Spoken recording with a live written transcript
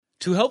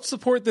To help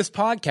support this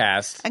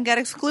podcast and get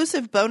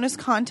exclusive bonus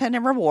content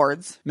and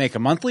rewards, make a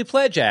monthly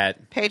pledge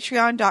at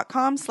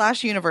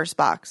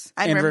patreon.com/universebox.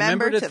 And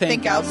remember to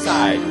think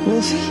outside.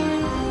 Wolfie?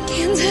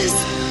 Kansas.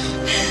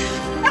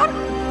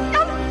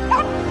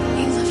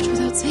 He left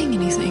without saying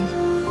anything.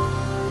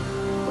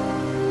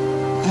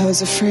 I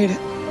was afraid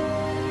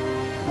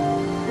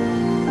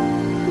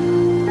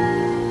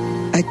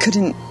I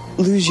couldn't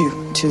lose you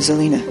to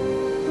Zelina.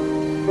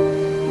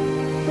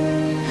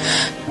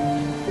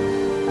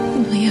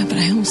 Well, yeah, but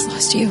I almost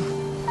lost you.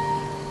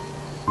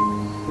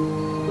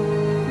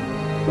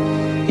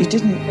 You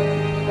didn't.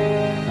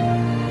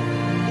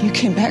 You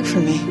came back for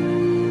me.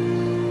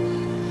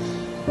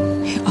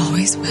 I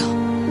always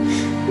will.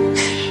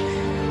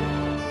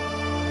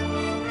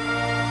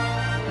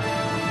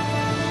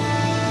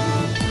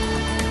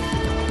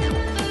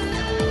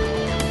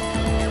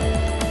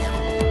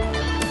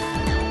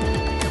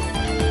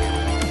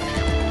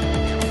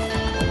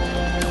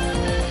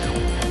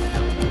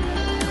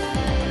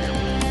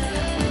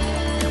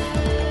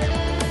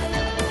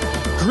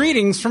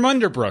 Greetings from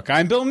Underbrook.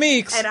 I'm Bill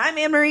Meeks. And I'm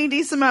Anne-Marie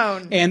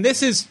DeSimone. And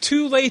this is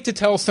Too Late to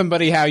Tell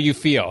Somebody How You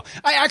Feel.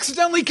 I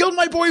accidentally killed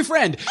my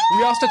boyfriend.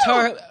 We also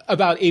talk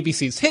about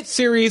ABC's hit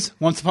series,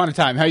 Once Upon a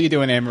Time. How you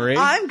doing, Anne-Marie?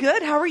 I'm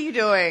good. How are you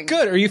doing?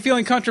 Good. Are you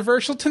feeling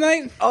controversial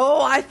tonight?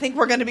 Oh, I think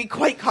we're going to be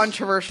quite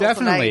controversial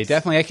tonight.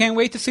 Definitely. I can't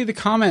wait to see the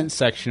comments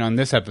section on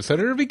this episode.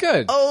 It'll be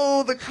good.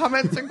 Oh, the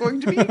comments are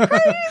going to be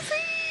crazy.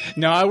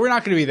 No, we're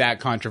not going to be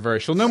that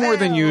controversial. No more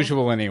than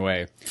usual,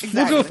 anyway.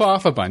 Exactly. We'll goof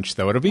off a bunch,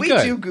 though. It'll be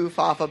good. We do goof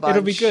off a bunch.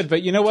 It'll be good.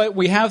 But you know what?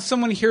 We have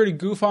someone here to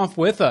goof off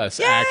with us,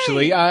 Yay!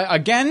 actually.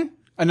 Again,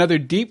 another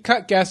deep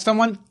cut guest.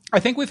 Someone, I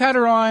think we've had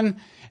her on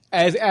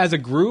as a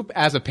group,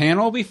 as a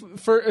panel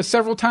for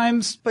several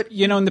times, but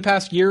in the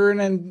past year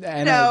and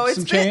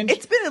some change.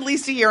 It's been at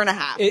least a year and a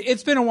half.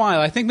 It's been a while.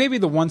 I think maybe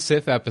the Once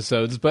If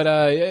episodes, but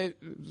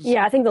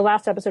yeah, I think the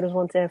last episode was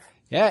Once If.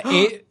 Yeah,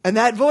 and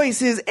that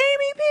voice is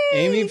Amy P.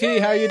 Amy P,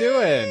 how you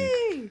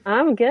doing?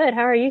 I'm good.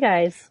 How are you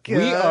guys? Good.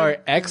 We are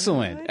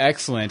excellent.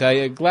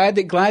 Glad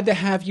to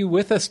have you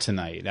with us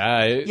tonight.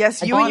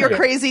 Yes, you and your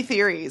crazy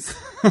theories.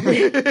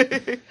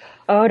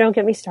 Oh, don't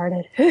get me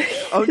started.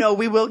 Oh, no,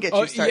 we will get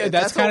you started. Yeah,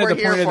 that's kind of the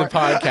point of the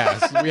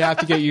podcast. We have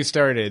to get you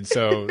started.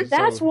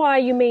 That's why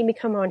you made me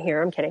come on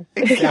here. I'm kidding.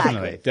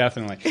 Exactly.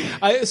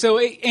 Definitely. So,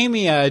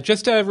 Amy,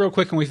 just real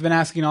quick, and we've been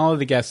asking all of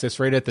the guests this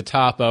right at the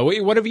top.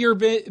 What have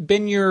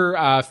been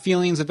your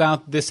feelings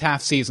about this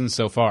half season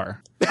so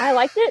far? I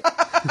liked it.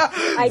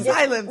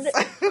 Silence.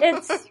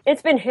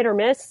 It's been hit or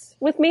miss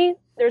with me.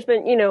 There's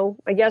been,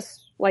 I guess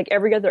like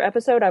every other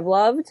episode I've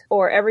loved,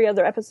 or every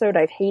other episode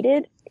I've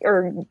hated,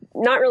 or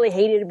not really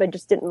hated, but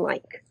just didn't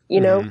like,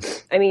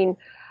 I mean,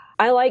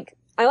 I like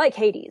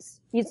Hades.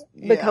 He's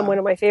become one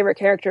of my favorite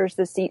characters,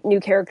 new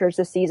characters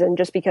this season,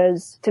 just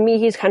because to me,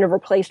 he's kind of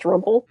replaced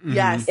Rumple.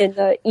 Yes. In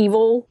the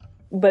evil,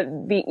 but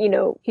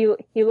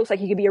he looks like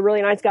he could be a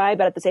really nice guy,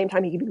 but at the same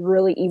time, he could be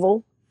really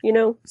evil,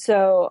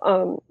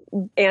 So,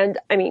 and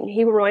I mean,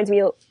 he reminds me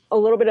a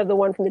little bit of the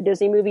one from the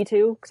Disney movie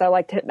too, because I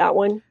liked that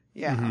one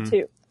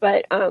too.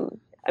 But,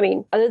 I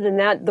mean, other than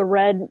that, the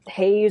red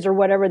haze or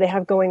whatever they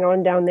have going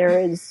on down there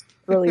is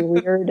really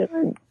weird,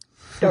 and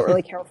I don't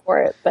really care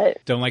for it. But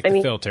don't like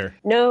the filter.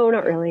 No,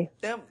 not really.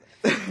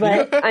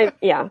 But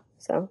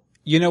so.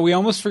 We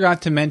almost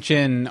forgot to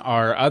mention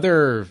our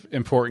other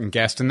important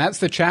guest, and that's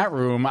the chat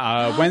room.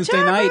 Wednesday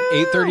night,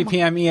 8:30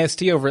 p.m.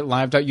 EST over at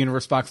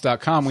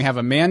live.universebox.com. We have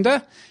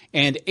Amanda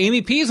and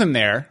Amy P's in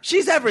there.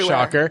 She's everywhere.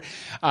 Shocker.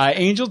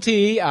 Angel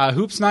T,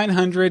 Hoops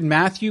 900,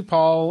 Matthew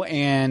Paul,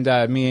 and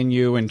me and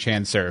you and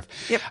Chan Serve.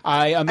 Yep.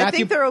 Matthew, I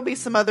think there will be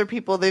some other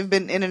people. They've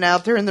been in and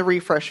out. They're in the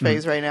refresh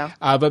phase right now.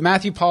 But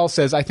Matthew Paul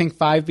says, I think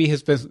 5B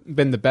has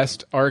been the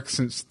best arc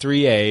since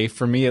 3A,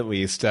 for me at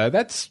least.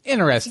 That's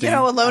interesting.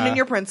 Alone in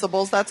your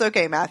principles. That's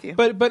okay, Matthew.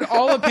 But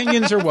all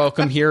opinions are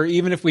welcome here,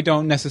 even if we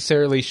don't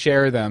necessarily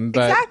share them.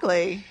 But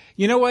exactly.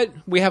 You know what?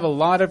 We have a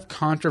lot of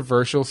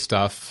controversial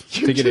stuff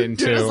to get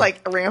into. You're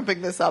just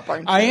ramping this up,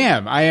 aren't you? I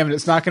am.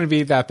 It's not going to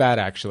be that bad,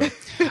 actually.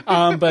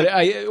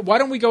 But why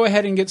don't we go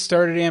ahead and get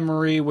started,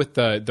 Anne-Marie, with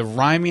the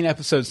rhyming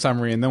episode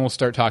summary, and then we'll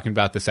start talking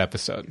about this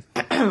episode.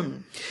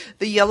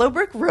 The Yellow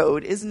Brick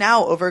Road is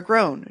now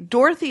overgrown.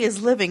 Dorothy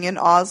is living in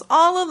Oz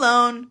all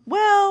alone.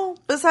 Well,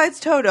 besides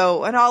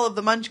Toto and all of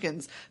the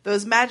Munchkins,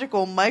 those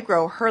magical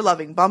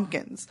her-loving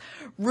bumpkins.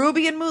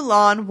 Ruby and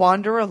Mulan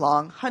wander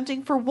along,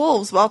 hunting for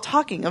wolves while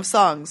talking of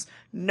songs.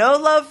 No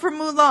love for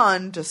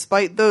Mulan,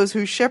 despite those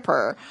who ship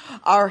her.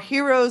 Our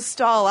heroes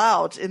stall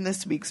out in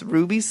this week's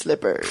Ruby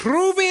Slippers.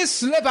 Ruby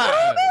Slippers!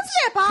 Ruby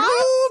Slippers!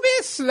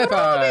 Ruby Slippers!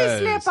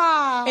 Ruby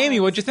Slippers! Amy,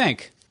 what'd you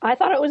think? I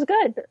thought it was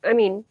good. I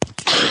mean,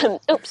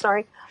 oops,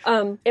 sorry.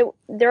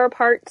 There are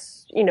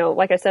parts,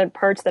 like I said,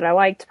 parts that I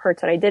liked,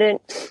 parts that I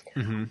didn't.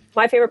 Mm-hmm.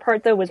 My favorite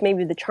part, though, was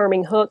maybe the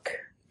charming Hook.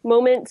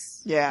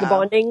 moments, Yeah. the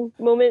bonding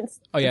moments.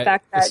 Oh yeah, the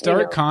fact a that,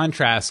 stark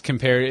contrast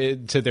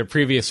compared to their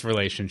previous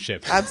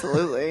relationship.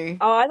 Absolutely.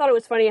 Oh, I thought it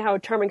was funny how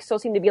Charming still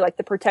seemed to be like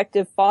the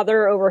protective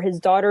father over his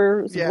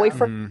daughter's Yeah.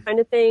 boyfriend kind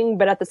of thing,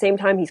 but at the same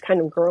time, he's kind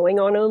of growing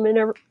on him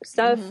and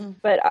stuff.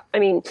 But I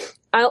mean,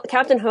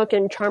 Captain Hook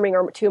and Charming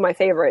are two of my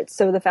favorites,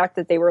 so the fact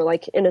that they were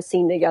like in a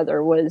scene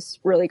together was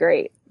really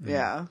great.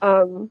 Yeah.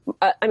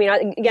 I mean,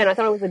 I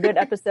thought it was a good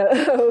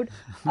episode.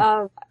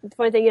 The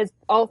funny thing is,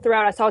 all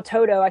throughout I saw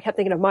Toto, I kept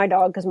thinking of my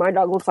dog because my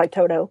dog looks like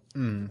Toto.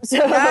 So,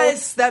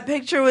 Yes, that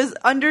picture was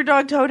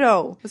underdog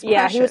Toto. It was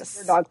yeah, he was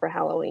precious. a dog for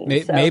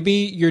Halloween. So. Maybe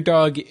your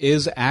dog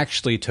is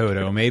actually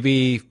Toto.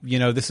 Maybe,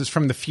 this is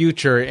from the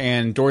future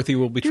and Dorothy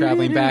will be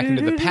traveling back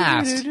into the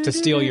past to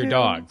steal your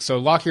dog. So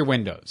lock your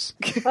windows.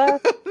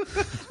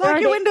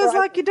 Lock your windows,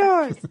 lock your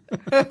doors.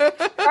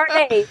 Our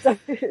days.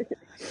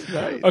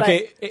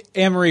 Okay,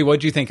 Anne-Marie, what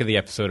do you think of the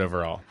episode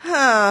overall?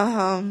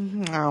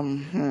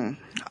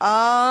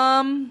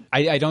 I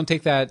I don't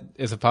take that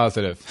as a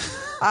positive.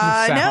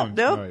 sound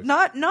noise.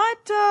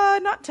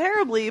 not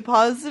terribly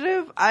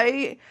positive.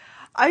 I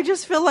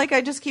just feel like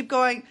I just keep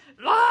going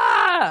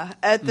blah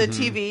at the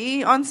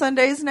TV on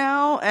Sundays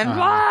now, and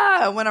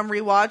blah when I'm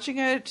rewatching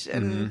it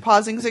and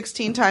pausing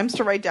 16 times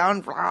to write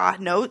down blah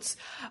notes.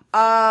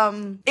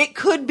 It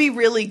could be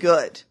really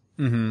good,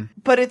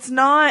 but it's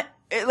not.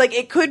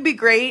 It could be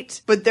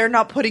great, but they're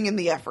not putting in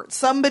the effort.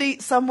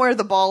 Somewhere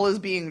the ball is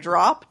being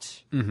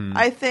dropped,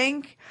 I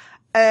think.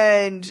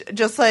 And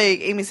just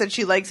like Amy said,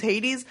 she likes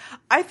Hades.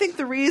 I think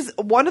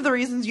one of the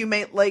reasons you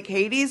may like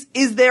Hades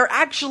is they're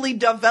actually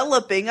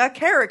developing a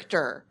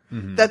character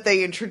that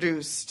they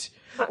introduced.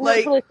 I'm not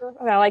really sure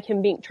if I like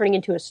him turning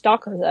into a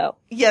stalker, though.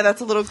 Yeah, that's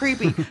a little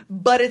creepy,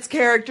 but it's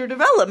character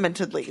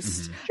development at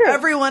least. Sure.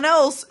 Everyone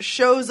else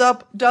shows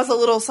up, does a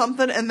little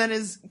something, and then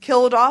is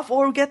killed off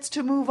or gets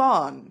to move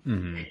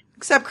on.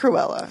 Except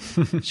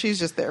Cruella. She's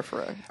just there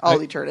for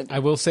all eternity. I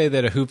will say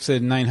that a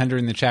Hoopsa 900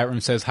 in the chat room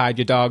says, hide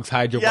your dogs,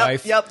 hide your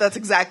wife. Yep, that's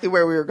exactly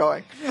where we were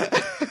going.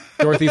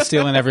 Dorothy's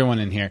stealing everyone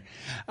in here.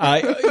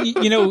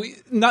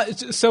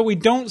 So we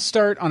don't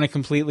start on a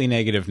completely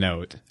negative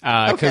note,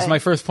 because Okay. my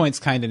first point's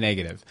kind of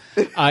negative.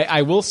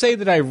 I will say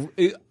that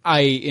I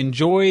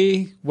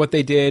enjoy what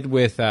they did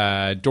with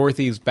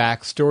Dorothy's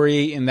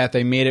backstory in that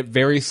they made it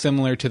very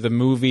similar to the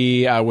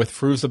movie with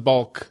Fruza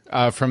Balk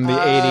from the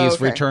 80s,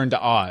 okay. Return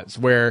to Oz,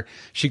 where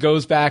she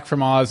goes back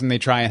from Oz and they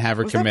try and have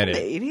her Was committed.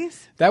 that from the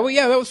 80s? That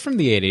was from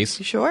the 80s.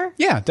 You sure?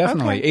 Yeah,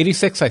 definitely. Okay.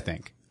 86, I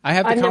think.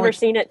 I've never comic-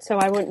 seen it, so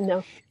I wouldn't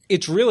know.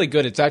 It's really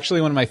good. It's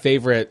actually one of my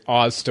favorite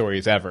Oz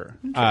stories ever.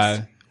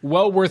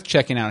 Well worth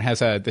checking out. It has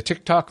the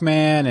TikTok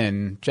Man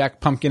and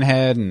Jack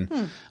Pumpkinhead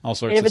and all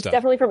sorts And if of it's stuff.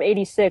 definitely from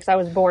 86, I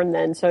was born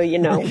then, so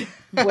wouldn't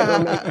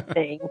remember the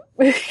thing.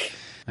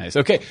 Nice.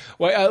 Okay.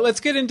 Well,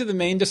 let's get into the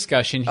main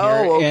discussion here.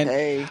 Oh,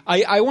 okay. And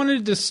I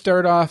wanted to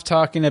start off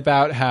talking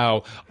about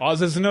how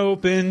Oz is an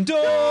open door.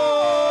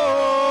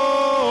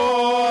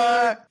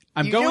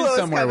 I'm You knew it going was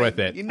somewhere coming. with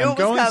it. You knew I'm it was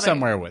going coming.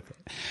 somewhere with it.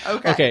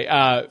 Okay.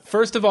 Okay.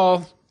 First of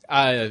all,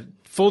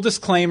 full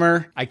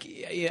disclaimer. I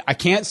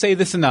can't say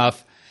this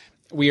enough.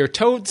 We are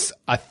totes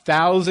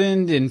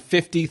 1,000 and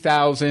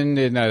 50,000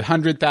 and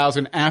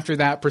 100,000 after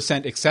that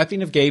percent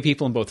accepting of gay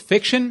people in both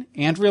fiction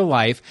and real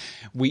life.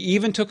 We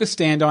even took a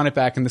stand on it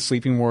back in the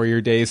Sleeping Warrior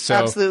days. So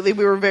Absolutely.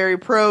 We were very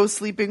pro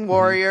Sleeping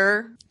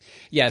Warrior.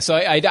 yeah, so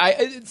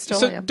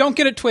Still am. don't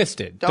get it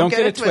twisted. Don't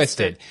get it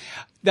twisted.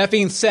 That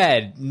being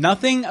said,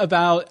 nothing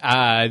about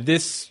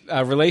this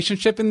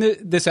relationship in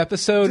this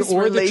episode This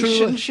or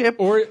relationship,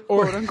 the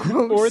quote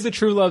unquote. or the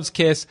True Love's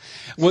kiss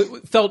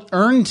felt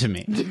earned to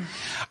me.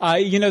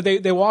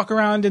 They walk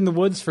around in the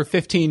woods for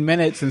 15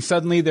 minutes and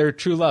suddenly they're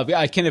true love.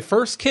 Can a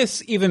first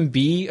kiss even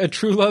be a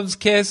True Love's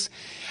kiss?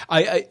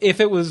 If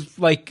it was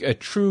like a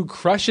true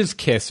crush's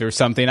kiss or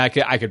something, I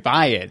could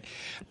buy it.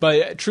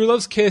 But True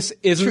Love's kiss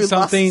isn't True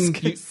something. Lust's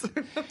kiss.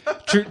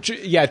 True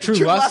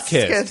True lust Lust's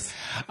kiss.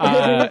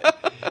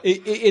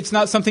 It's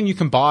not something you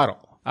can bottle,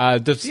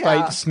 despite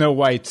Yeah. Snow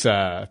White's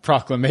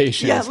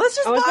proclamations. Yeah, let's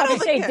just I was about bottle to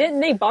the say, kiss.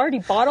 didn't they already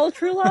bottle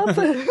True Love?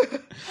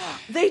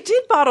 They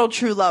did bottle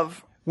True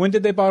Love. When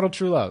did they bottle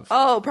True Love?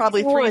 Oh,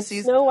 probably 3 One,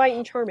 seasons. Snow White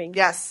and Charming.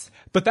 Yes.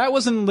 But that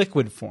was in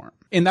liquid form,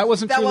 and that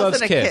wasn't That True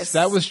Love's wasn't a kiss.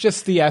 That was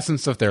just the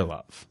essence of their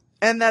love.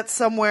 And that's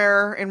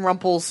somewhere in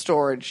Rumpel's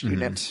storage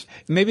unit.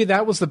 Maybe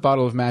that was the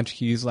bottle of magic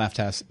he used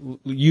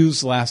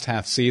last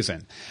half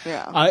season.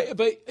 Yeah.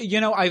 But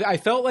I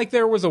felt like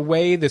there was a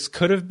way this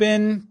could have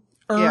been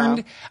earned.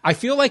 Yeah. I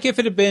feel like if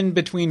it had been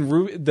between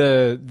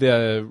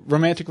the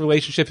romantic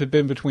relationship had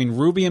been between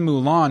Ruby and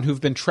Mulan,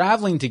 who've been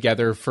traveling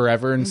together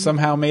forever and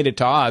somehow made it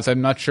to Oz.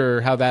 I'm not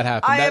sure how that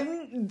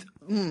happened.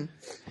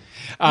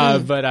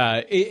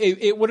 But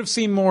it would have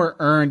seemed more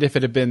earned if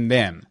it had been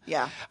them.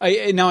 Yeah.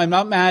 Now, I'm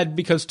not mad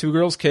because two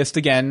girls kissed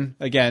again,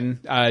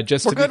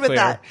 just We're to be good with clear.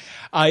 that.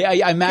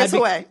 I'm mad. Kiss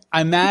away.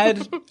 I'm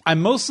mad.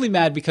 I'm mostly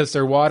mad because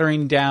they're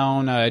watering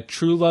down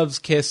True Love's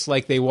kiss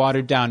like they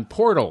watered down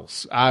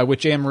Portals,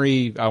 which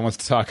Anne-Marie wants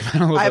to talk about a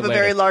little bit I have a later.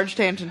 very large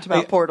tangent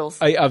about portals.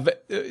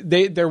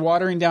 They're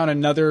watering down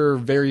another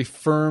very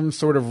firm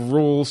sort of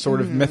rule,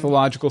 sort of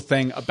mythological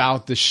thing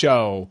about the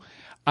show,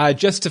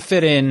 just to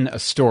fit in a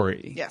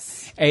story.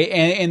 Yes.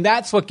 And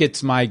that's what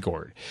gets my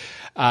gourd.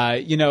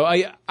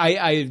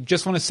 I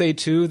just want to say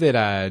too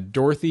that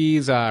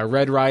Dorothy's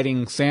Red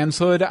Riding Sans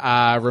Hood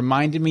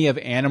reminded me of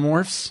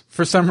Animorphs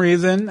for some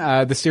reason.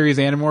 The series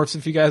Animorphs,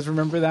 if you guys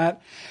remember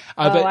that.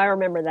 I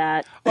remember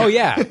that. Oh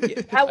yeah,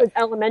 That was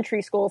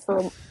elementary school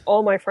for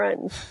all my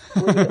friends.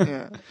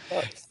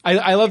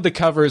 I love the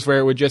covers where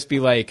it would just be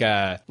like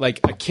a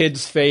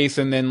kid's face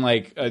and then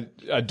like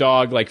a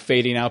dog like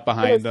fading out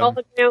behind them.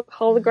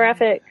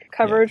 Holographic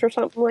covers or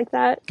something like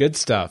that. Good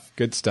stuff.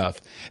 Good stuff.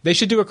 They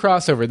should do a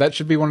crossover. That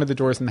should be one of the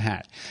doors in the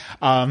hat.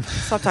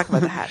 Stop talking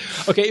about the hat.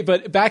 Okay,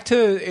 but back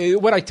to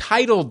what I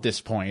titled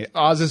this point,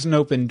 Oz is an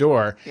Open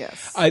Door.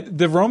 Yes.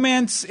 The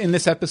romance in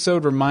this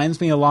episode reminds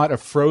me a lot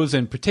of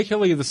Frozen,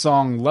 particularly the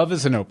song Love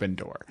is an Open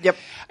Door. Yep.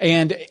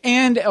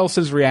 And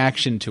Elsa's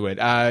reaction to it.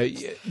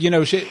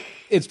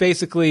 It's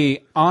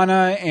basically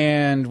Anna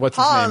and what's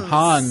his name?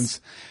 Hans.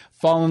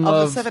 Fall in Of the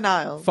love. Seven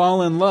Isles.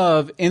 Fall in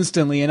love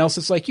instantly. And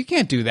Elsa's like, you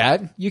can't do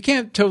that. You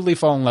can't totally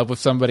fall in love with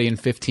somebody in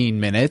 15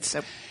 minutes.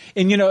 Yep.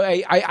 And,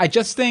 I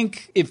just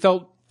think it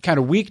felt kind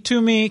of weak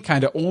to me,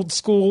 kind of old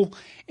school.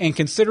 And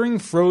considering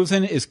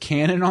Frozen is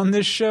canon on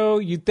this show,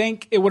 you'd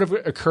think it would have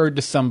occurred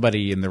to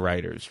somebody in the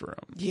writer's room.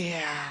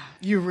 Yeah,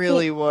 you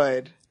really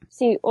would.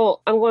 See,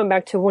 well, I'm going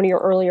back to one of your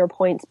earlier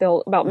points,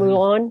 Bill, about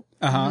Mulan.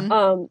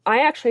 I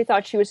actually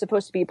thought she was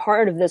supposed to be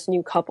part of this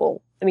new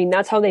couple. I mean,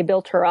 that's how they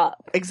built her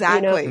up.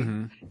 Exactly.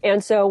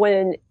 And so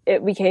when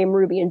it became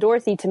Ruby and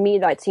Dorothy, to me,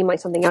 that seemed like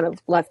something out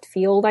of left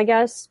field, I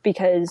guess,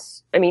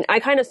 because, I mean, I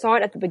kind of saw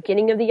it at the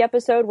beginning of the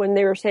episode when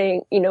they were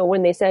saying,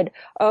 when they said,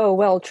 oh,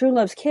 well, True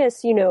Love's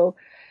kiss,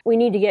 we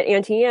need to get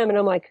Auntie M. And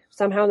I'm like,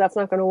 somehow that's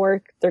not going to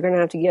work. They're going to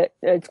have to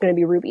it's going to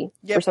be Ruby.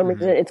 Yep. For some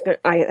reason,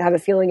 I have a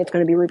feeling it's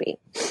going to be Ruby.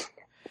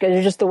 Because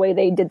it's just the way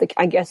they did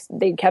I guess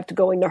they kept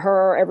going to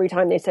her every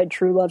time they said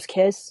True Love's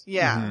kiss.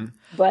 Yeah.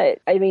 But,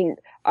 I mean,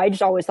 I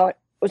just always thought,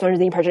 was under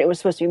the impression it was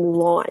supposed to be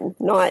Mulan,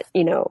 not,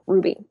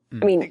 Ruby.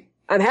 I mean,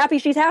 I'm happy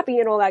she's happy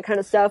and all that kind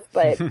of stuff,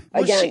 but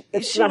again,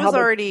 she was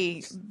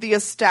already the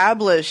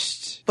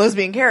established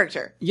lesbian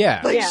character.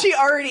 Yeah. She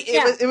already,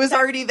 it was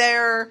already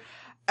there.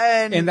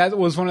 And that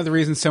was one of the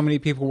reasons so many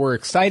people were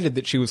excited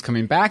that she was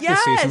coming back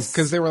this season,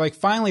 because they were like,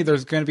 finally,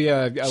 there's going to be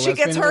a lesbian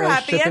gets her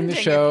happy relationship in the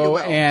ending, show, if you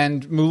will.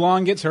 and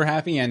Mulan gets her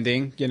happy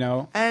ending,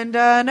 And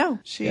no,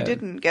 she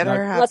didn't get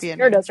her Unless happy ending.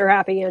 Merida does her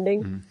happy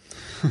ending.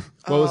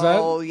 What was that?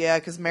 Oh, yeah,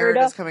 because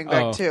Merida's coming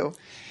back Oh. too.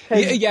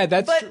 Yeah,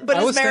 that's. But I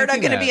is was Merida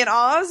thinking going to be that.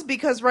 in Oz?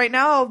 Because right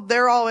now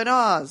they're all in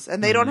Oz,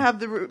 and they don't have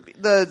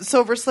the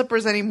silver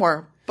slippers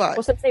anymore. But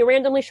Well, since they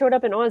randomly showed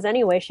up in Oz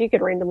anyway, she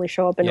could randomly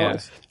show up in Yeah.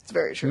 Oz. it's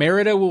very true.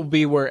 Merida will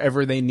be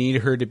wherever they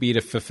need her to be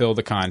to fulfill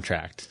the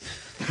contract.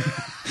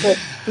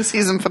 The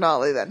season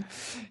finale, then.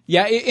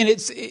 Yeah, and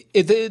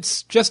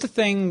it's just a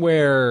thing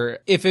where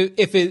if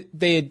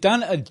they had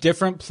done a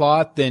different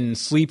plot than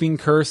Sleeping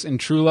Curse and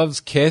True Love's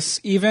Kiss,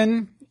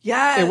 even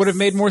Yes. it would have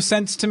made more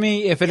sense to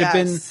me if it had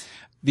been Yes.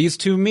 these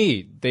two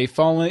meet. They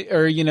fall,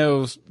 or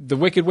the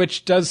Wicked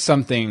Witch does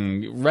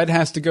something. Red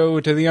has to go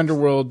to the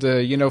underworld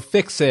to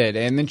fix it,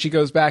 and then she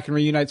goes back and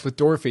reunites with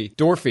Dorothy.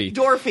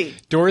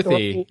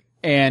 Dorothy.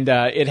 And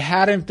it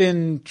hadn't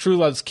been True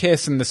Love's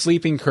Kiss and the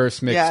Sleeping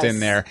Curse mixed Yes. in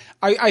there.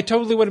 I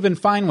totally would have been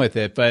fine with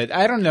it, but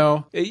I don't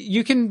know.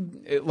 You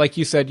can, like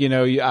you said,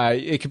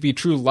 it could be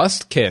True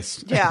Lust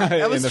Kiss. Yeah,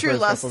 that in was the True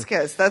first Lust's couple.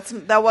 kiss.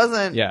 That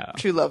wasn't Yeah.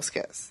 True Love's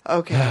kiss.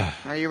 Okay,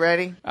 are you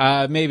ready?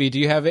 Maybe. Do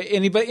you have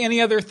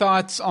any other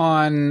thoughts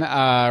on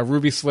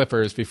Ruby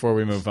Slippers before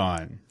we move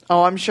on?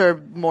 Oh, I'm sure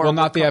more. Well,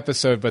 not the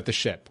episode, but the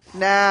ship.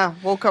 Nah,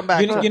 we'll come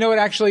back. You know what?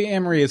 Actually,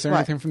 Anne-Marie, is there What?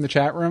 anything from the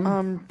chat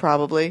room?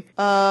 Probably.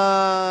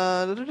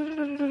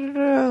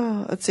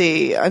 Let's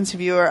see. Unseen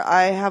viewer,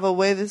 I have a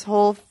way this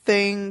whole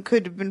thing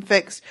could have been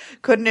fixed.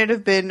 Couldn't it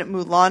have been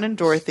Mulan and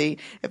Dorothy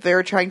if they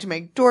were trying to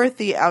make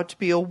Dorothy out to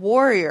be a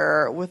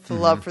warrior with the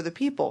love for the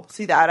people?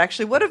 See, that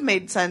actually would have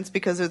made sense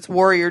because it's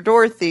warrior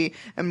Dorothy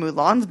and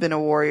Mulan's been a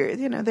warrior.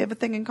 They have a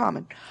thing in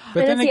common.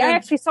 But And then then, see, I again,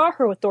 actually saw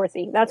her with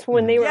Dorothy. That's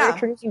when they were Yeah.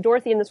 introducing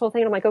Dorothy in this whole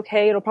thing. And I'm like,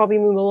 okay, it'll probably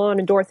be Mulan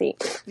and Dorothy,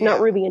 not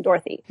Yeah. Ruby and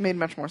Dorothy. Made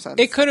much more sense.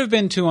 it could have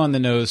been too on the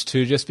nose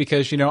too, just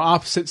because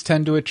opposites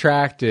tend to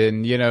attract,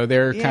 and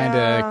they're kind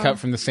Yeah. of cut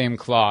from the same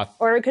cloth.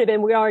 Or it could have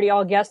been, we already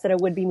all guessed that it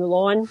would be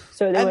Mulan.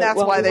 So they And went, that's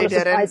well, why we they want to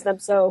didn't. surprise them.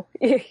 So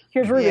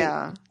here's Ruby.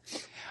 Yeah.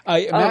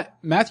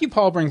 Matthew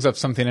Paul brings up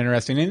something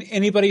interesting.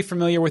 Anybody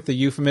familiar with the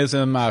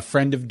euphemism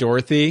 "friend of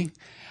Dorothy"?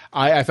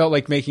 I felt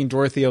like making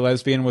Dorothy a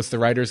lesbian was the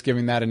writers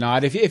giving that a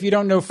nod. If you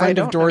don't know Friend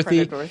of Dorothy,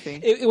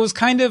 it was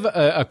kind of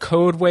a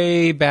code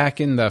way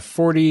back in the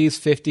 40s,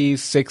 50s,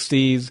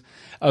 60s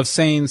of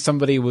saying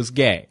somebody was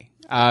gay.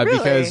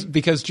 Really?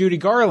 Because Judy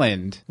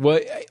Garland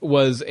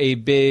was a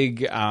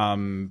big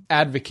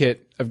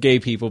advocate of gay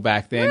people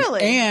back then.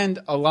 Really? And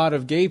a lot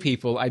of gay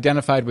people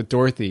identified with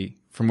Dorothy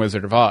from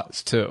Wizard of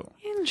Oz, too.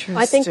 Interesting.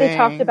 I think they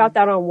talked about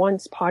that on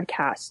one's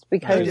podcast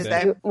because, did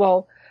they?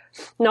 well,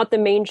 not the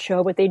main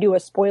show, but they do a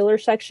spoiler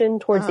section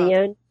towards the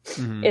end.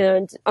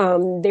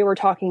 And they were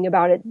talking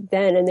about it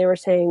then, and they were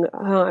saying,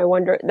 I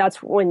wonder,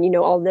 that's when,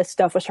 all this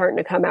stuff was starting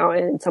to come out,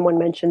 and someone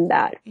mentioned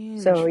that.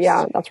 So,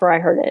 yeah, that's where I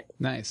heard it.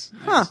 Nice.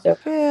 Huh.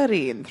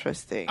 Very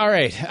interesting. All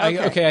right.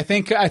 Okay. I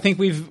think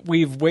we've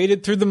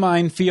waded through the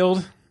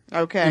minefield.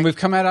 Okay. And we've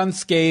come out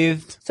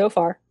unscathed. So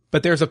far.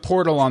 But there's a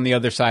portal on the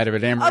other side of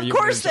it, Amber. Of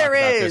course there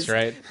is,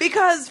 right?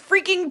 Because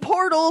freaking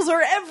portals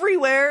are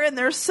everywhere and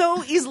they're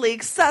so easily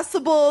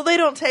accessible. They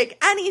don't take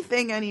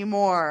anything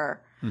anymore.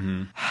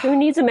 Who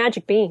needs a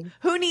magic bean?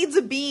 Who needs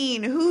a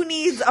bean? Who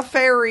needs a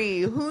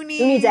fairy? Who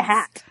needs a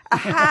hat? A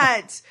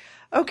hat.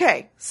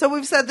 Okay, so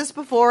we've said this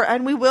before,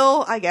 and we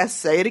will, I guess,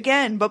 say it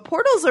again, but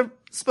portals are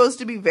supposed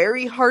to be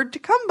very hard to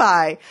come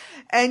by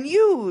and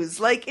use,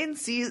 like in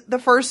the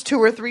first 2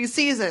 or 3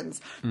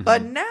 seasons.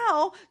 But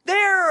now,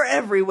 they're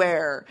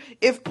everywhere.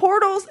 If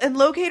portals and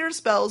locator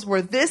spells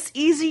were this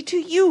easy to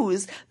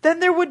use, then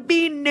there would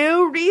be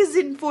no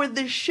reason for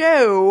the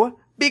show,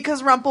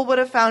 because Rumpel would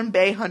have found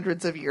Bay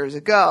hundreds of years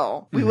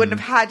ago. We wouldn't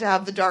have had to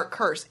have the Dark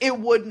Curse. It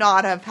would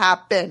not have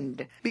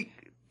happened.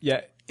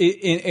 Yeah.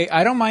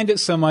 I don't mind it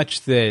so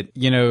much that,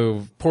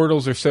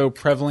 portals are so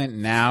prevalent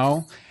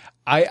now.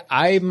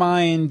 I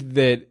mind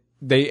that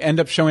they end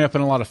up showing up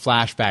in a lot of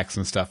flashbacks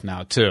and stuff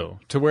now, too,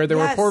 to where there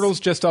were portals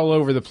just all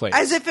over the place.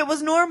 As if it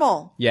was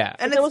normal. Yeah.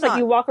 And It's almost like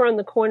you walk around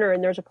the corner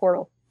and there's a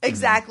portal.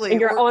 Exactly.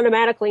 And you're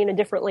automatically in a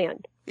different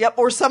land. Yep,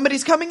 or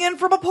somebody's coming in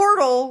from a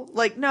portal.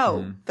 Like,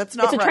 no, that's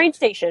not It's a right. train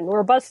station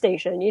or a bus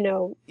station,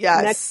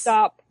 Yes. Next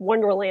stop,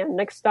 Wonderland.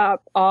 Next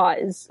stop,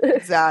 Oz.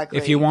 Exactly.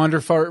 If you wander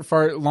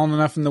far long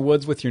enough in the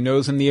woods with your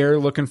nose in the air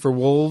looking for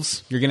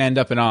wolves, you're going to end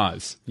up in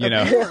Oz,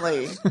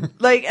 Apparently.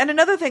 And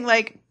another thing,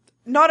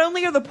 not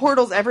only are the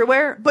portals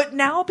everywhere, but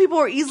now people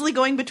are easily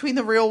going between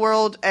the real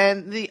world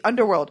and the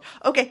underworld.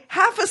 Okay,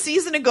 half a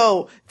season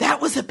ago,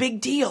 that was a big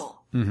deal.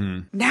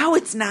 Now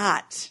it's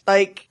not.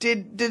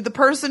 Did the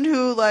person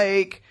who,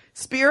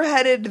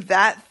 spearheaded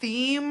that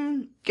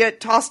theme get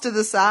tossed to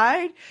the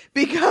side?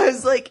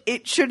 Because,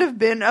 it should have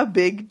been a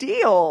big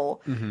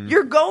deal.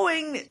 You're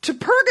going to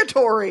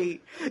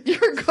purgatory.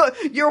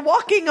 You're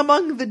walking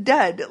among the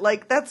dead.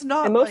 That's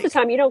not. And most of the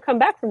time, you don't come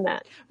back from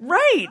that.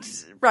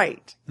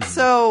 Right.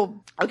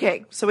 So,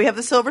 okay, so we have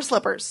the Silver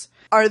Slippers.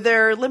 Are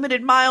there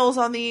limited miles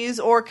on these,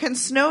 or can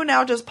Snow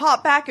now just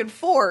pop back and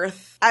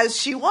forth as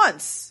she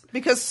wants?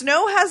 Because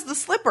Snow has the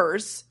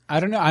slippers. I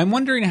don't know. I'm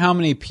wondering how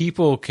many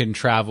people can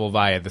travel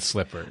via the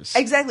slippers.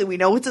 Exactly. We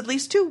know it's at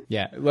least 2.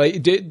 Yeah.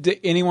 Did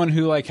anyone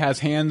who has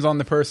hands on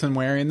the person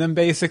wearing them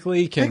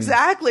basically can.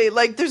 Exactly.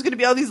 There's going to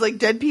be all these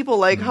dead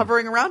people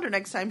hovering around her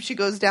next time she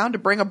goes down to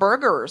bring a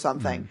burger or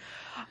something.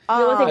 The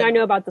only thing I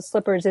know about the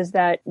slippers is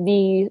that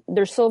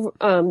they're silver.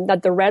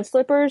 That the red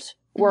slippers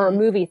were a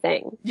movie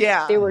thing.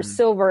 Yeah, they were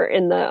silver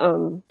in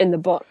the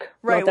book.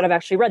 Right. Not that I've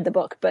actually read the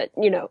book, but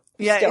still,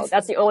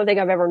 that's the only thing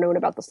I've ever known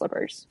about the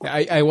slippers.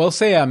 I will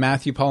say,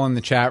 Matthew Paul in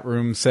the chat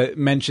room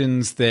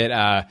mentions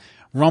that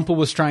Rumpel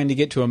was trying to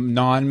get to a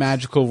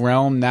non-magical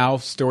realm. Now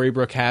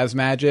Storybrooke has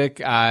magic,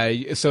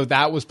 so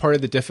that was part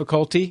of the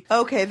difficulty.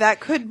 Okay, that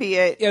could be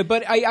it. Yeah,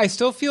 but I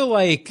still feel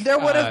like there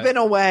would have been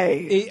a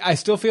way. I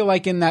still feel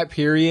like in that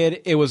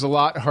period, it was a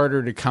lot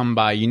harder to come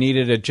by. You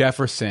needed a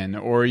Jefferson,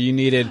 or you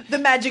needed the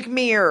magic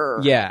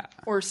mirror. Yeah.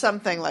 Or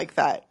something like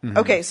that.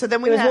 Okay, so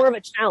then it was more of a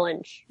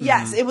challenge.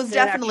 Yes, it was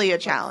definitely a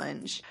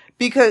challenge.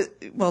 Because,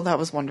 that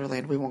was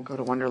Wonderland. We won't go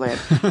to Wonderland.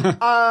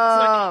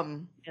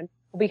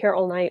 We'll be here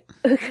all night.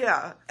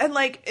 Yeah. And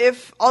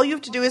if all you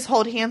have to do is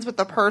hold hands with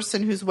the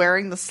person who's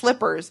wearing the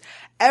slippers,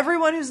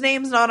 everyone whose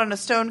name's not on a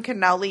stone can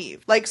now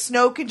leave.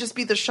 Snow can just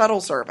be the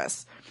shuttle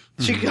service.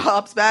 She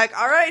hops back.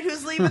 All right,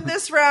 who's leaving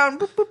this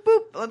round? Boop, boop,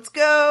 boop. Let's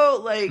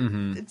go.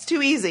 It's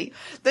too easy.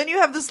 Then you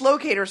have this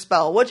locator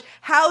spell,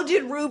 how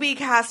did Ruby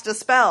cast a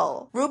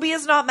spell? Ruby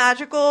is not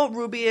magical.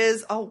 Ruby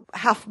is a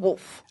half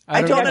wolf.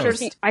 I don't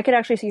understand. I could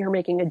actually see her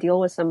making a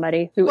deal with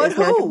somebody who is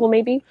magical,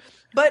 maybe.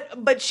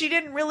 But she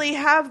didn't really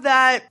have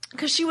that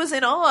because she was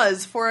in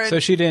Oz for it. So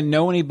she didn't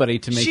know anybody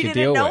to make a deal with. She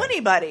didn't know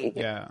anybody.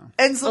 Yeah.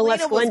 And Zelena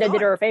unless Glinda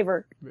did her a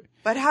favor.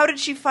 But how did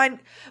she find...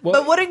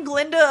 but wouldn't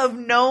Glinda have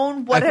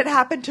known what had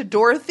happened to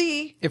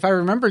Dorothy? If I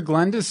remember,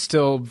 Glinda's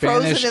still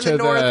banished to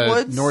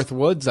the North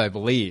Woods, I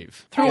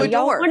believe. Through a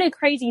y'all door. wanted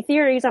crazy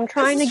theories. I'm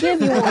trying to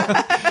give you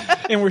one.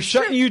 And we're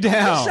shutting you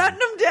down. We're shutting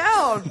them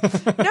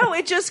down. No,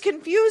 it just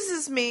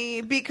confuses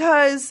me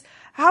because...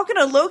 how can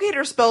a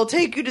locator spell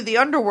take you to the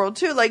underworld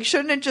too?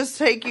 Shouldn't it just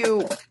take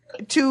you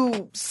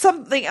to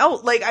something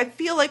else? I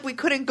feel like we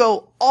couldn't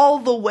go all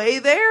the way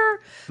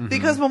there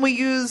because when we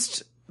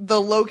used the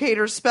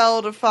locator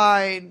spell to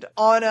find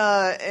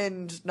Anna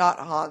and not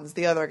Hans,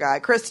 the other guy,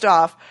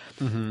 Kristoff,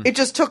 it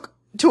just took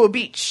to a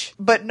beach,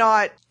 but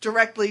not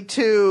directly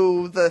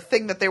to the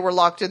thing that they were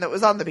locked in that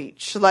was on the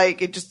beach.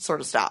 Like, it just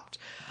sort of stopped.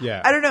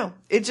 Yeah. I don't know.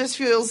 It just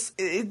feels,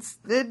 it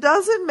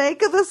doesn't make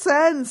the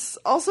sense.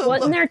 Also,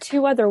 Wasn't there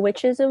 2 other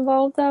witches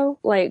involved, though?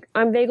 Like,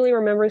 I'm vaguely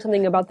remembering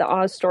something about the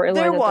Oz storyline. there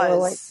that they were, was.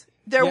 like,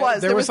 There Yeah,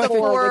 was. there There was was the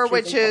like 4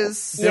 witches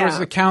witches. There was Yeah.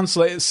 the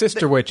council,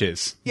 sister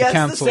witches. Yes, the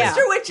council.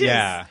 sister witches.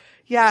 Yeah.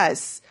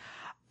 Yes.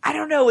 I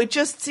don't know. It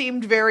just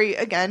seemed very,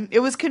 again,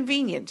 it was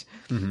convenient.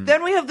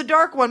 Then we have the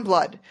Dark One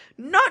blood.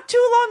 Not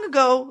too long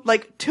ago,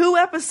 like 2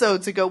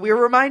 episodes ago, we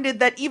were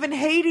reminded that even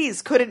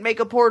Hades couldn't make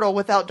a portal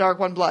without Dark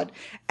One blood.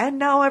 And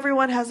now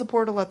everyone has a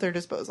portal at their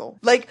disposal.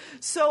 Like,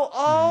 so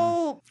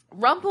all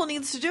Rumpel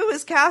needs to do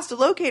is cast a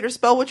locator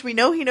spell, which we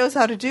know he knows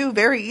how to do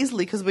very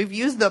easily because we've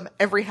used them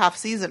every half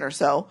season or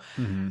so.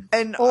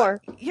 And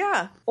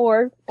yeah.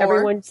 Or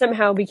everyone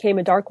somehow became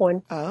a dark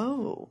one.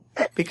 Oh,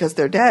 because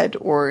they're dead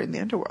or in the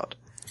underworld.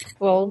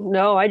 Well,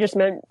 no, I just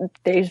meant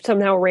they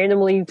somehow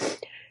randomly,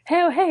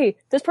 hey,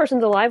 this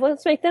person's alive.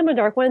 Let's make them a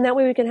dark one. That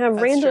way we can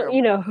have random, true.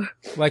 you know.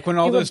 Like when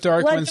all Give a those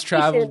dark blood ones donation.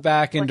 traveled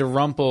back into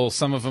Rumpel,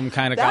 some of them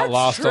kind of got That's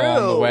lost along the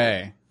true.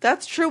 way.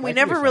 That's true. We could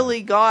be never fun.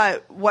 really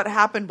got what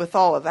happened with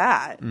all of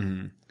that.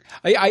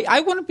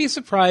 I wouldn't be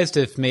surprised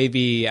if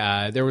maybe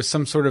there was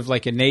some sort of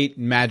like innate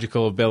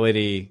magical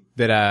ability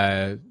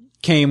that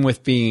came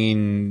with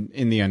being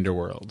in the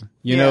underworld.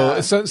 You know,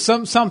 Yeah.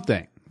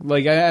 something.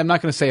 Like, I'm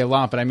not going to say a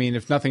lot, but I mean,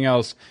 if nothing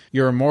else,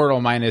 you're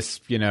immortal minus,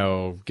 you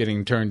know,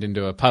 getting turned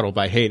into a puddle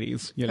by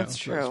Hades, you know, That's that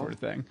true. sort of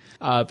thing.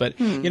 But,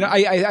 you know,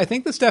 I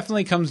think this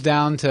definitely comes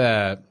down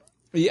to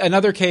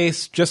another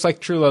case, just like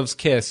True Love's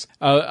Kiss,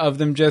 of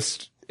them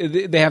just,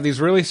 they have these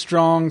really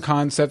strong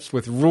concepts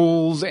with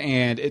rules,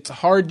 and it's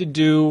hard to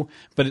do,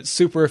 but it's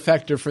super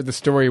effective for the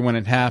story when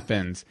it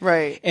happens.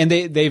 Right. And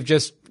they've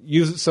just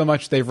used it so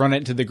much, they've run it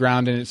into the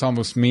ground, and it's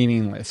almost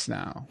meaningless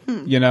now,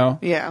 you know?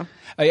 Yeah.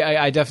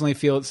 I definitely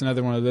feel it's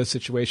another one of those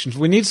situations.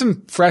 We need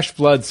some fresh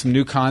blood, some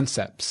new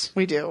concepts.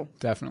 We do.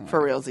 Definitely. For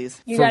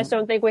realsies. You guys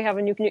don't think we have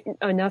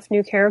enough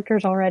new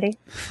characters already?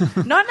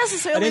 Not I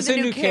necessarily didn't the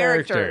say new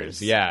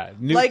characters. Yeah.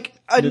 Like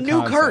a new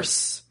concepts.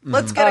 curse.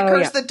 Let's get a Oh,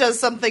 curse yeah. that does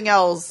something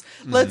else.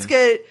 Let's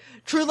get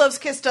True Love's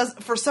Kiss does,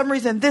 for some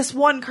reason, this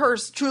one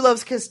curse True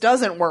Love's Kiss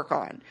doesn't work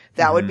on.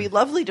 That would be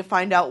lovely to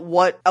find out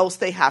what else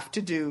they have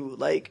to do.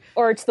 Like,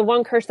 Or it's the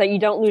one curse that you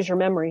don't lose your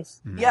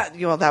memories. yeah,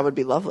 you know, that would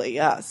be lovely.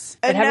 Yes.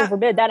 But And heaven now,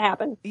 forbid that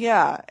happen.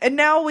 yeah. And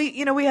now we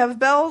have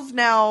Bells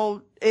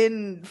now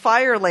in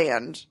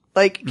Fireland.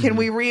 Like, can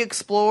we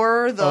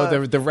re-explore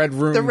The red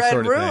room the red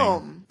sort of room?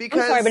 thing.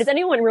 Because I'm sorry, but is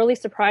anyone really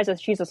surprised that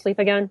she's asleep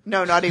again?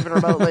 no, not even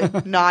remotely.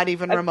 Not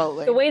even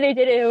remotely. The way they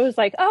did it, it was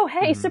like, oh,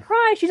 hey,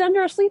 surprise, she's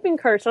under a sleeping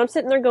curse. And I'm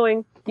sitting there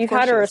going, you've course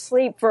had her she is.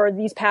 asleep for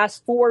these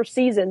past 4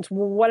 seasons.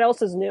 What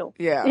else is new?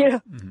 Yeah. You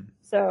know?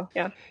 So,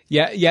 yeah.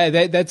 Yeah,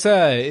 that's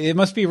it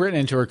must be written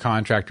into her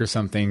contract or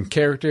something.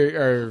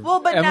 Character or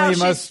Well, but now Emily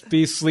she's- must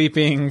be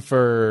sleeping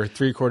for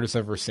 3/4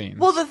 of her scenes.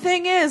 Well, the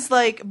thing is,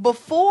 like,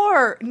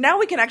 before, now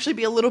we can actually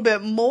be a little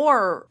bit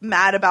more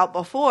mad about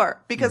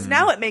before, because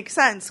now it makes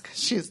sense,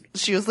 'cause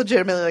she was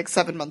legitimately like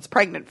 7 months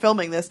pregnant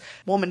filming this.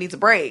 Woman needs a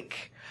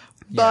break.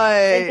 Same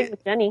But, thing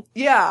with Jenny.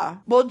 yeah.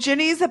 Well,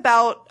 Ginny's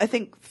about, I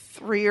think,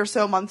 3 or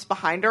so months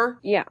behind her.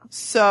 Yeah.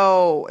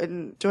 So,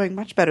 and doing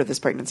much better this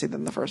pregnancy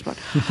than the first one.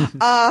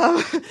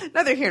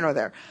 Neither here nor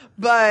there.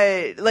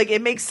 But, like,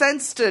 it makes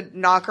sense to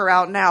knock her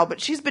out now,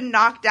 but she's been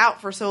knocked out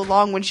for so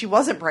long when she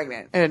wasn't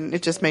pregnant, and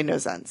it just made no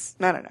sense.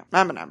 No.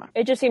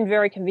 It just seemed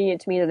very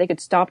convenient to me that they could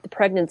stop the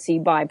pregnancy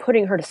by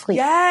putting her to sleep.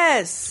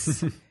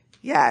 Yes.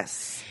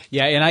 Yes.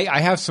 Yeah, and I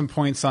have some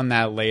points on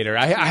that later.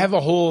 I have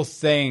a whole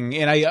thing,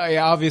 and I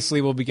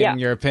obviously will be getting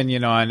Yeah. your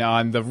opinion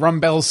on the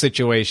Rumbell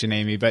situation,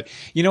 Amy. But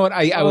you know what?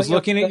 I was yeah,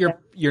 looking at okay.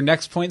 your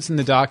next points in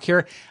the doc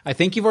here. I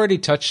think you've already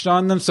touched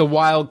on them. So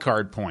wild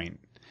card point.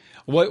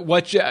 What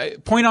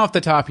point off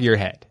the top of your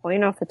head?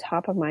 Point off the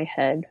top of my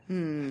head.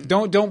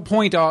 Don't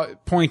point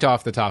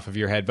off the top of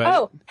your head. But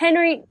Oh,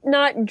 Henry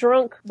not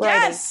drunk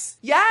writing.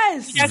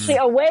 Yes. He's actually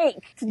awake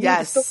to do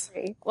Yes. the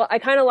story. Well, I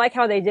kind of like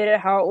how they did it,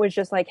 how it was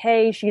just like,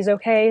 hey, she's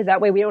okay. That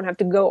way we don't have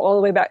to go all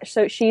the way back.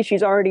 So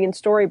she's already in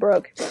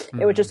Storybrooke.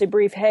 It was just a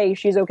brief, hey,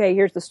 she's okay.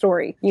 Here's the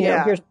story. You know,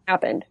 Yeah. here's what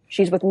happened.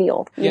 She's with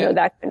Neil. You Yeah. know,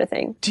 that kind of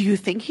thing. Do you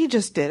think he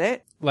just did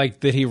it?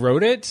 like that he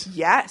wrote it.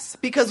 Yes.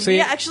 Because See-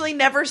 we actually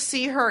never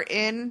see her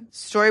in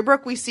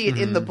Storybrooke. We see it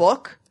in the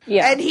book.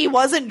 Yeah. And he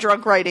wasn't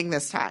drunk writing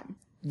this time.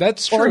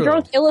 That's true. Or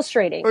drunk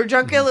illustrating. Or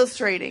drunk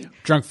illustrating.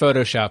 Drunk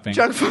photoshopping.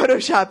 Drunk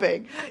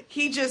photoshopping.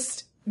 He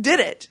just did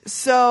it.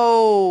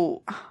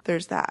 So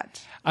there's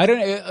that. I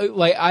don't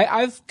like.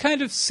 I've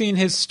kind of seen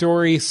his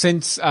story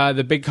since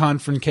the big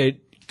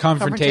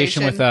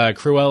confrontation with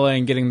Cruella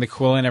and getting the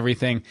quill and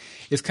everything.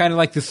 It's kind of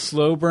like the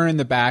slow burn in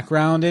the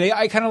background, and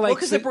I kind of like.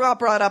 Because it got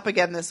brought up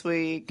again this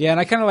week. Yeah, and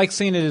I kind of like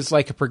seeing it as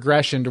like a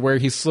progression to where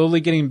he's slowly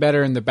getting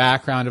better in the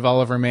background of all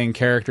of our main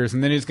characters,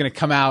 and then he's going to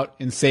come out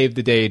and save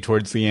the day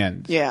towards the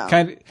end. Yeah.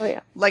 Kind of. Oh,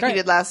 yeah. Like Right. he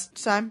did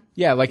last time.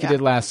 Yeah, like Yeah. he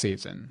did last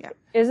season. Yeah.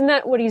 Isn't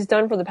that what he's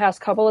done for the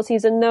past couple of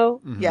seasons,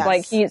 though? Yes.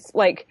 Like, he's,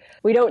 like,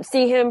 we don't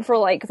see him for,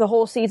 like, the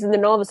whole season,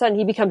 then all of a sudden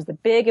he becomes the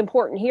big,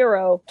 important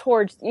hero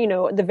towards, you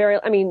know,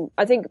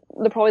 I think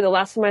probably the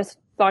last time I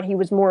thought he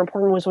was more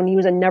important was when he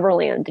was in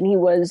Neverland, and he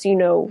was, you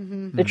know,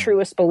 the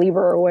truest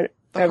believer, or what.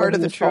 The heart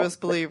of the truest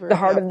believer. The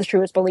heart of the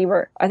truest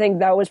believer. I think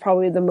that was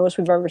probably the most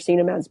we've ever seen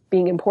him as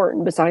being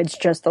important, besides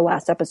just the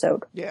last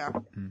episode. Yeah.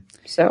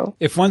 So,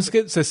 If once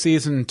gets to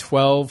season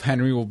 12,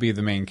 Henry will be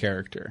the main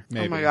character.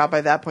 Maybe. Oh my god!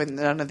 By that point,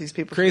 none of these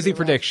people. Crazy should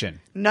be around.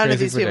 prediction. None Crazy of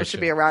these people prediction.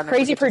 should be around.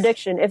 crazy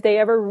prediction. If they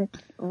ever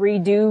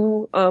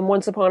redo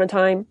Once Upon a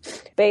Time,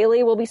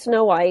 Bailey will be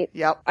Snow White.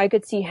 Yep. I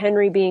could see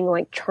Henry being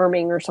like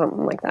charming or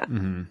something like that,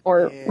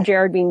 or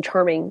Jared being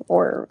charming,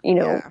 or you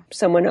know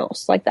someone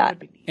else like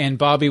that. And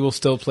Bobby will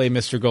still play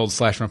Mr. Gold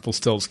 /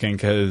 Rumpelstiltskin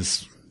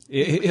because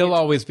he'll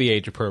always be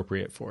age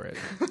appropriate for it.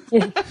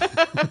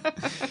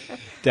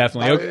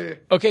 Definitely.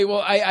 Okay,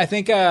 well, I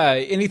think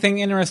anything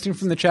interesting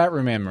from the chat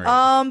room,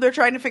 Anne-Marie? They're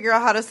trying to figure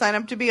out how to sign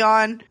up to be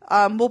on.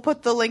 We'll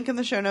put the link in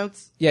the show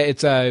notes. Yeah,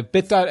 it's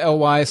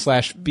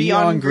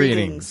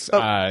bit.ly/beyondgreetings.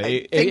 But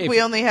I think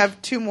we only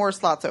have 2 more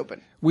slots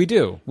open. We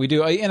do.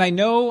 And I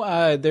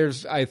know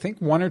there's, I think,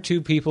 1 or 2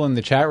 people in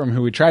the chat room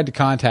who we tried to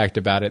contact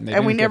about it, and they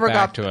didn't we never get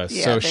back got to us.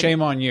 yeah, so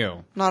shame on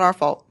you. Not our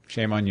fault.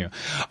 Shame on you.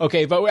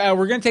 Okay, but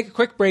we're going to take a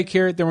quick break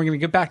here. Then we're going to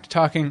get back to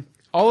talking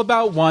all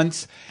about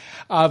Once.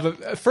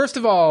 But first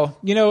of all,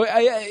 you know,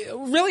 it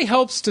really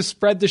helps to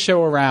spread the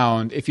show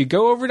around if you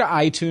go over to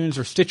iTunes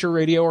or Stitcher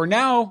Radio or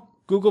now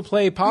Google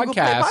Play Podcast. Google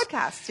Play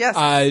Podcast,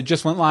 yes.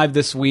 Just went live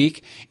this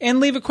week, and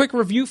leave a quick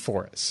review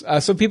for us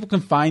so people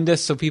can find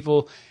us, so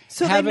people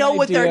have they know an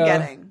what they're idea.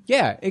 getting.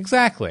 Yeah,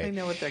 exactly. They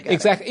know what they're getting.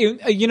 Exactly.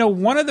 You know,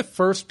 one of the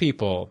first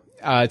people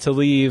to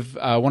leave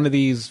one of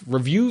these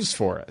reviews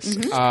for us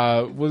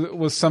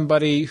was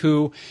somebody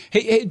who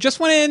just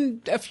went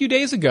in a few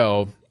days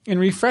ago and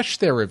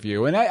refreshed their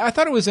review. And I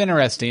thought it was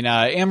interesting.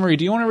 Anne-Marie,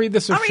 do you want to read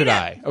this or should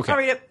I? Okay. I'll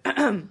read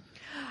it.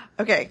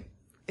 Okay.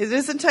 It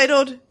is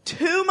entitled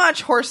Too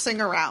Much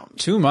Horsing Around.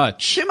 Too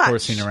much Too much.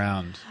 horsing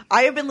around.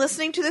 I have been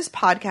listening to this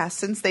podcast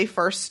since they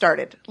first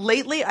started.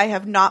 Lately, I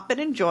have not been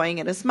enjoying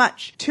it as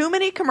much. Too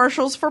many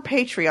commercials for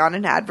Patreon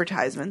and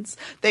advertisements.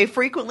 They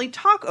frequently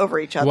talk over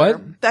each other.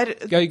 What?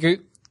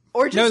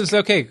 Or just, no, it's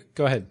okay.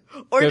 Go ahead.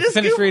 Or Go just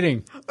finish goof,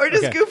 reading. Or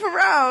just Okay. goof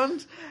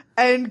around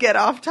and get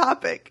off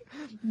topic.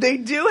 They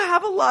do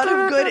have a lot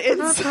of good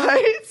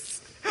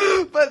insights,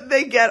 but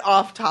they get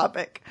off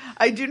topic.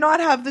 I do not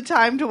have the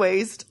time to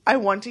waste. I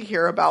want to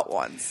hear about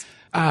Once.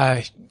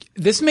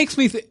 This makes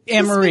me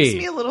Anne-Marie. This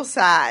makes me a little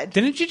sad.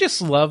 Didn't you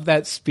just love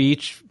that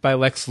speech by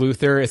Lex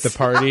Luthor at the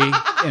party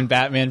in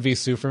Batman v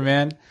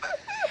Superman?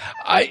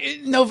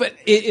 No, but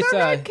it's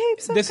red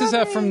capes are this is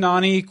coming. from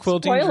Nani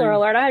Quilting. Spoiler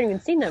alert! I haven't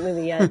even seen that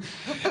movie yet.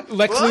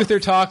 Lex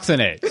Luthor talks in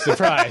it.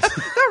 Surprise!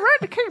 The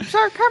red capes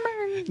are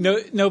coming.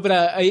 No, but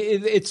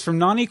it's from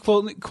Nani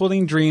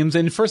Quilting Dreams.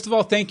 And first of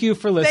all, thank you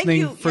for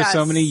listening you, for yes.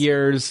 so many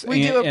years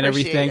We do and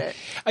everything.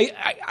 appreciate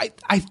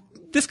I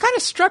this kind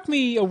of struck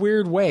me a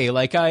weird way.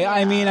 Like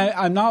I mean,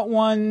 I'm not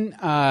one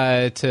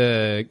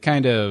to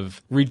kind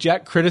of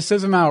reject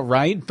criticism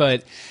outright,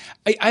 but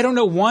I don't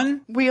know.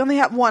 We only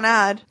have one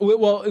ad. We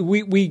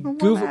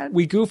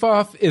ad. goof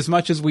off as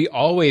much as we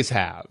always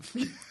have.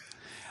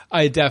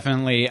 I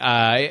definitely,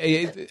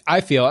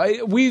 I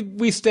feel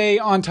we stay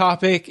on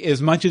topic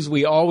as much as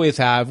we always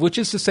have, which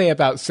is to say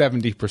about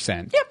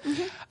 70%. Yep.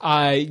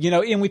 You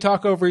know, and we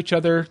talk over each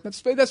other.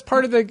 That's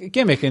part of the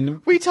gimmick.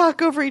 And We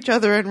talk over each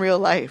other in real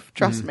life.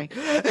 Trust me.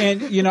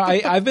 and you know,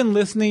 I've been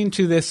listening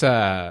to this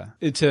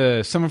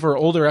to some of our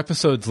older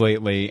episodes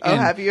lately. Oh,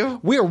 and have you?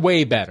 We're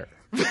way better.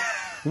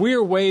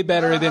 We're way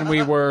better than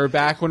we were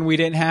back when we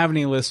didn't have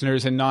any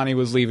listeners and Nani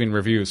was leaving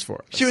reviews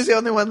for us. She was the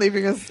only one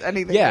leaving us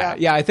anything. Yeah.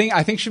 I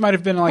think she might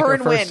have been like Her our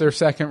and first Win. or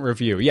second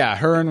review. Yeah,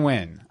 her and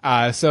Win.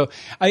 So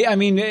I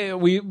mean,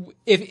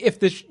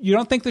 if you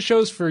don't think the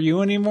show's for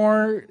you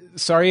anymore,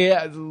 sorry,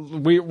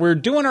 we're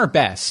doing our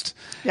best.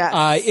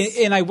 Yes.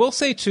 And I will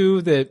say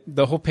too that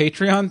the whole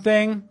Patreon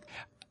thing,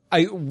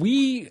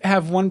 we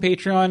have one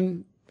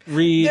Patreon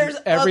read There's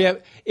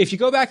if you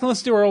go back and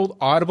listen to our old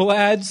Audible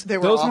ads, They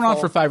were those went on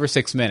awful. for 5 or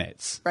 6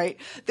 minutes. Right.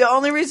 The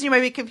only reason you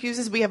might be confused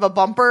is we have a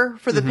bumper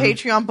for the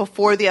Patreon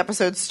before the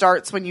episode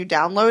starts when you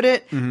download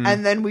it,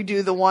 and then we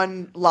do the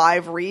one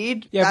live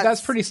read. Yeah, but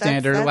that's pretty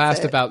standard. It that's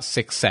lasts it. about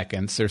 6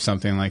 seconds or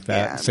something like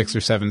that. Yeah. 6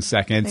 or 7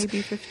 seconds.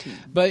 Maybe 15.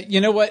 But you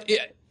know what?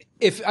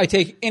 If I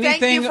take anything,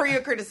 Thank you for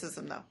your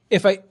criticism, though.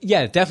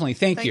 Definitely,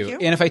 thank you.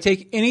 And if I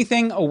take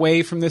anything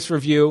away from this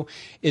review,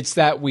 it's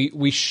that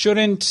we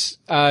shouldn't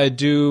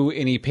do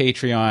any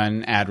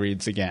Patreon ad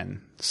reads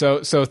again.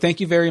 So thank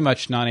you very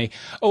much, Nani.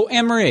 Oh,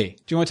 Anne-Marie, do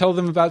you want to tell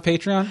them about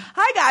Patreon?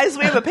 Hi guys,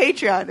 we have a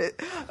Patreon.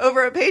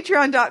 Over at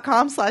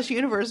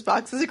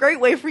patreon.com/universebox is a great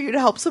way for you to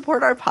help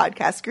support our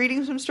podcast.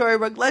 Greetings from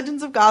Storybrooke,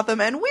 Legends of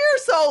Gotham, and We're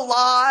So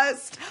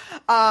Lost.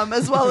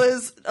 As well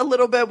as a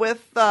little bit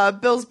with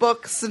Bill's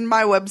books and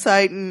my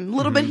website and a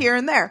little bit here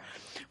and there.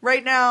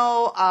 Right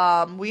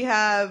now, we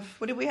have,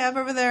 what did we have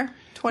over there?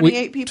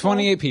 28 people?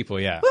 28 people,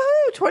 yeah.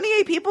 Woohoo!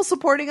 28 people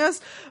supporting us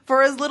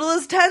for as little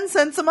as 10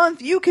 cents a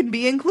month. You can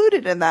be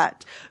included in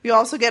that. You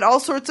also get all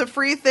sorts of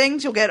free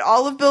things. You'll get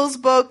all of Bill's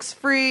books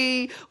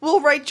free.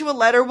 We'll write you a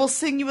letter. We'll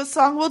sing you a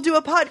song. We'll do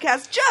a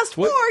podcast just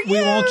for you.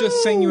 We won't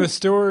just sing you a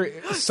song.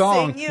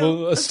 Sing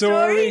you A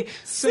story,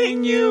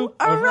 sing you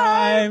a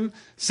rhyme.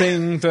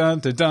 Sing dun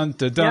dun dun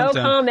dun dun. No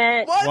dun.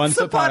 comment. Once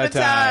upon a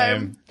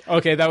time.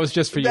 Okay, that was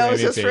just for you, That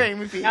was AVP. just for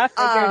MVP. I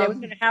figured it was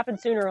going to happen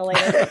sooner or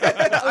later.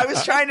 I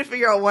was trying to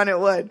figure out when it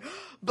would.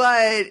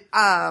 But,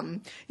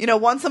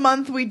 once a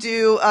month we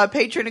do a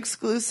patron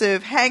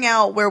exclusive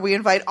hangout where we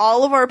invite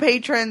all of our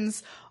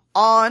patrons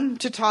on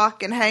to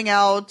talk and hang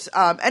out.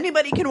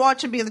 Anybody can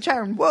watch and be in the chat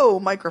room. Whoa,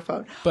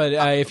 microphone. But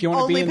if you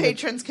want to be Only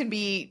patrons can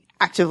be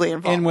actively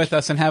involved. in with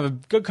us and have a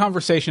good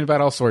conversation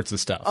about all sorts of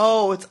stuff.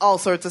 Oh, it's all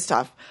sorts of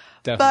stuff.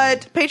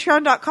 Definitely. But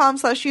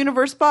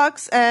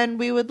patreon.com/universebox, and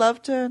we would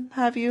love to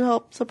have you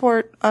help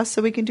support us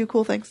so we can do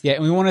cool things. Yeah,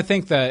 and we want to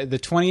thank the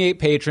 28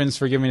 patrons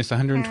for giving us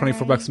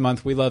 $124 a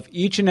month. We love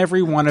each and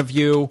every one of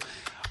you.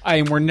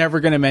 And we're never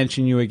going to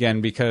mention you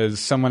again because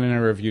someone in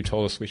a review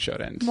told us we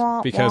shouldn't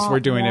because we're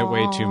doing it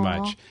way too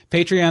much.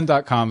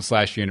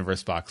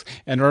 Patreon.com/universebox.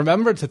 And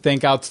remember to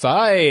think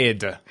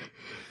outside.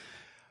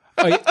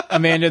 Oh,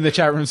 Amanda in the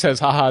chat room says,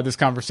 haha, this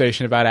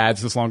conversation about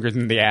ads is longer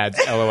than the ads.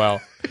 LOL.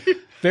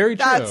 Very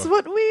true. That's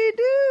what we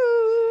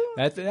do.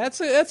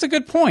 That's a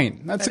good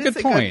point. That's That a is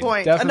good a good point.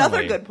 point. Definitely.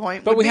 Another good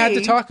point But would we had to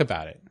be- talk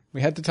about it.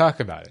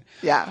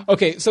 Yeah.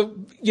 Okay, so,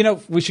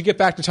 we should get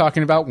back to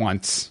talking about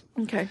Once.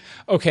 Okay.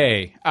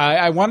 Okay,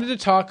 I wanted to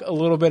talk a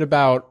little bit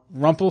about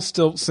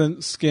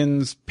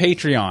Rumpelstiltskin's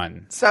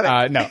Patreon. Stop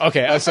it. No,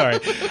 okay, sorry.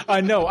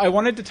 No, I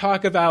wanted to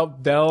talk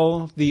about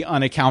Belle the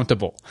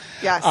Unaccountable.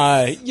 Yes.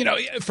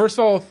 First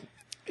of all,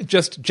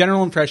 just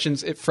general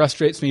impressions, it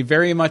frustrates me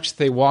very much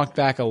they walked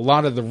back a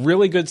lot of the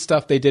really good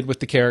stuff they did with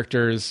the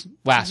characters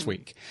last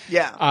week.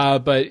 Yeah.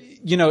 But,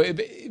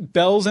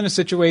 Belle's in a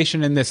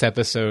situation in this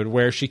episode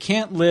where she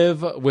can't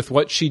live with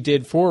what she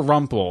did for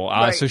Rumple.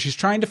 Right. So she's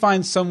trying to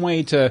find some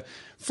way to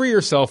free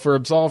herself or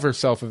absolve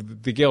herself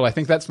of the guilt. I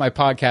think that's my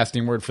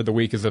podcasting word for the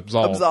week is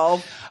absolve.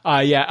 Absolve.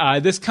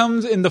 This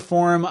comes in the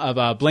form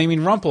of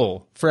blaming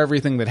Rumple for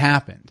everything that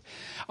happened.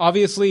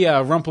 Obviously,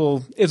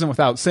 Rumple isn't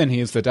without sin. He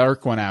is the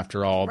dark one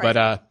after all. Right.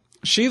 But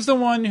she's the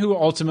one who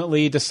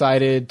ultimately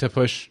decided to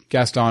push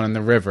Gaston in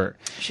the river.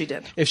 She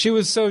did. If she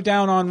was so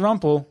down on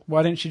Rumple,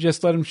 why didn't she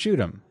just let him shoot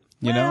him?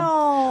 You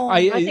know?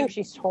 I think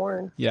she's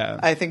torn. Yeah.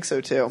 I think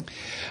so too.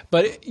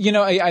 But,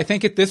 I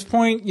think at this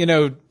point,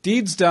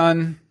 deed's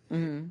done.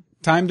 Mm-hmm.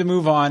 Time to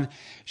move on.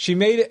 She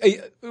made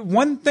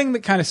one thing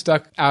that kind of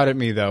stuck out at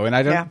me, though, and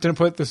I didn't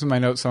put this in my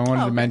notes, so I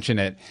wanted to mention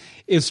it,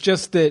 is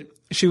just that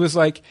she was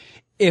like,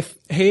 if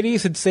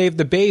Hades had saved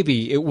the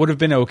baby, it would have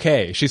been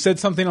okay. She said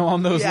something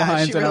along those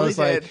lines, she and I really was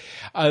did.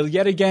 like,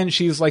 yet again,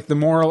 she's like the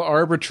moral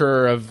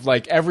arbiter of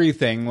like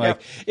everything.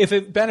 Like, if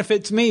it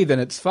benefits me, then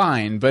it's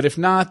fine, but if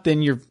not,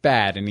 then you're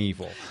bad and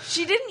evil.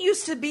 She didn't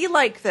used to be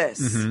like this.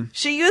 Mm-hmm.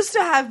 She used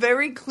to have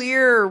very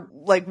clear,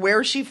 like,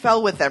 where she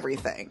fell with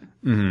everything.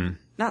 Mm-hmm.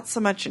 Not so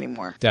much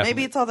anymore. Definitely.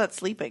 Maybe it's all that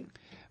sleeping.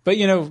 But,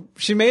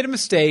 she made a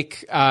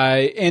mistake,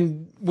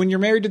 and when you're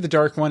married to the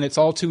Dark One, it's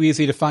all too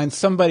easy to find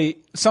somebody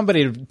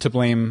to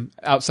blame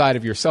outside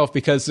of yourself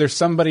because there's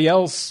somebody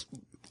else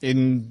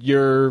in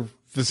your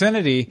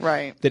vicinity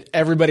that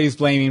everybody's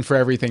blaming for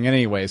everything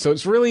anyway. So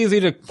it's really easy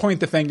to point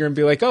the finger and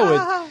be like,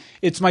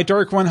 it's my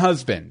Dark One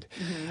husband.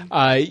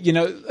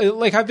 Mm-hmm.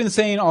 Like I've been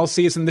saying all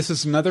season, this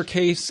is another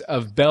case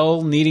of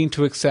Belle needing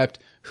to accept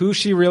who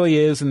she really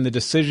is and the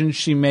decisions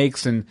she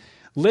makes and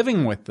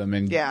living with them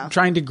and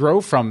trying to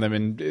grow from them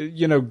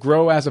and,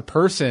 grow as a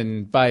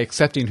person by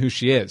accepting who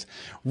she is.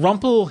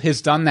 Rumple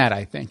has done that,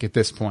 I think, at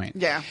this point.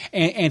 Yeah.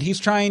 And he's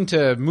trying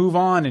to move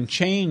on and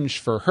change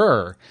for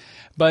her.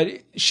 But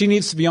she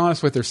needs to be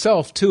honest with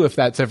herself, too, if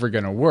that's ever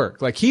going to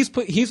work. Like,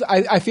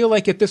 I feel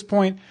like at this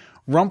point,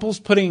 Rumple's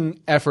putting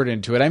effort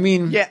into it. I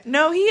mean. Yeah.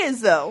 No, he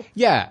is, though.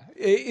 Yeah.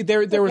 There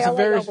was a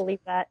very. I'll believe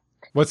that.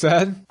 What's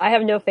that? I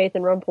have no faith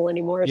in Rumple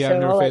anymore, Yeah, so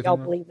no faith in I'll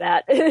him. believe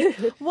that.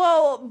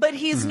 Well, but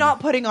he's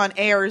not putting on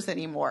airs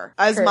anymore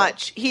as True.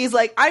 much. He's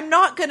like, I'm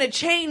not going to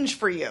change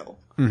for you.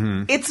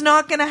 Mm-hmm. It's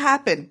not going to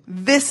happen.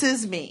 This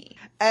is me.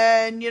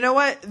 And you know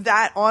what?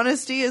 That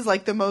honesty is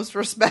like the most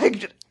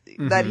respect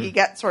that he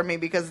gets from me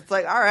because it's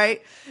like, all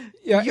right,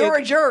 you're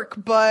a jerk,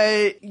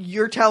 but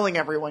you're telling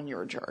everyone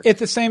you're a jerk. At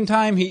the same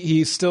time,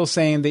 he's still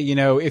saying that,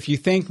 if you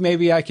think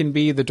maybe I can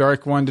be the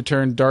dark one to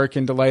turn dark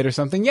into light or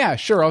something, yeah,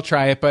 sure, I'll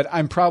try it, but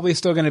I'm probably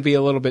still going to be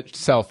a little bit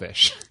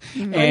selfish.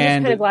 I'm just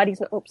kind of glad he's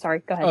not. Oh, sorry.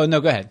 Go ahead. Oh,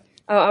 no, go ahead.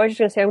 I was just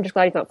going to say, I'm just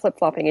glad he's not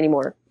flip-flopping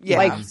anymore. Yeah.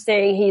 Like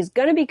saying he's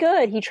going to be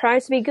good, he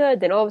tries to be good,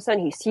 then all of a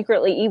sudden he's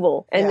secretly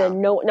evil, and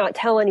then not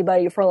tell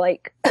anybody for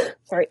like,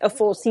 a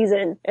full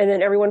season, and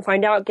then everyone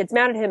find out, gets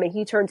mad at him, and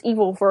he turns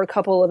evil for a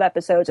couple of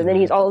episodes, and then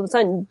he's all of a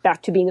sudden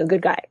back to being a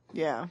good guy.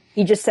 Yeah.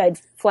 He just said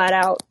flat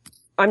out,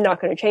 I'm not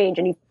going to change,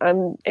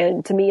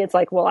 and to me it's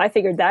like, well, I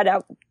figured that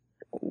out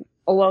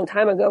a long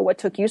time ago. What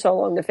took you so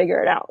long to figure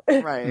it out?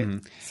 Right.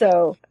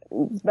 So,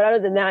 but other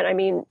than that, I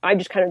mean, I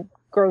just kind of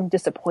grown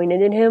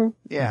disappointed in him.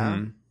 Yeah.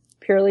 Mm-hmm.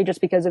 purely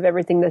just because of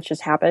everything that's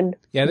just happened.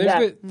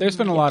 Yeah, there's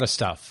been a lot of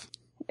stuff.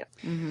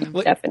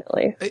 Well,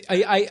 Definitely.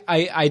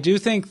 I do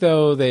think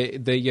though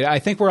that I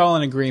think we're all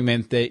in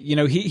agreement that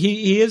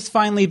he is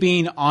finally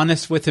being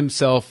honest with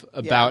himself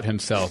about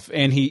himself,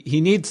 and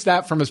he needs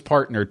that from his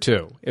partner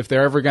too if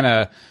they're ever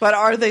gonna. But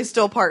are they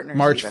still partners?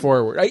 March even?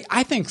 forward?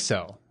 I think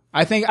so.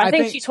 I think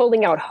she's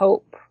holding out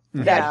hope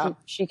that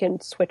she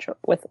can switch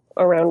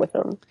around with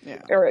him,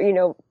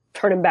 or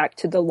turn him back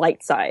to the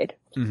light side.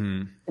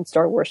 In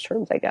Star Wars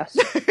terms, I guess.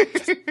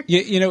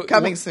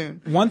 Coming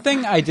soon. One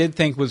thing I did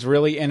think was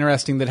really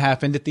interesting that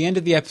happened at the end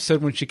of the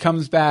episode when she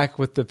comes back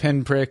with the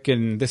pinprick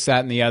and this,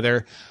 that, and the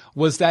other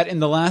was that in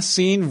the last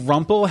scene,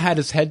 Rumpel had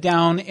his head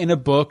down in a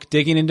book,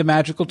 digging into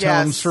magical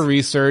tomes for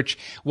research,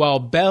 while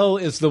Belle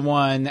is the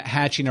one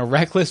hatching a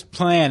reckless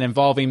plan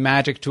involving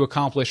magic to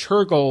accomplish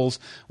her goals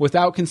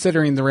without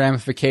considering the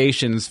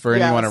ramifications for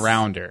anyone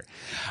around her.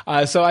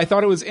 So I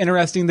thought it was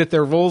interesting that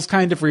their roles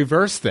kind of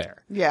reversed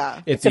there.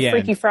 Yeah. It's a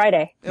Freaky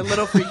Friday. A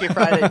little Freaky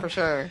Friday for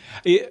sure.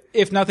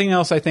 If nothing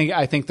else, I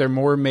think they're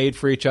more made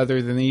for each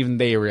other than even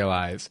they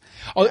realize.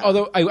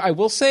 Although I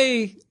will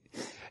say,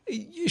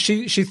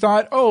 she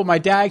thought, oh, my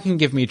dad can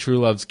give me true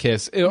love's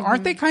kiss.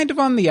 Aren't they kind of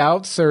on the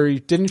outs, or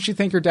didn't she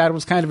think her dad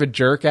was kind of a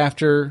jerk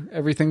after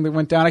everything that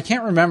went down? I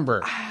can't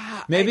rember.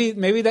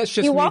 Maybe that's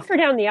just he walked her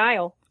down the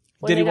aisle.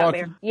 Did he walk?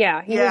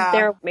 Yeah, he was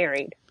there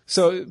married.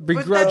 So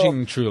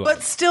begrudging true love.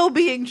 But still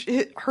being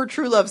her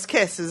true love's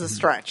kiss is a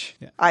stretch,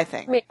 I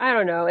think. I mean, I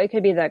don't know. It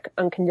could be that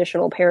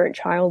unconditional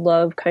parent-child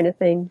love kind of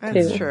thing, too.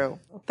 That's true.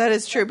 That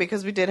is true,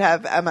 because we did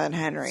have Emma and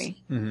Henry.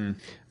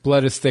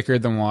 Blood is thicker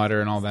than water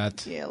and all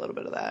that. Yeah, a little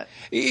bit of that.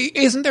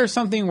 Isn't there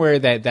something where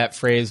that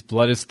phrase,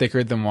 blood is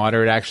thicker than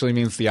water, it actually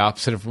means the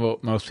opposite of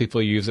what most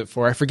people use it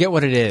for? I forget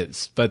what it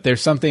is, but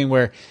there's something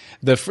where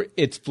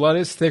it's blood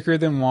is thicker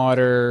than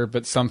water,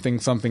 but something,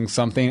 something,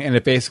 something, and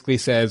it basically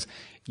says,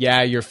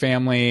 yeah, your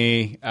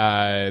family,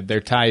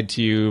 they're tied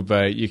to you,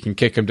 but you can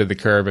kick them to the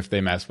curb if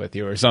they mess with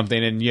you or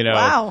something. And,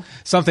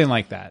 something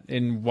like that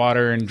in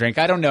water and drink.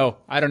 I don't know.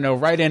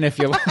 Write in if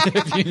you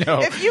if you know.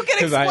 If you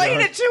can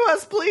explain it to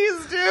us,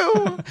 please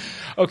do.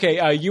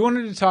 Okay. You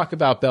wanted to talk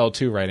about Belle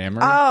too, right,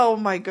 Amber? Oh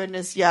my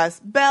goodness.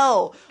 Yes.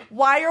 Belle,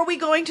 why are we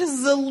going to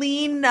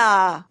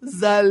Zelina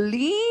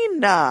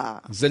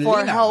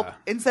for help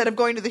instead of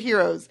going to the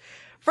heroes?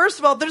 First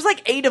of all, there's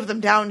like 8 of them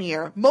down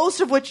here,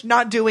 most of which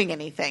not doing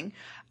anything.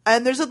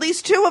 And there's at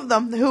least 2 of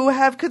them who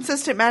have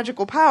consistent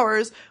magical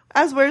powers,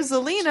 as where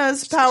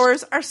Zelina's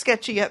powers are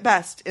sketchy at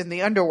best in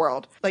the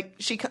underworld. Like,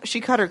 she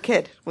cut her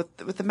kid with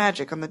the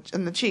magic on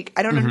the cheek.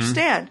 I don't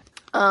understand.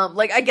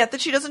 I get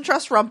that she doesn't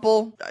trust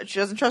Rumpel. She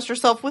doesn't trust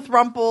herself with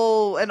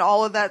Rumpel and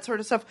all of that sort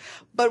of stuff.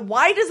 But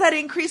why does that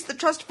increase the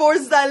trust for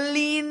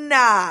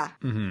Zelina?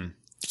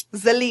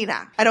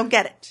 Zelina. I don't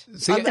get it.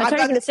 See, I'm not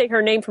going to say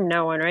her name from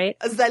now on, right?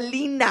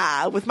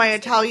 Zelina, with my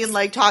Italian,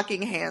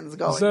 talking hands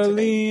going.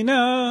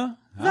 Zelina.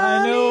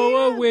 I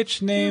know a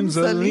witch named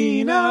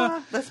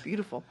Zelina. That's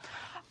beautiful.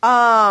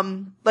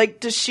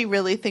 Does she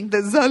really think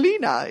that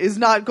Zelina is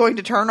not going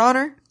to turn on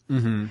her?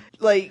 I'm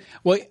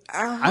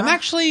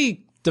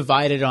actually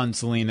divided on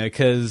Zelina,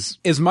 because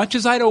as much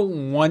as I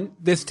don't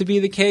want this to be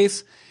the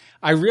case,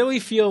 I really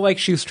feel like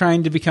she's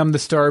trying to become the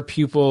star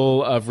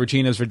pupil of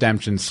Regina's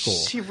Redemption School.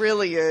 She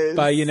really is.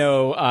 By,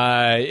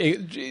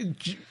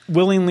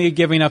 willingly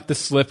giving up the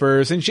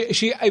slippers. And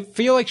I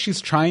feel like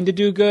she's trying to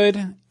do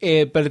good,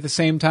 but at the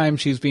same time,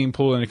 she's being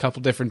pulled in a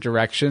couple different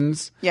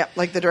directions. Yeah,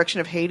 like the direction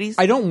of Hades.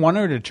 I don't want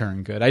her to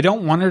turn good. I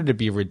don't want her to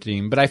be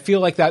redeemed, but I feel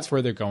like that's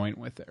where they're going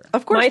with her.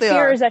 Of course My they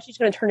fear are. is that she's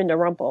going to turn into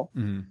Rumpel.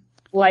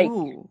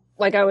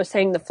 Like I was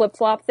saying, the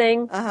flip-flop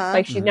thing.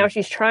 Now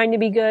she's trying to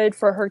be good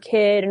for her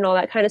kid and all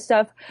that kind of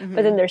stuff.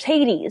 But then there's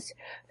Hades,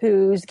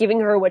 who's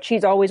giving her what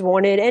she's always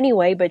wanted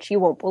anyway, but she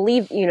won't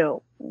believe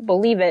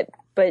it,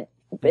 but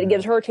it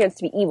gives her a chance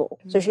to be evil.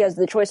 So she has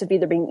the choice of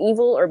either being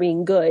evil or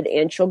being good,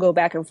 and she'll go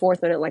back and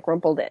forth on it like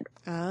Rumpel did.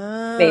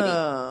 Maybe.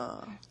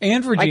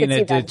 And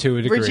Regina did to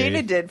a degree.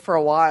 Regina did for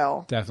a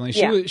while.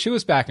 Definitely. She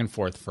was back and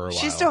forth for a while.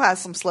 She still has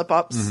some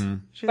slip-ups.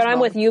 But I'm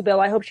with you, Bill.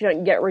 I hope she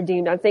doesn't get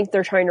redeemed. I think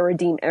they're trying to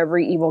redeem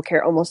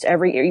almost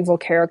every evil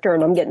character,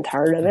 and I'm getting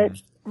tired of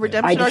it.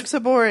 Redemption arcs are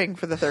boring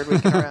for the 3rd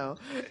week in a row.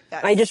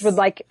 Yes. I just would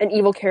like an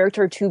evil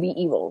character to be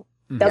evil.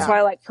 That's why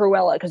I like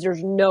Cruella, because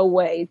there's no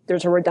way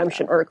there's a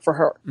redemption arc for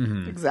her.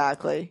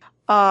 Exactly.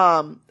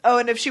 And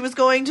if she was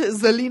going to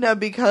Zelina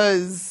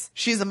because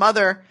she's a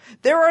mother,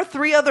 there are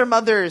 3 other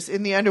mothers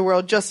in the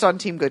underworld just on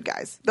Team Good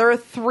Guys. There are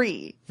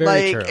 3.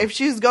 Very true. If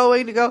she's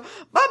going to go,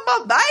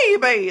 Mama,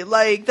 baby,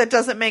 that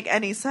doesn't make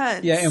any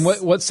sense. Yeah, and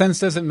what sense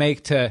does it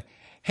make to,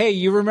 hey,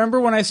 you remember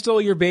when I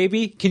stole your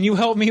baby? Can you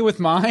help me with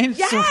mine?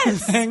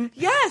 Yes!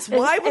 Yes!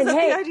 Why was that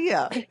the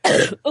idea?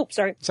 Oops,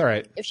 sorry. It's all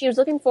right. If she was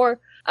looking for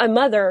a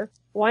mother,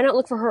 why not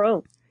look for her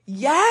own?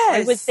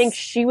 Yes! I would think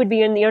she would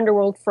be in the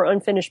underworld for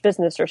unfinished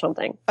business or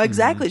something.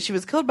 Exactly. She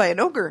was killed by an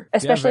ogre.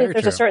 Especially if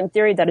there's a certain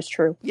theory that is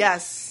true.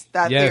 Yes,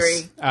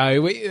 theory.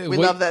 We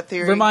love that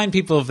theory. Remind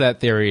people of that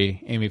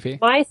theory, Amy P.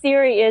 My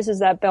theory is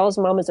that Belle's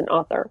mom is an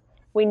author.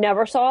 We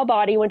never saw a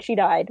body when she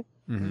died.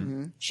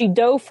 She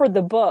dove for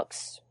the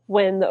books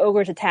when the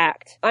ogres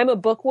attacked. I'm a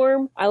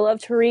bookworm. I love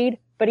to read,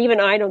 but even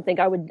I don't think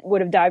I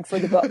would have dived for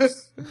the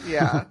books.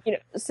 Yeah.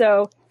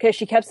 So because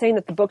she kept saying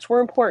that the books were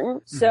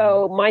important.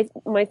 So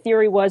my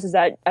theory is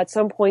that at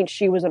some point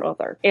she was an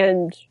author,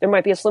 and there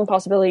might be a slim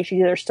possibility she's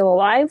either still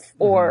alive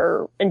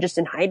and just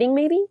in hiding,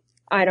 maybe.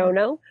 I don't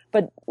know.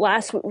 But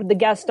the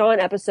Gaston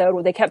episode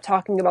where they kept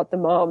talking about the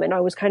mom, and I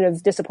was kind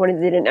of disappointed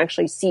they didn't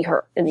actually see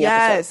her in the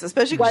episode. Yes,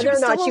 especially because Whether or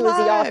not she was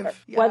the author.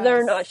 Yes. Whether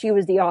or not she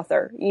was the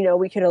author,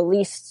 we could at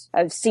least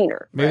have seen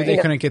her. Maybe they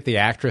couldn't get the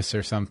actress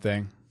or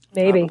something.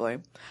 Maybe. Probably.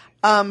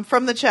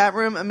 From the chat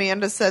room,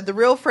 Amanda said the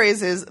real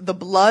phrase is the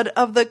blood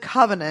of the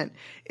covenant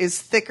is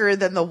thicker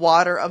than the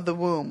water of the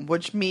womb,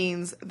 which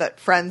means that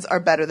friends are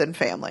better than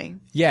family.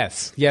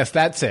 Yes,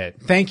 that's it.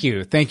 Thank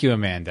you,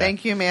 Amanda.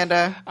 Thank you,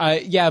 Amanda.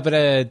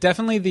 But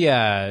definitely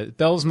the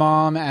Belle's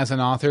mom as an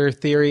author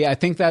theory. I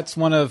think that's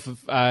one of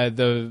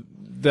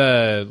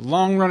the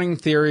long-running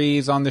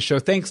theories on the show,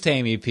 thanks to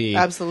Amy P.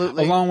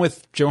 Absolutely. Along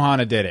with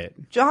Johanna did it.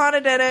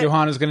 Johanna did it.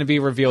 Johanna's going to be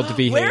revealed to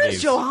be Where Hades.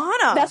 is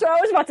Johanna? That's what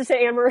I was about to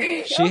say,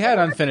 Anne-Marie. She had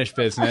unfinished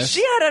business.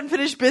 She had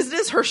unfinished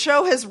business. Her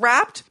show has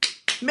wrapped.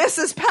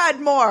 Mrs.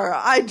 Padmore,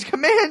 I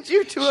command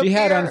you to appear. She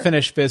had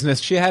unfinished business.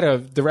 She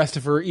had the rest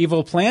of her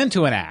evil plan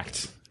to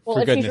enact. Well,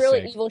 for if she's goodness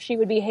really sake. evil, she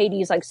would be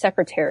Hades'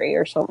 secretary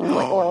or something.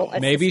 Or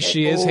Maybe assistant.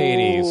 she is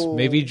Hades.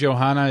 Maybe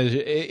Johanna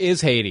is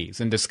Hades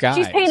in disguise.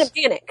 She's Pain and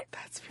Panic.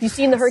 You've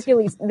seen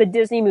the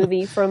Disney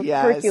movie from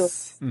Yes.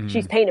 Hercules.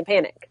 She's Pain and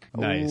Panic.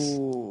 Nice.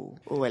 Ooh,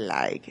 I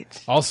like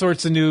it. All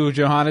sorts of new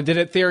Johanna did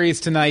it theories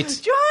tonight.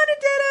 Johanna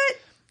did it.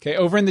 Okay,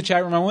 over in the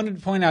chat room, I wanted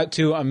to point out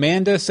too,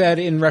 Amanda said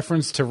in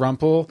reference to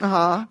Rumpel,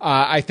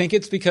 I think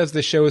it's because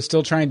the show is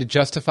still trying to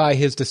justify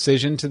his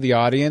decision to the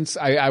audience.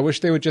 I wish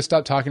they would just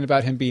stop talking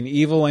about him being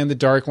evil and the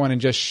Dark One and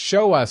just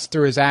show us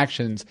through his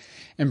actions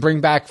and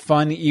bring back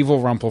fun, evil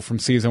Rumpel from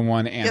season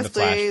 1 and Yes, the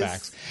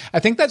flashbacks. please. I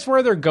think that's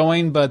where they're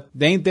going, but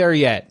they ain't there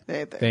yet.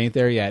 They ain't there. They ain't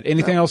there yet.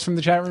 Anything else from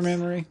the chat room,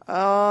 Anne-Marie?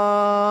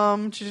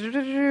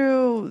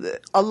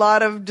 A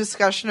lot of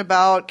discussion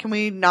about, can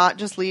we not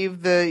just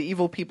leave the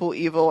evil people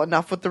evil?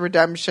 Enough with the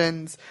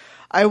redemptions.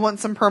 I want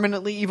some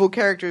permanently evil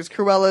characters.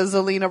 Cruella,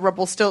 Zelina,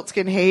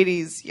 Rumpelstiltskin,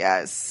 Hades.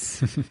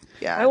 Yes.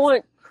 Yeah. I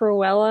want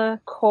Cruella,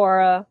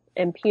 Cora,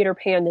 and Peter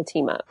Pan to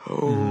team up.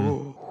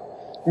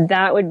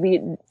 That would be,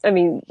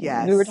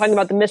 Yes. we were talking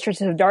about the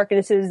Mistresses of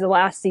Darknesses the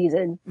last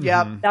season.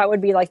 Yep. That would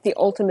be like the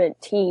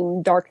ultimate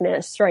team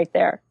darkness right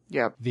there.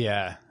 Yep.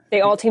 Yeah. They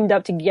all teamed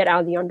up to get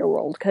out of the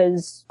underworld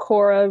because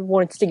Cora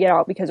wants to get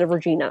out because of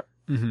Regina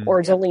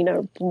or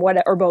Zelina,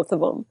 or both of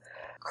them.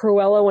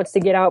 Cruella wants to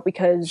get out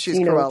because She's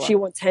Cruella. she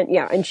wants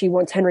she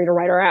wants Henry to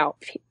write her out.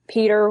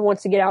 Peter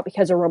wants to get out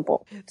because of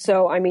Rumpel.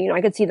 So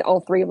I could see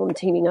all three of them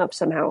teaming up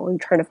somehow and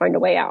trying to find a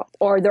way out,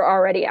 or they're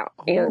already out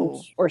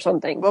or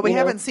something. Well, we you know?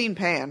 haven't seen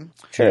Pan.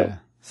 True. Yeah.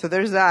 So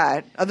there's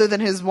that. Other than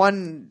his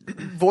one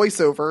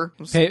voiceover.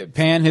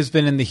 Pan has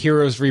been in the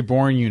Heroes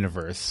Reborn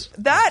universe.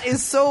 That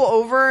is so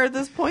over at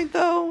this point,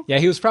 though. Yeah,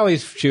 he was probably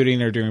shooting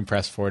or doing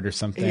press for it or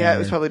something. Yeah, it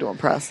was probably doing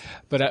press.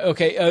 But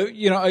okay,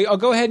 I'll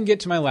go ahead and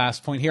get to my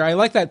last point here. I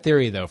like that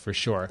theory though, for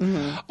sure.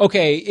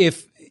 Okay,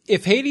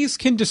 if Hades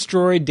can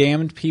destroy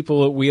damned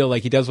people at will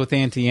like he does with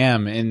Auntie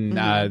M in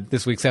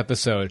this week's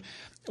episode,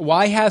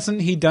 why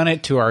hasn't he done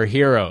it to our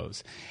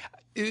heroes?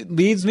 It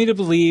leads me to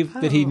believe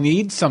that he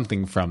needs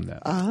something from them.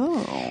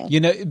 Oh.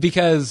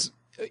 Because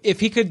if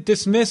he could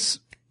dismiss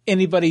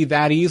anybody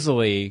that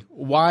easily,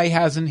 why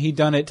hasn't he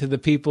done it to the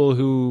people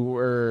who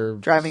were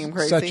Driving him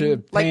crazy. such a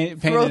pain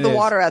throw in the his-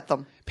 water at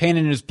them. pain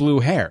in his blue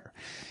hair?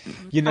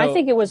 I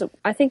think it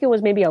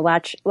was maybe a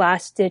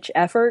last ditch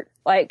effort.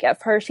 Like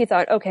at first he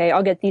thought, okay,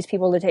 I'll get these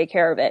people to take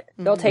care of it.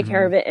 They'll take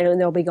care of it and then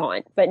they'll be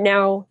gone. But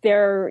now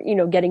they're,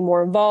 getting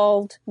more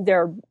involved.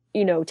 They're,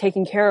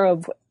 taking care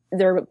of,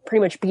 they're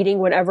pretty much beating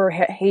whatever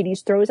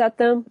Hades throws at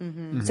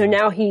them. So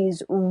now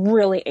he's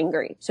really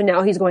angry. So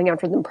now he's going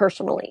after them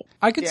personally.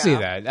 I could see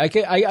that.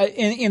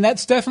 And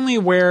that's definitely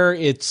where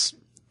it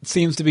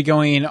seems to be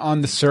going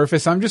on the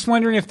surface. I'm just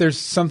wondering if there's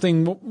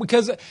something,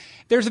 because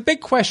there's a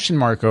big question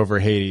mark over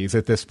Hades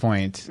at this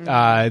point.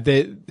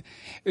 That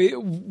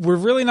we're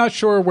really not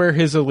sure where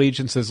his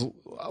allegiances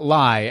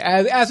lie,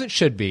 as it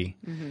should be.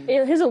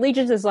 His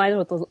allegiances lies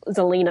with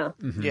Zelina.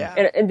 Yeah.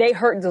 And they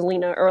hurt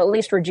Zelina, or at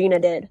least Regina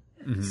did.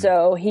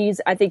 So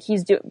I think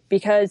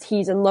because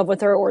he's in love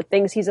with her or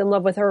thinks he's in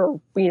love with her, or,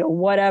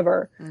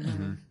 whatever.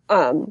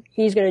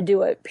 He's going to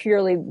do it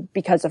purely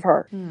because of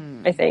her,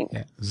 I think.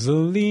 Yeah.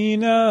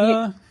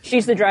 Zelina.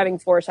 She's the driving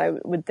force, I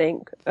would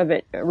think, of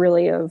it,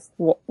 really, of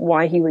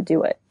why he would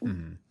do it.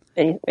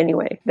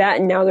 Anyway, that,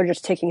 and now they're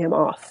just taking him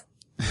off.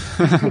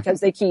 Because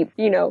they keep,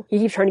 he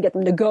keeps trying to get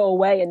them to go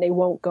away and they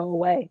won't go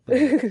away.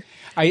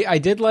 I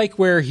did like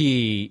where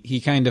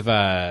he kind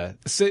of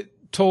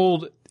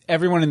told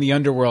everyone in the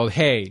underworld,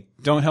 hey,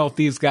 don't help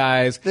these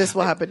guys. This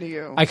will happen to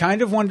you. I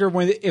kind of wonder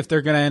if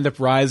they're going to end up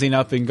rising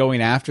up and going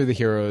after the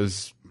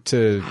heroes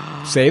to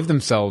save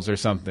themselves or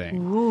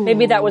something.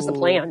 Maybe that was the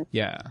plan.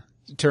 Yeah.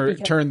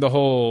 Turn the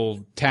whole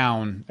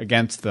town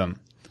against them.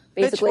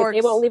 Basically, if they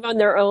Pitchforks. won't leave on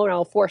their own,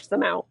 I'll force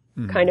them out,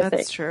 kind of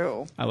That's thing.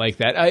 true. I like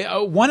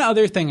that. One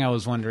other thing I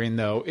was wondering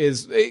though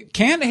is,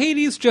 can't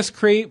Hades just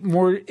create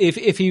more?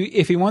 If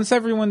he wants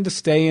everyone to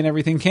stay and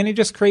everything, can he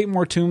just create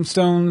more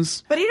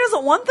tombstones? But he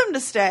doesn't want them to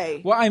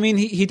stay. Well, I mean,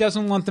 he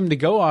doesn't want them to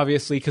go,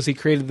 obviously, because he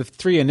created the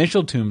 3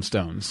 initial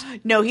tombstones.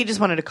 No, he just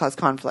wanted to cause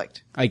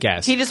conflict. I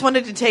guess. He just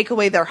wanted to take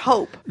away their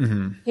hope.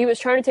 He was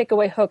trying to take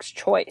away Hook's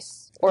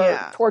choice or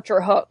Yeah. torture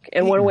Hook.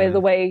 And one way, the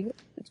way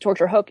to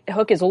torture Hook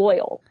is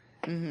loyal.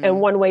 And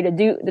one way to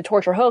do the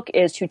torture Hook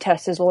is to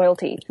test his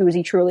loyalty. Who is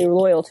he truly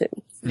loyal to?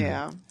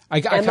 Yeah.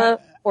 Emma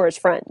or his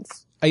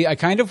friends? I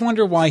kind of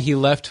wonder why he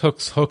left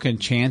Hook's hook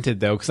enchanted,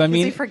 though, because I He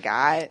mean,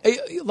 forgot.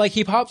 like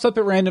he pops up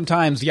at random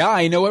times. Yeah,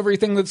 I know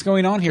everything that's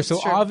going on here. So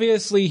true.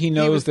 obviously he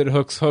knows that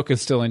Hook's hook is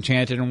still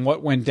enchanted and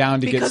what went down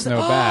to get Snow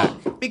back.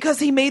 Because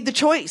he made the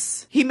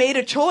choice. He made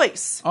a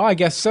choice. Oh, I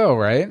guess so,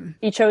 right?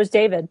 He chose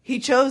David. He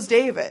chose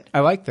David.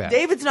 I like that.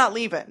 David's not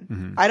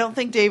leaving. I don't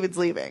think David's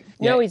leaving.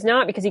 No, Yeah. he's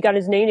not because he got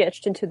his name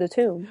etched into the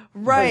tomb.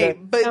 Right. Or the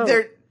But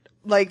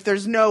stone.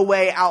 there's no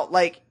way out.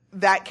 Like,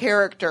 that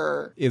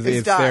character is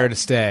It's done. there to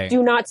stay.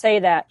 Do not say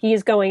that. He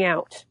is going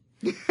out.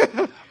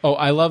 Oh,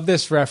 I love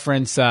this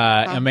reference.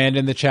 Amanda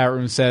in the chat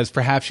room says,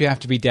 perhaps you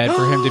have to be dead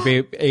for him to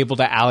be able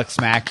to Alex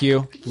Mack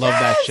you. Love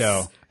that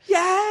show.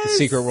 Yes. The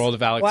Secret World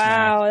of Alex Mack.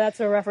 Wow,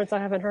 that's a reference I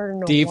haven't heard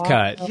in a Deep while.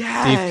 cut.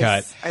 Yes. Deep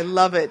cut. I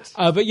love it.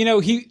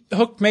 But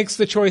Hook makes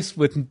the choice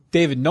with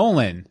David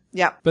Nolan.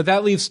 Yeah. But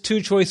that leaves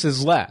 2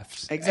 choices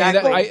left.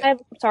 Exactly. And Wait,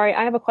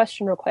 I have a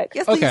question real quick.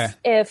 Yes, please. Okay.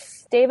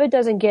 If David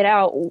doesn't get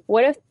out,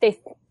 what if they...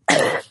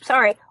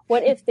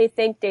 what if they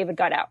think David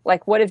got out?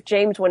 Like, what if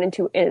James went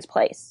in his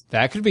place?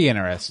 That could be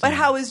interesting. But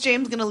how is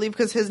James going to leave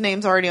because his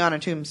name's already on a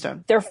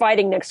tombstone? They're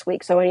fighting next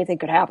week, so anything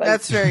could happen.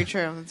 That's very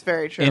true. That's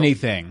very true.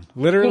 Anything.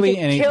 Literally He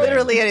could anything. kill-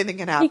 Literally anything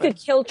can happen. he could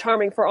kill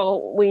Charming for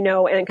all we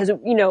know, and because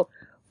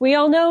we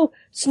all know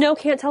Snow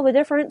can't tell the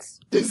difference.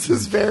 This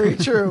is very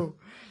true.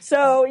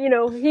 So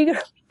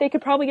they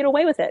could probably get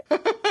away with it.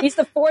 He's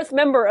the 4th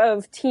member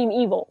of Team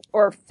Evil,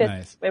 or 5th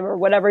Nice. member,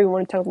 whatever you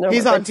want to tell them.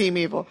 He's on Team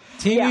Evil.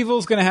 Team Yeah.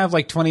 Evil's going to have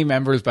like 20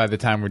 members by the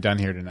time we're done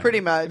here tonight. Pretty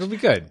much. It'll be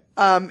good.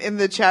 In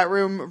the chat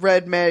room,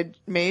 Red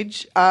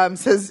Mage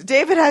says,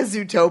 David has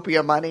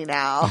Zootopia money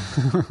now.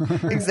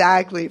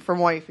 Exactly, from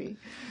Wifey.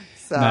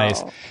 So.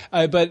 Nice.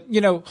 But,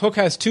 Hook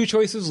has 2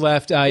 choices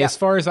left. As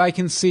far as I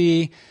can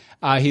see,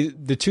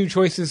 the 2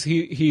 choices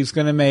he's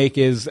going to make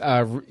is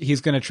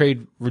he's going to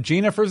trade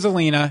Regina for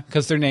Zelina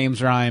because their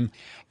names rhyme.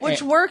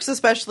 Which works,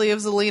 especially if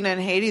Zelina and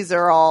Hades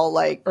are all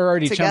like Or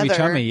already together.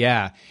 chummy,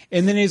 yeah.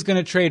 And then he's going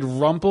to trade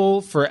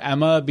Rumple for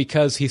Emma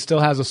because he still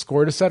has a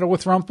score to settle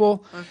with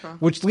Rumple,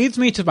 which leads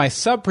me to my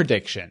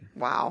sub-prediction.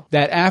 Wow.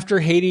 That after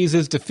Hades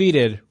is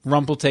defeated,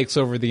 Rumple takes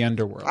over the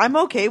underworld. I'm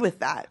okay with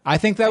that. I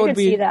think that would could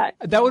be see that.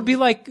 would be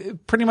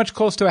like pretty much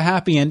close to a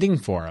happy ending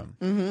for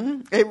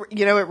him. It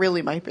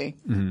really might be.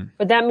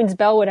 But that means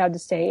Belle would have to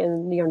stay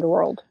in the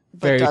underworld.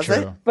 Very does true.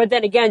 it? But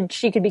then again,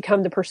 she could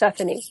become the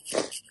Persephone.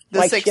 The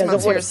Like, 6 she doesn't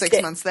months wanna here, 6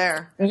 stick. months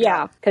there.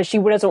 Yeah, because she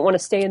doesn't want to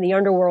stay in the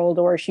underworld,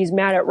 or she's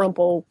mad at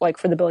Rumple like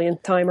for the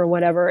billionth time or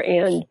whatever,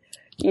 and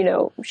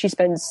she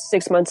spends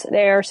 6 months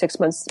there, 6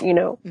 months,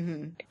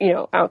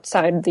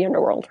 outside of the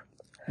underworld.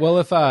 Well,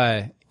 if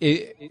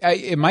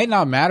it might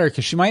not matter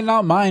because she might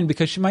not mind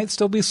because she might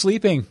still be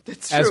sleeping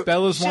It's as true.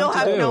 Bella's She'll want to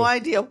have do. no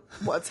idea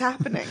what's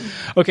happening.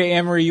 Okay,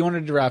 Anne-Marie, you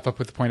wanted to wrap up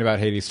with the point about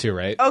Hades too,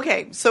 right?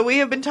 Okay, so we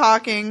have been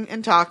talking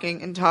and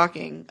talking and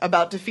talking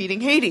about defeating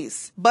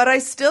Hades, but I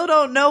still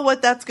don't know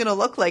what that's going to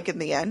look like in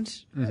the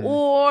end,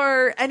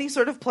 or any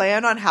sort of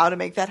plan on how to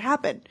make that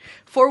happen.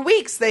 For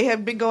weeks, they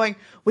have been going,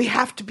 we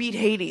have to beat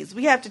Hades.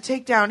 We have to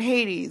take down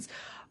Hades.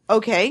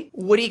 Okay,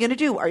 what are you going to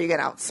do? Are you going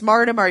to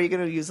outsmart him? Are you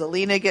going to use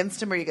Alina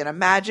against him? Are you going to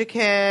magic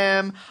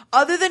him?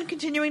 Other than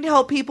continuing to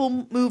help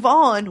people move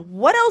on,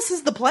 what else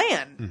is the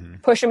plan?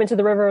 Push him into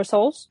the River of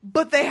Souls.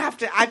 But they have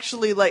to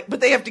actually, but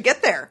they have to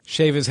get there.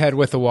 Shave his head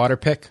with a water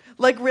pick.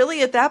 Like,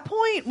 really, at that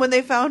point, when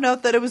they found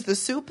out that it was the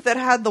soup that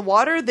had the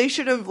water, they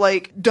should have,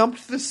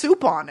 dumped the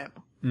soup on him.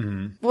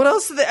 Mm-hmm. What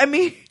else?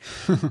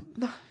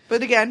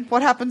 But again,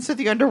 what happens to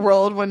the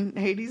underworld when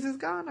Hades is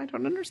gone? I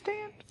don't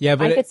understand. Yeah,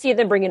 but I could see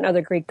them bringing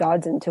other Greek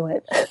gods into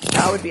it.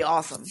 That would be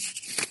awesome.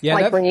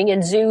 yeah, Bringing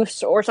in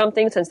Zeus or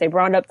something, since they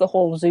brought up the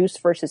whole Zeus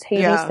versus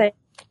Hades Yeah. thing.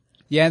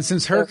 yeah, and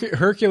since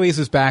Hercules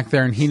is back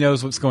there and he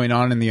knows what's going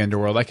on in the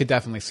underworld, I could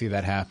definitely see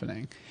that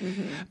happening.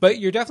 Mm-hmm. But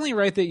you're definitely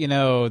right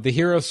that the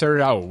heroes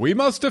started out, we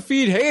must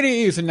defeat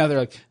Hades, and now they're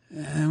like,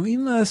 we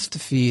must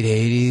defeat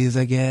Hades,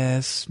 I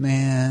guess,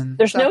 man.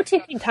 There's no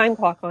ticking time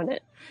clock on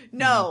it.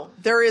 No,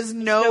 there is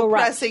no No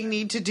rush. pressing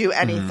need to do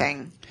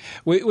anything.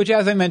 Which,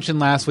 as I mentioned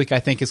last week, I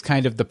think is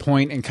kind of the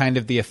point and kind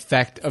of the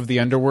effect of the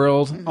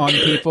underworld on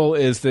people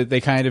is that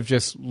they kind of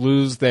just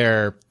lose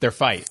their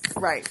fight,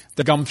 Right.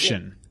 the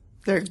gumption.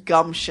 Their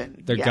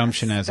gumption. Their Yes,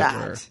 gumption, as it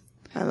that. were.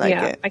 I like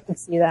yeah, it. I can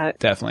see that.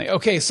 Definitely.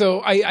 Okay,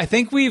 so I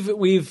think we've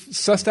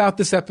sussed out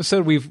this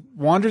episode. We've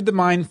wandered the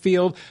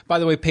minefield. By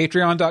the way,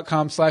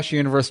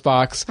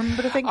 patreon.com/universebox.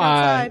 Remember to think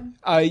outside.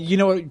 You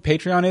know what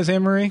Patreon is,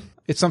 Anne-Marie?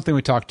 It's something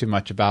we talk too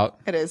much about.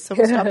 It is, so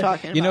we'll stop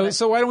talking about it.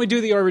 So why don't we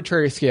do the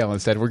arbitrary scale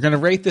instead? We're going to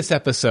rate this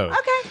episode.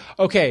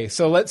 Okay,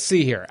 so let's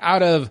see here.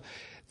 Out of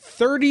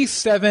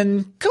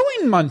 37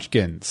 Cooing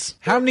Munchkins,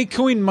 how many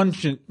Cooing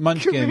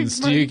Munchkins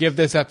do you give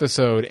this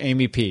episode,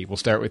 Amy P? We'll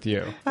start with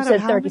you. You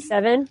said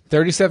 37.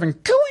 37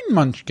 Cooing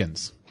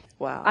Munchkins.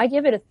 Wow. I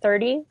give it a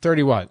 30.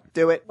 30 what?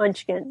 Do it.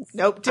 Munchkins.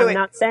 Nope, do I'm it.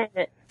 not saying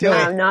it. Do it.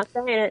 I'm not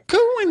saying it.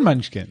 Cooing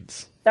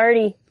Munchkins.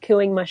 30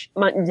 cooing I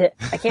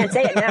can't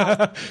say it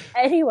now.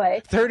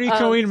 Anyway. 30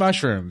 cooing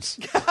mushrooms.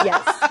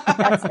 Yes,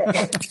 that's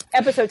it.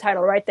 Episode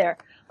title right there.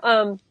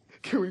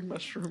 Cooing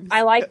mushrooms.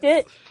 I liked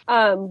it,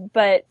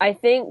 but I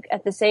think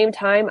at the same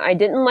time I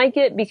didn't like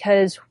it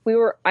because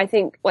I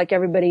think like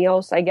everybody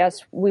else, I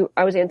guess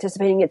I was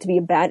anticipating it to be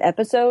a bad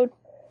episode.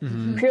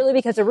 Purely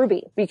because of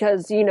Ruby.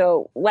 Because,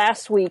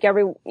 last week,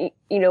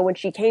 when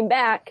she came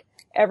back,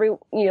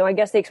 I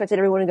guess they expected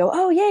everyone to go,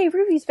 oh, yay,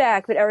 Ruby's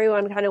back. But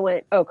everyone kind of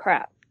went, oh,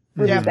 crap,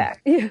 Ruby's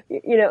back.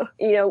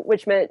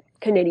 Which meant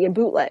Canadian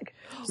bootleg.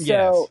 So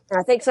Yes.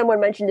 I think someone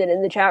mentioned it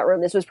in the chat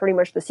room. This was pretty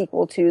much the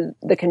sequel to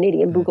the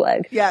Canadian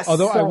bootleg. Yes.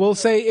 Although I will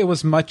say it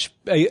was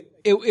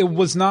it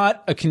was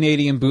not a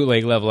Canadian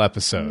bootleg level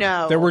episode.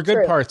 No. There were good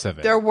True. parts of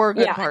it. There were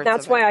good Yeah, parts and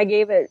that's of why it. I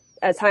gave it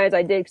as high as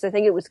I did because I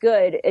think it was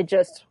good. It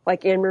just,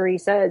 like Anne-Marie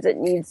says, it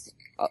needs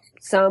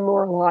some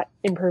or a lot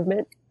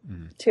improvement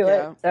to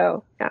it.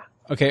 So, yeah.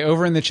 Okay,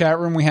 over in the chat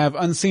room, we have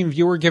Unseen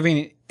Viewer giving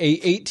it a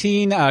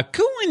 18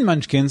 Cooing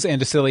Munchkins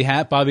and a silly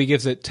hat. Bobby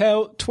gives it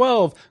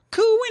 12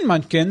 Cooing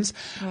Munchkins.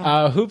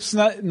 Hoops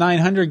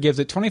 900 gives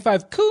it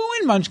 25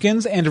 Cooing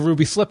Munchkins and a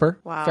ruby slipper.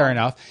 Wow. Fair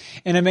enough.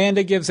 And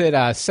Amanda gives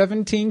it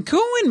 17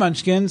 Cooing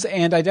Munchkins,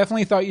 and I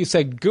definitely thought you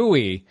said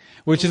gooey,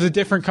 which is a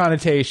different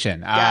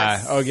connotation.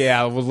 Yes. Okay,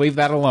 we'll leave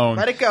that alone.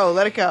 Let it go.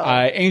 Let it go.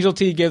 Angel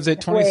T gives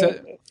it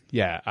 27. Wait.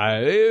 Yeah,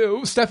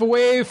 step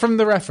away from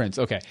the reference.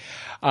 Okay.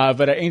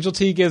 But Angel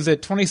T gives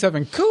it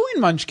 27 Cooing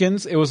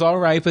Munchkins. It was all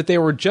right, but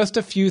there were just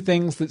a few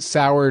things that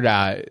soured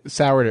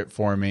it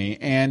for me.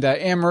 And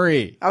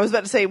Anne-Marie, I was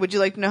about to say, would you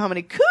like to know how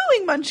many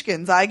cooing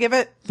munchkins I give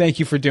it? thank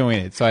you for doing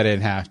it so I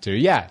didn't have to.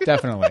 Yeah,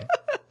 definitely.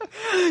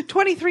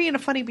 23 and a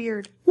funny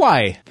beard.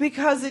 Why?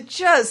 Because it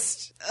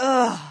just,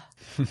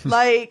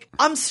 like,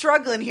 I'm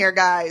struggling here,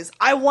 guys.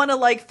 I want to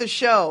like the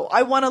show.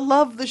 I want to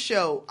love the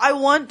show. I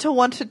want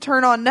to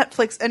turn on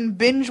Netflix and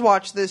binge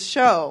watch this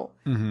show.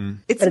 Mm-hmm.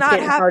 It's not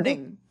getting happening.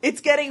 harder.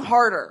 It's getting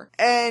harder.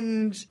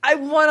 And I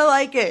want to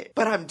like it,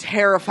 but I'm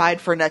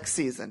terrified for next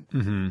season.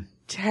 Mm-hmm.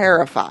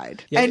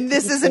 Terrified. Yeah. And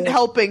this isn't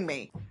helping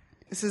me.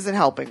 This isn't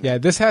helping me. Yeah,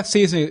 this half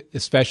season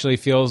especially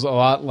feels a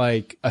lot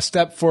like a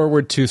step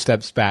forward, 2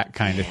 steps back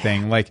kind of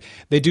thing. Like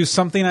they do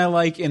something I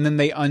like and then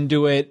they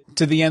undo it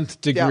to the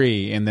nth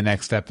degree in the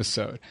next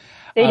episode.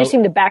 They just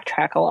seem to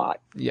backtrack a lot.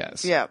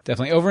 Yes. Yeah.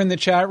 Definitely. Over in the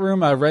chat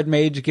room, Red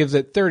Mage gives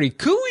it 30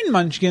 Cooing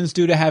Munchkins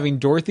due to having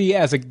Dorothy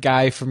as a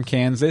guy from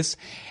Kansas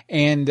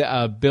and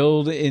a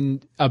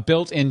built-in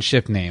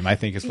ship name, I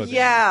think is what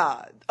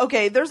Yeah.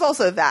 Okay, there's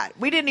also that.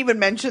 We didn't even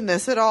mention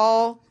this at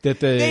all.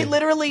 They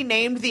literally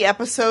named the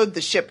episode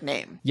the ship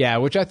name. Yeah,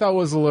 which I thought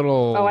was a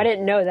little... Oh, I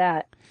didn't know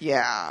that.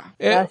 Yeah.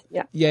 Yeah.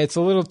 Yeah, it's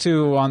a little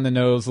too on the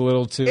nose, a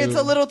little too... It's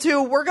a little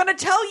too, we're going to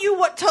tell you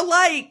what to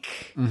like.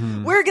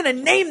 Mm-hmm. We're going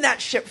to name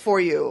that ship for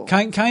you.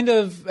 Kind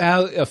of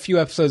how a few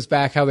episodes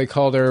back, how they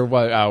called her,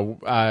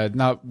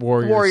 not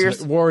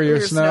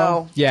Warrior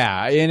Snow.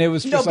 Yeah, and it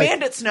was just like...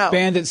 Bandit Snow.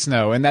 Bandit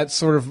Snow, and that's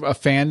sort of a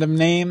fandom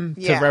name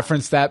to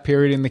reference that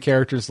period in the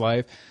character's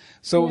life.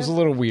 So it was a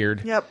little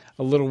weird. Yep.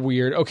 A little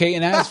weird. Okay,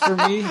 and as for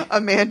me...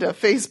 Amanda,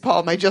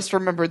 facepalm, I just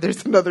remembered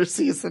there's another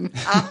season.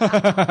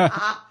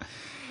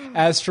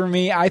 As for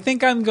me, I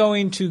think I'm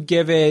going to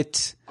give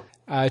it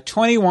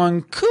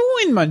 21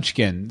 Cooing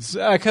Munchkins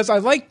because I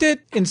liked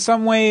it in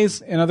some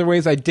ways. In other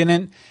ways, I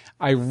didn't.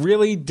 I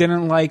really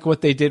didn't like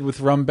what they did with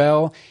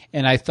Rumbell,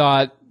 and I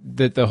thought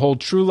that the whole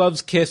True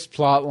Love's Kiss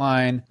plot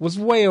line was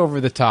way over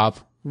the top,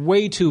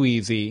 way too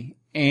easy,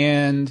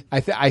 and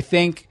I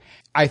think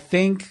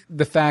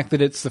the fact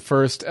that it's the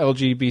first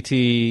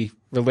LGBT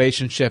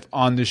relationship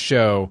on the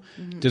show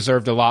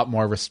deserved a lot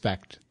more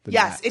respect than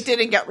Yes, that. it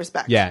didn't get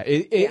respect. Yeah,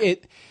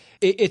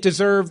 it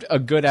deserved a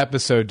good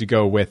episode to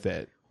go with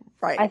it.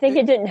 Right. I think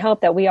it didn't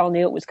help that we all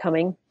knew it was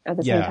coming at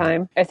the same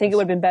time. I think it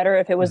would have been better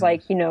if it was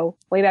like,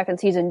 way back in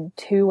season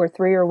 2 or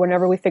 3 or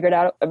whenever we figured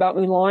out about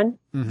Mulan.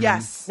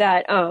 Yes.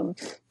 That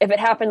if it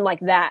happened like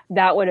that,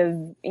 that would have,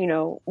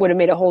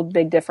 made a whole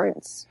big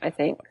difference, I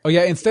think. Oh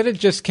yeah, instead it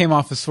just came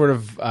off as sort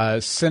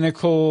of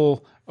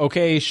cynical,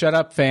 okay, shut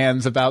up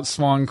fans about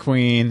Swan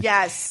Queen.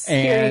 Yes.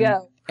 And, Here you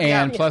go.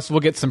 And plus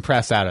we'll get some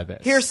press out of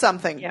this. Here's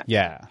something.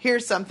 Yeah.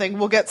 Here's something.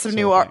 We'll get some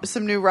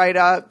new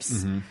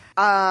write-ups.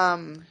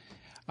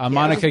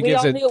 Monica We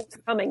gives all it. knew it was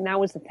coming. That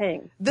was the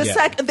thing.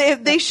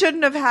 They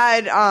shouldn't have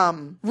had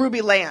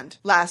Ruby Land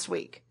last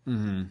week.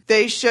 Mm-hmm.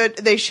 They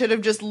should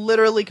have just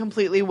literally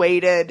completely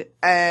waited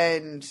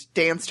and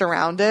danced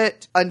around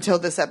it until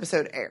this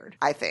episode aired.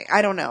 I think.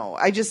 I don't know.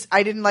 I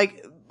didn't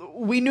like.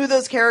 We knew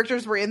those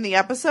characters were in the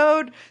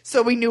episode,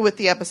 so we knew what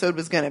the episode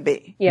was going to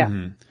be.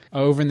 Yeah.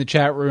 Over in the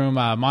chat room,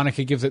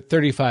 Monica gives it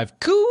 35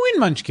 cooing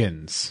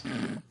munchkins.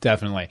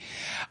 Definitely.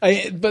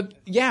 But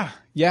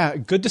yeah,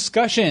 good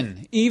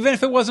discussion. Even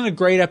if it wasn't a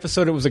great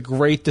episode, it was a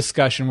great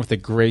discussion with a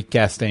great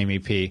guest, Amy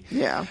P.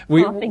 Yeah.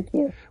 Thank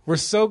you. We're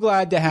so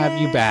glad to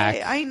have you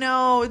back. I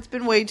know. It's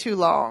been way too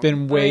long.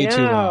 Been way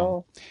too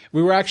long.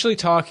 We were actually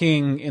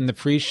talking in the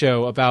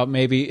pre-show about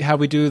maybe how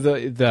we do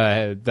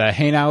the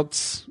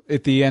hangouts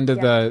at the end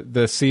of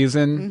the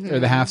season or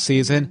the half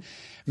season.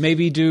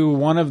 Maybe do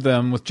one of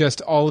them with just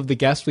all of the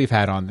guests we've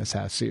had on this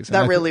half season.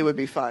 That really would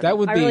be fun. That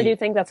would I really do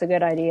think that's a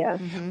good idea.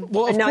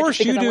 Well, of course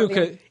you do.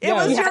 It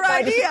was your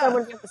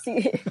idea.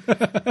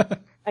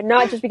 And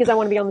not just because I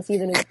want to be on the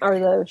season or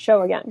the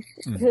show again.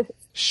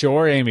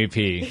 Sure, Amy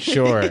P.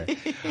 Sure.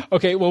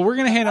 Okay, well, we're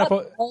going to hang up.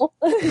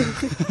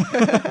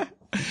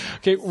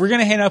 Okay, we're going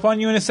to hang up on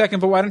you in a second,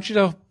 but why don't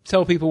you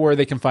tell people where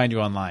they can find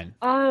you online?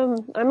 I'm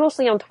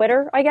mostly on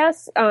Twitter, I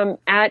guess,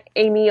 at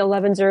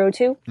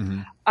Amy1102.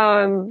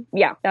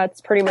 Yeah,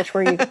 that's pretty much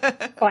where you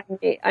find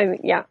me.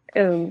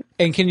 And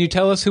can you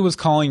tell us who was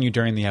calling you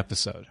during the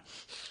episode?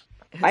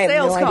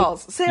 Sales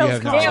calls.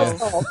 Sales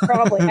calls,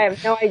 probably. I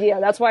have no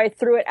idea. That's why I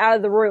threw it out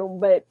of the room,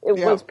 but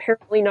it was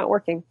apparently not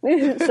working.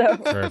 So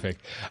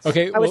perfect.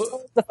 Okay. I was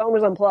told the phone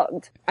was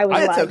unplugged.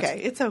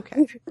 It's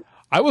okay.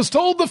 I was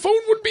told the phone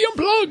would be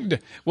unplugged.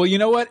 Well, you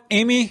know what,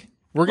 Amy?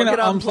 We're going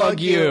to unplug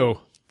you.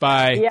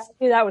 Bye. Yeah,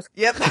 that was.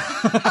 Yep.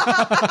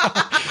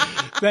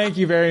 Thank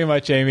you very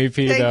much, Amy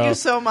P. Thank you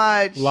so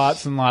much.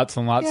 Lots and lots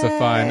and lots of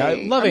fun. I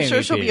love Amy P. I'm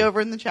sure she'll be over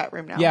in the chat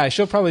room now. Yeah,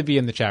 she'll probably be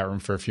in the chat room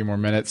for a few more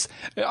minutes.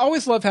 I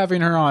always love having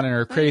her on and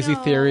her crazy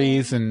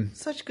theories and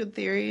such good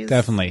theories.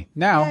 Definitely.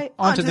 Now,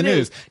 on to the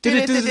news.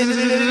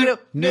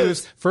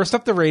 News. First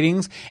up, the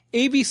ratings.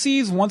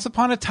 ABC's Once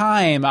Upon a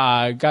Time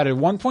got a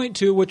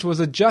 1.2, which was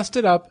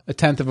adjusted up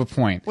 1/10 of a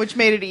point, which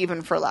made it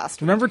even for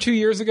last week. Remember 2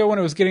 years ago when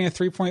it was getting a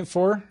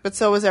 3.4? But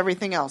so was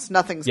everything else.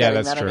 Nothing's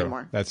getting that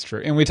anymore. That's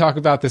true. And we talk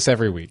about this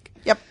every week.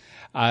 Yep.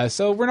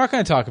 So we're not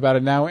going to talk about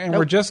it now, and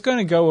we're just going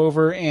to go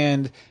over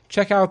and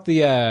check out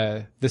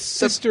the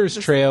Sisters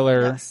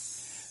trailer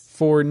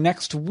for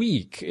next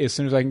week. As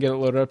soon as I can get it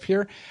loaded up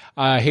here,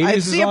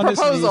 Hades is on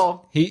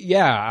proposal.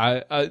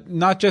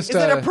 Not just is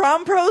it a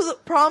promposal?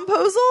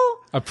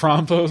 A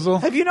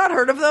promposal? Have you not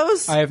heard of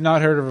those? I have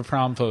not heard of a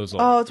promposal.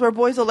 Oh, it's where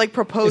boys will like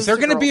propose. Is there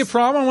going to be a girls.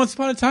 prom on Once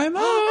Upon a Time?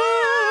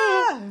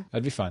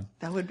 That'd be fun.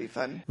 That would be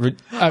fun.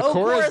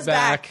 Cora's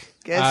back.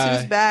 Guess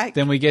who's back?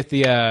 Then we get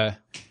the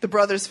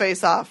brothers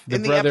face off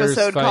in the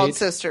episode called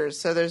Sisters.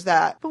 So there's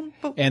that. Boom,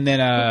 boom, and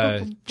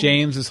then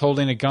James is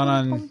holding a gun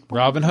on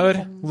Robin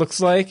Hood. Looks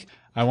like.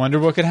 I wonder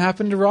what could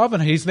happen to Robin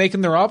Hood. He's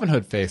making the Robin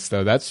Hood face,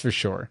 though. That's for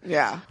sure.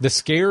 Yeah. The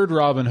scared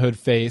Robin Hood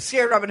face.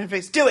 Scared Robin Hood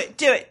face. Do it.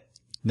 Do it.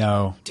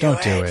 No.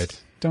 Don't do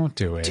it. Don't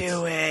do it.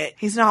 Do it.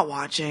 He's not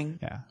watching.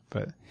 Yeah,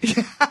 but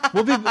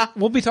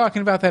we'll be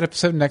talking about that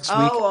episode next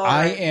week.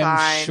 I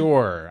am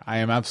sure. I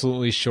am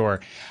absolutely sure.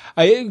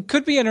 It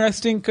could be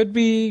interesting, could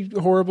be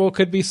horrible,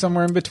 could be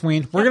somewhere in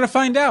between. We're going to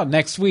find out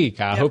next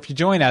week. I hope you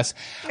join us.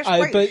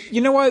 But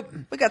you know what?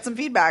 We got some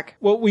feedback.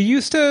 Well, we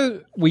used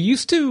to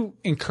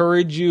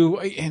encourage you,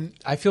 and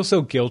I feel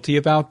so guilty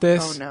about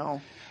this. Oh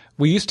no.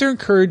 We used to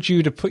encourage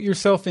you to put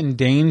yourself in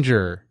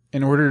danger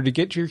in order to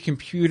get to your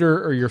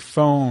computer or your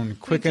phone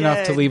quick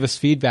enough to leave us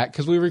feedback,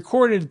 because we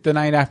recorded the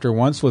night after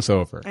Once was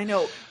over. I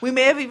know. We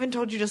may have even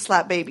told you to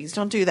slap babies.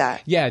 Don't do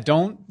that. Yeah,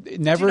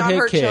 never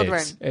hit kids.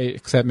 Children.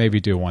 Except maybe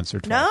do once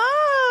or twice.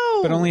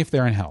 No! But only if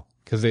they're in hell,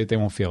 because they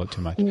won't feel it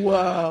too much.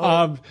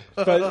 Whoa.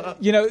 But,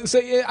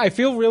 so I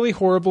feel really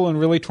horrible and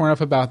really torn up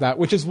about that,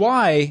 which is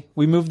why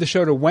we moved the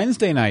show to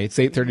Wednesday nights,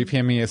 8:30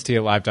 p.m. EST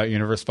at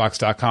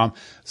live.universebox.com,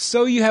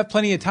 so you have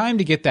plenty of time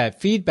to get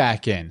that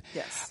feedback in.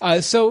 Yes.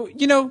 So,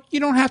 you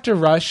don't have to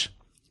rush.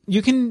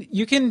 You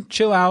can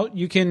chill out.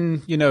 You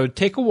can,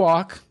 take a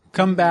walk,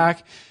 come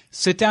back,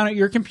 sit down at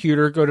your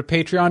computer, go to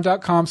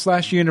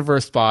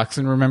patreon.com/universebox,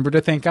 and remember to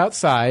think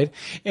outside.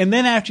 And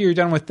then after you're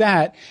done with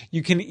that,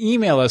 you can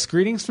email us,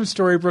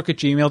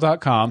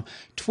 greetingsfromstorybrook@gmail.com,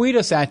 tweet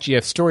us at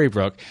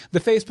GFStorybrook. The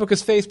Facebook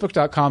is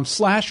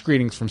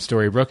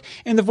facebook.com/greetingsfromstorybrook,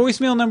 and the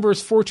voicemail number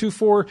is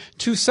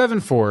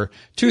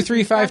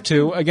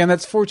 424-274-2352. Again,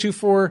 that's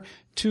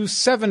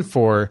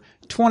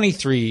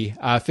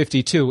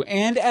 424-274-2352.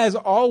 And as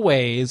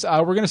always,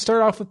 we're going to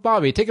start off with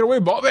Bobby. Take it away,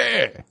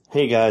 Bobby.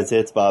 Hey guys,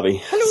 it's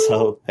Bobby. Hello.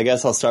 So I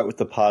guess I'll start with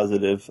the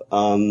positive.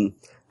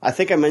 I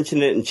think I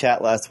mentioned it in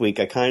chat last week.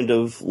 I kind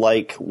of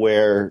like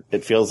where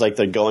it feels like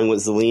they're going with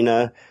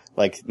Zelena.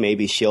 Like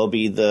maybe she'll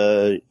be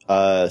the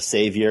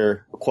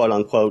savior, quote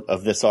unquote,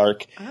 of this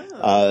arc.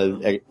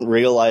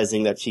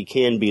 Realizing that she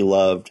can be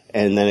loved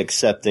and then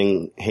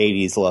accepting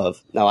Hades'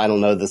 love. Now, I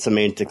don't know the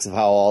semantics of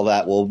how all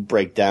that will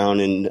break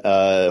down and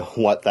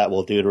what that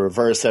will do to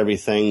reverse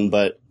everything,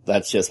 but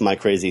that's just my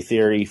crazy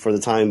theory for the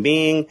time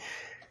being.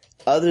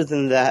 Other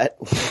than that,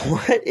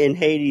 what in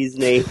Hades'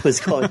 name was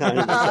going on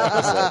in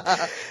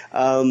this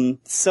episode?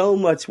 So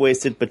much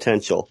wasted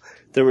potential.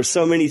 There were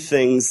so many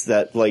things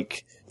that,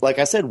 like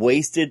I said,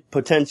 wasted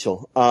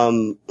potential.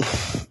 Mulan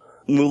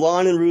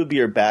and Ruby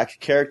are back,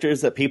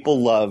 characters that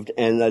people loved,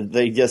 and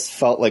they just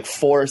felt like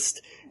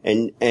forced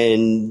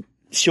and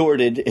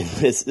shorted in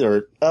this,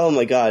 oh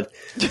my god.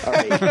 All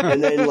right.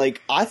 And then,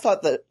 like, I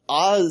thought that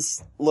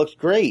Oz looked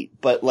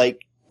great, but, like,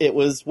 it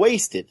was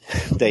wasted.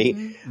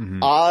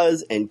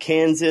 Oz and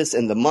Kansas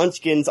and the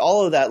Munchkins,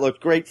 all of that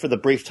looked great for the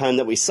brief time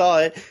that we saw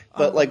it.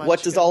 But like,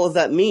 what does all of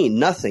that mean?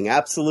 Nothing.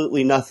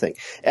 Absolutely nothing.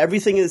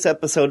 Everything in this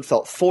episode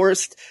felt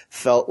forced,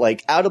 felt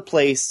like out of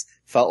place,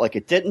 felt like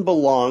it didn't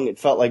belong. It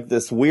felt like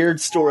this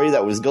weird story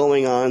that was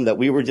going on that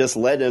we were just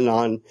led in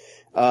on.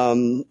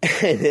 And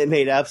it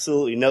made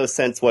absolutely no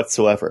sense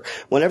whatsoever.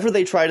 Whenever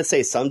they try to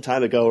say some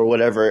time ago or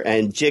whatever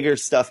and jigger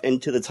stuff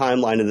into the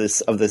timeline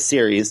of this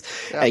series,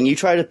 and you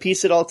try to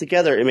piece it all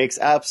together, it makes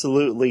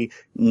absolutely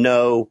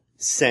no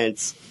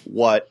sense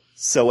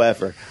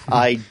whatsoever.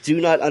 I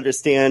do not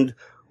understand.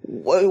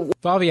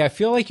 Bobby, I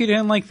feel like you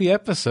didn't like the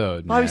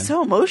episode. I was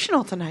so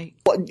emotional tonight.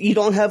 You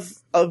don't have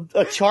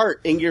a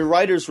chart in your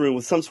writer's room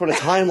with some sort of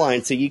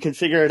timeline so you can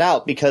figure it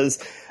out,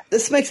 because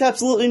this makes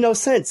absolutely no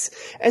sense.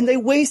 And they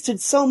wasted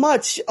so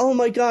much. Oh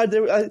my god.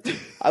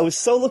 I was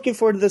so looking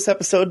forward to this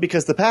episode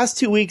because the past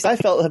 2 weeks I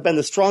felt have been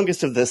the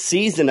strongest of this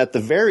season at the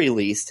very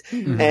least.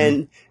 Mm-hmm.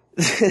 And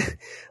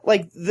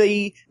like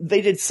they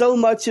did so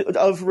much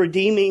of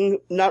redeeming,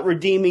 not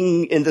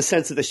redeeming in the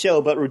sense of the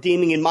show, but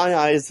redeeming in my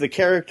eyes the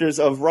characters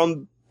of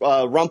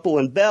Rumple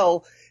and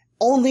Belle,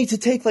 only to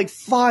take like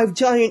 5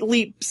 giant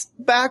leaps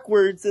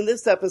backwards in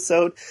this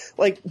episode,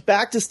 like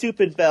back to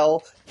stupid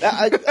Belle.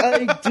 I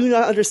do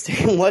not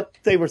understand what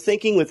they were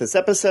thinking with this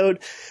episode.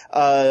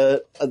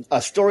 A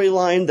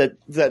storyline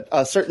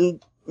that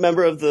certain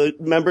members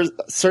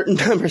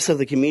of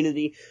the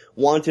community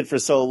wanted for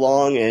so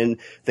long, and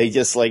they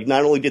just, like,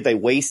 not only did they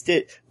waste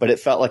it, but it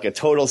felt like a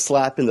total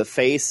slap in the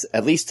face,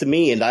 at least to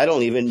me, and I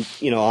don't even,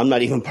 I'm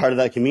not even part of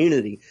that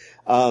community.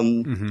 Oh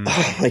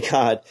my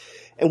god.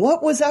 And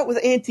what was that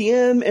with Auntie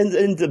M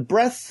and the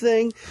breath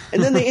thing?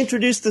 And then they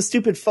introduced the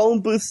stupid phone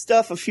booth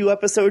stuff a few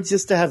episodes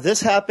just to have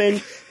this happen.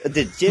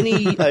 Did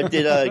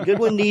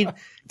Goodwin need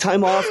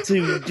time off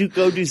to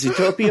go do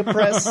Zootopia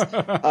press?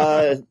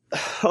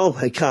 Oh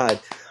my god.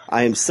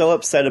 I am so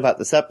upset about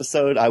this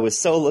episode. I was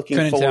so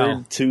looking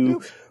forward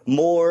to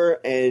more,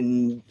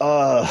 and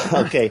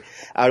okay,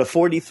 out of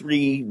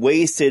 43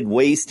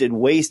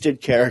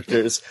 wasted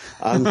characters,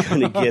 I'm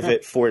gonna give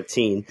it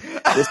 14.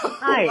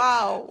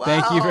 Wow.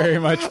 Thank you very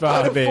much,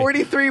 Bobby. Out of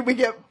 43 we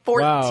get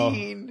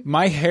 14. Wow.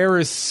 My hair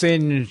is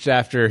singed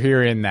after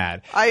hearing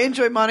that. I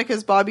enjoy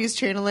Monica's Bobby's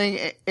channeling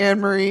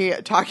Anne-Marie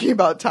talking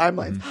about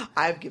timelines.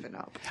 I've given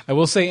up. I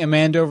will say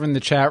Amanda over in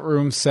the chat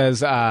room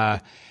says,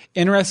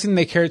 interesting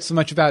they cared so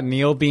much about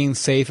Neil being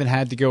safe and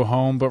had to go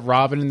home, but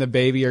Robin and the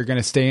baby are going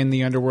to stay in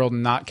the underworld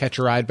and not catch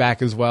a ride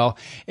back as well.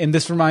 And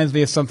this reminds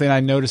me of something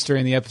I noticed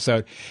during the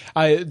episode.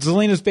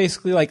 Zelena's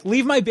basically like,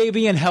 leave my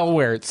baby in hell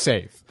where it's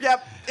safe.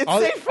 Yep, it's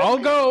safe for I'll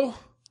me. go.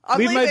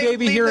 Leave my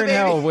baby here in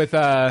hell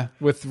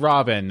with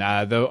Robin,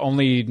 the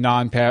only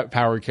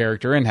non-powered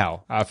character in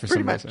hell for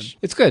some reason.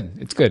 It's good.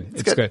 It's good.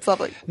 It's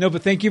lovely. No,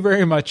 but thank you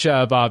very much,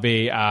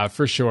 Bobby,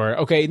 for sure.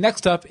 Okay,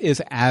 next up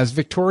is As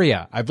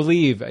Victoria, I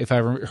believe, if I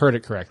heard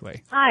it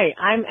correctly. Hi,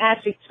 I'm As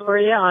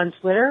Victoria on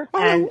Twitter,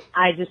 and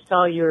I just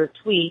saw your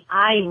tweet.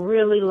 I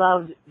really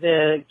loved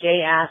the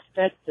gay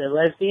aspect, the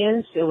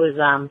lesbians. It was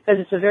because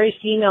it's a very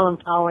female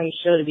empowering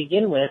show to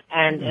begin with,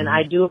 and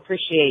I do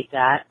appreciate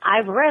that.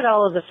 I've read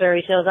all of the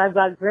fairy tales. I've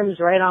got Grimm's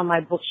right on my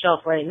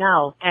bookshelf right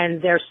now,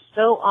 and they're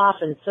so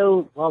often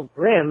so,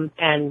 grim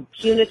and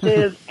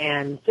punitive,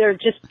 and they're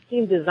just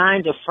seem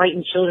designed to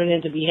frighten children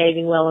into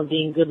behaving well and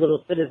being good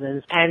little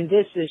citizens. And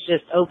this has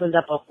just opened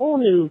up a whole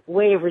new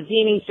way of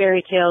redeeming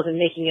fairy tales and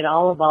making it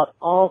all about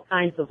all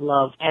kinds of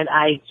love, and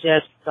I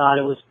just thought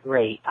it was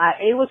great.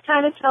 It was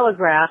kind of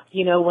telegraphed,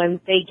 when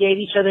they gave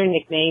each other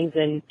nicknames,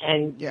 and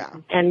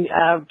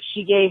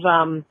she gave,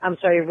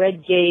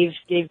 Red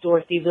gave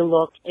Dorothy the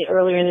look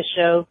earlier in the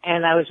show,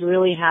 and I was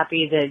really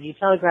happy that you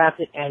telegraphed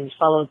it and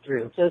followed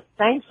through. So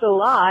thanks a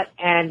lot,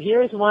 and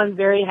here's one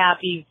very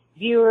happy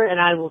viewer, and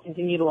I will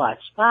continue to watch.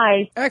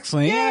 Bye.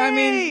 Excellent. Yay!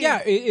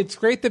 Yeah, I mean, it's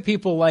great that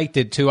people liked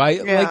it too.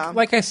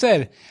 Like I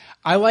said,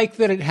 I like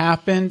that it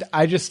happened.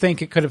 I just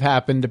think it could have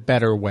happened a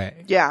better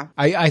way. Yeah.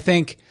 I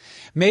think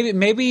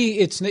maybe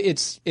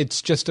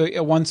it's just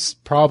a once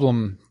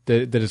problem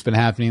that has been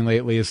happening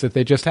lately is that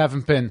they just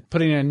haven't been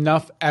putting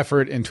enough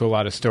effort into a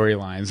lot of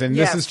storylines, and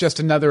this is just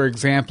another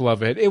example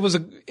of it. It was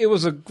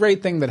a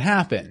great thing that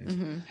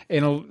happened,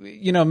 and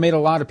made a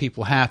lot of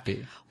people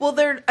happy. Well,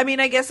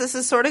 I guess this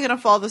is sort of going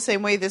to fall the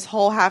same way this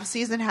whole half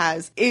season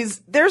has.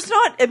 There's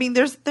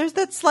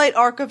that slight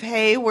arc of,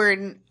 hey, we're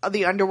in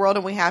the underworld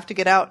and we have to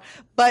get out,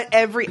 but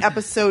every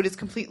episode is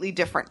completely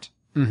different.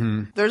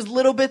 Mm-hmm. There's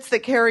little bits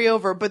that carry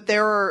over, but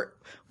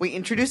we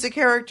introduce a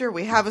character,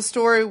 we have a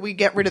story, we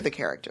get rid of the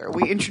character.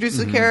 We introduce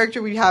a character,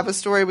 we have a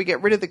story, we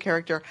get rid of the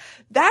character.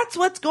 That's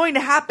what's going to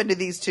happen to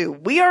these two.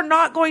 We are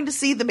not going to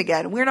see them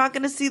again. We're not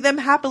going to see them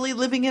happily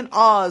living in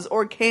Oz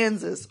or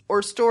Kansas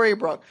or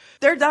Storybrooke.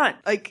 They're done.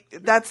 Like,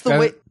 that's the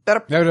way.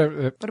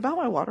 What about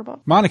my water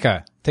bottle?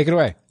 Monica, take it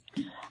away.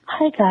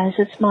 Hi guys,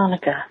 it's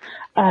Monica.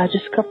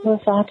 Just a couple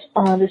of thoughts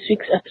on this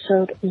week's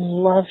episode.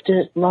 Loved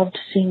it. Loved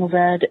seeing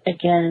Red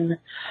again,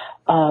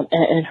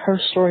 and her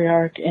story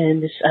arc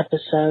in this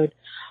episode.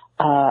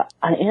 I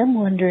am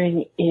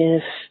wondering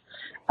if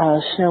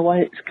Snow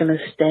White's going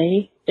to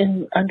stay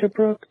in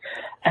Underbrook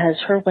as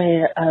her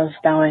way of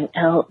bowing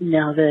out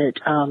now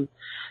that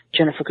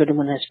Jennifer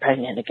Goodwin is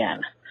pregnant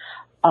again.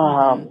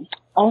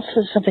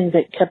 Also, something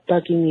that kept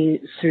bugging me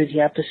through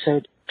the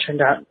episode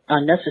turned out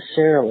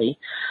unnecessarily.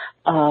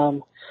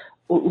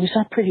 We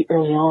saw pretty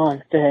early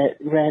on that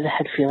Red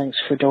had feelings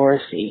for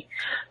Dorothy.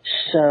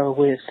 So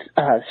with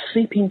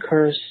Sleeping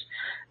Curse,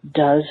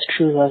 does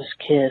True Love's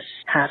kiss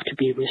have to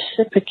be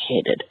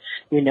reciprocated?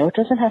 It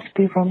doesn't have to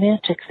be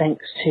romantic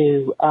thanks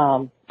to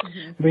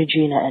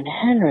Regina and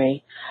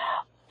Henry,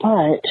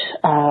 but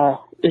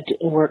it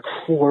didn't work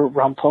for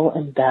Rumpel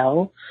and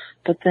Belle.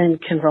 But then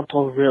can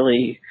Rumpel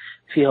really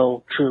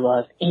feel true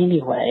love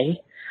anyway?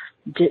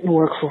 Didn't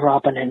work for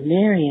Robin and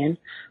Marion,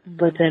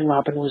 but then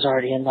Robin was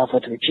already in love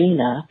with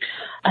Regina.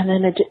 And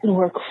then it didn't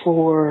work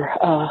for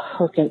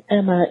Hook and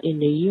Emma in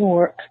New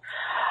York.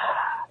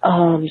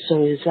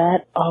 So is that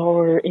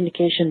our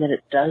indication that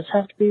it does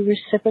have to be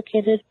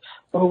reciprocated,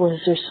 or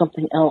was there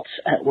something else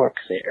at work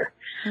there?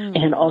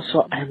 And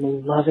also,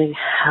 I'm loving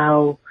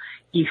how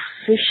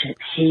efficient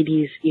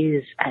Hades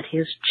is at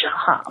his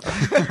job.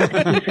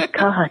 He's a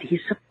god. He's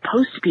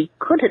supposed to be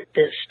good at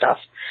this stuff,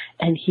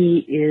 and he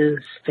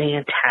is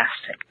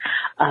fantastic.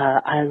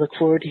 I look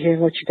forward to hearing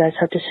what you guys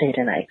have to say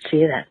tonight. See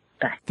you then.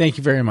 Bye. Thank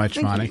you very much,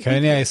 Monica.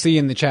 And I see you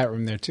in the chat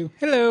room there, too.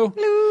 Hello.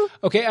 Hello.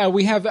 Okay,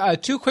 we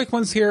have two quick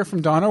ones here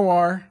from Donna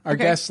War, our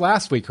guest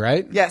last week,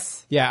 right?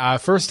 Yes. Yeah,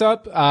 first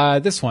up,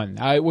 this one,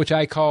 which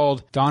I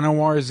called Donna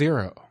War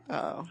Zero.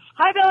 Oh.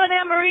 Hi, Bill and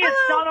Anne-Marie. It's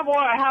Donna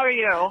Moore. How are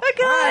you?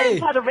 Hi. I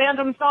just had a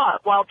random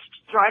thought while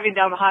driving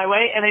down the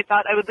highway, and I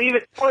thought I would leave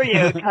it for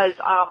you because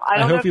I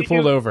don't know hope you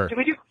pulled over. Do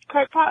we do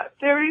crackpot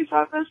theories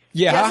on this?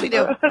 Yeah. Yes, we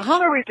do.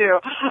 Sure we do.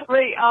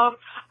 Right.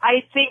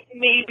 I think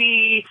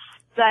maybe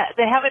that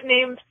they haven't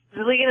named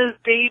Zelina's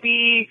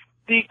baby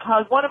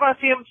because one of our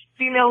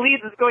female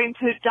leads is going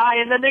to die,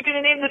 and then they're going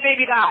to name the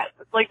baby that,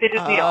 like they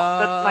did Neil.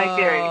 That's my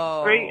theory,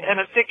 right? And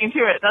I'm sticking to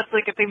it. That's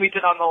like a thing we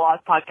did on the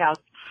Lost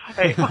podcast.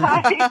 Right.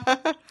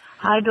 Bye.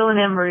 Hi, Bill and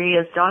Anne-Marie.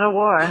 It's Donna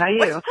War. How are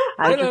you?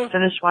 I just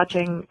finished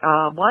watching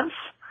Once,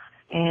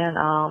 and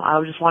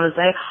I just want to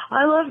say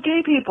I love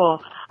gay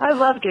people. I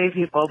love gay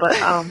people,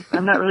 but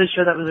I'm not really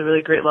sure that was a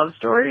really great love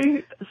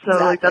story. So,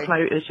 like, that's my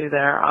issue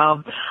there.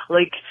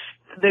 Like,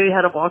 they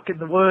had a walk in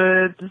the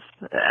woods.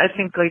 I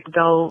think like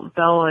Belle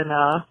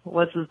and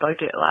what's his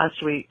bucket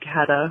last week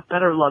had a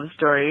better love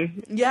story.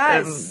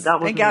 Yes, and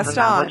that wasn't and even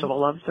that much of a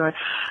love story.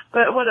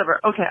 But whatever.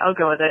 Okay, I'll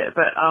go with it.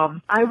 But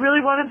I really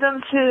wanted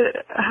them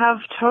to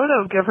have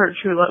Toto give her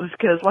true love's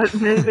kiss. Why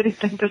didn't anybody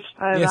think to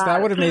try that? Yes,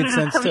 that would have made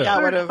sense too. I'm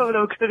sure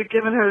Toto could have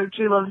given her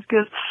true love's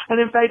kiss. And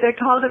in fact, I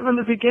called it from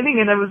the beginning,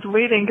 and I was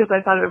waiting because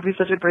I thought it would be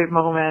such a great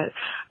moment.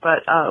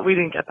 But we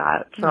didn't get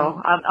that, so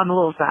I'm a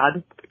little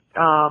sad.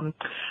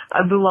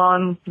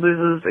 Mulan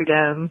loses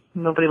again.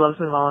 Nobody loves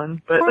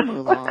Mulan, but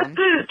Mulan.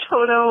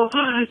 Toto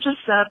just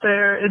sat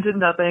there and did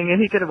nothing,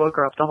 and he could have woke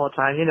her up the whole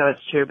time. You know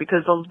it's true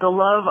because the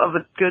love of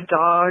a good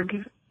dog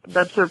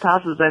that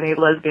surpasses any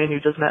lesbian you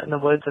just met in the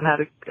woods and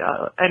had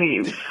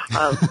any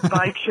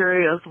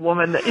bi-curious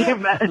woman that you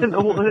met in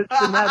the woods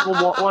and had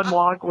one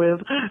walk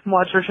with and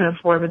watch her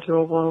transform into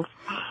a wolf.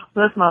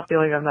 That's my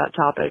feeling on that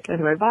topic.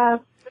 Anyway, bye.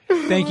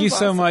 Thank you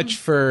so much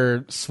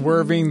for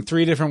swerving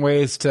 3 different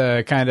ways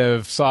to kind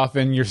of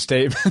soften your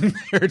statement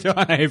there,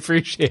 Dawn. I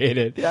appreciate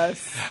it.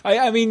 Yes.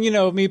 I mean,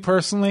 me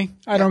personally,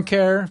 I don't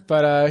care.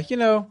 But,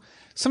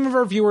 some of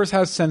our viewers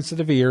have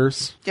sensitive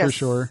ears, for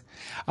sure.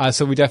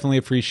 So we definitely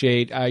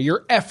appreciate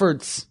your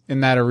efforts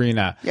in that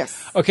arena.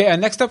 Yes. Okay,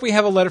 next up we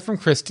have a letter from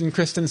Kristen.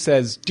 Kristen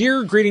says,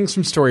 Dear greetings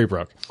from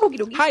Storybrooke. Okie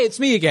dokie. Hi, it's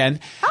me again.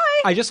 Hi.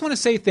 I just want to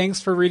say thanks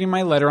for reading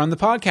my letter on the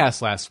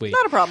podcast last week.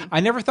 Not a problem.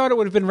 I never thought it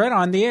would have been read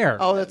on the air.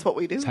 Oh, that's what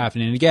we do. It's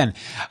happening again.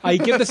 I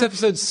give this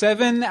episode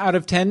 7 out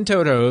of 10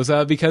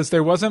 Totos because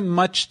there wasn't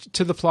much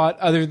to the plot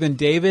other than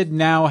David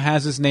now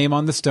has his name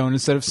on the stone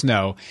instead of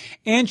snow,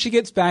 and she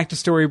gets back to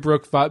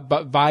Storybrooke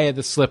via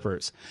the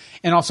slippers.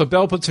 And also,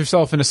 Belle puts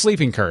herself in a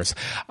sleeping curse.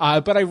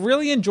 But I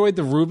really enjoyed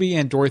the Ruby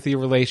and Dorothy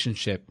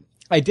relationship.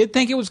 I did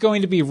think it was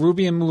going to be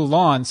Ruby and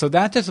Mulan, so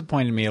that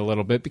disappointed me a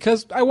little bit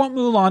because I want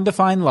Mulan to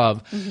find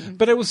love,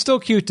 but it was still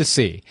cute to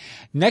see.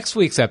 Next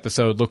week's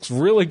episode looks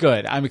really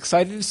good. I'm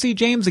excited to see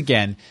James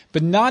again,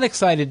 but not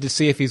excited to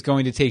see if he's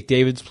going to take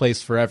David's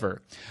place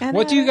forever.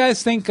 What do you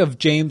guys think of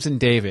James and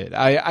David?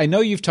 I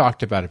know you've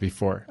talked about it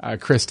before,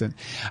 Kristen.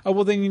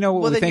 Well, then you know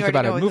what we think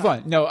about it. Move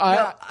on. No,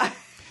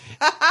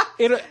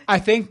 I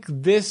think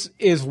this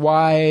is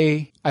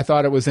why I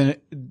thought it was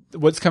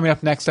what's coming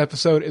up next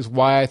episode is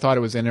why I thought it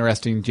was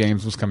interesting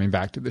James was coming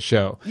back to the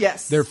show.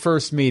 Yes. Their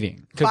first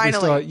meeting.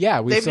 Finally.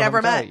 They've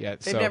never met yet.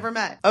 They've never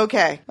met.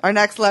 Okay. Our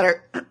next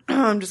letter.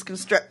 I'm just going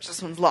to stretch.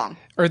 This one's long.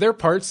 Are there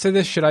parts to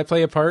this? Should I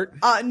play a part?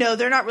 No,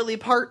 they're not really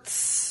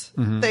parts.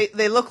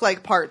 They look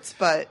like parts,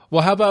 but.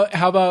 Well, how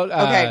about,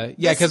 okay,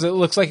 because it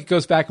looks like it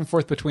goes back and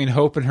forth between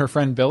Hope and her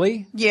friend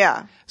Billy.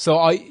 Yeah. So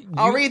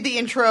I'll read the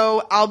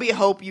intro. I'll be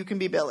Hope. You can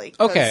be Billy.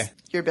 Okay.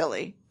 You're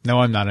Billy. No,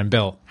 I'm not. I'm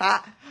Bill.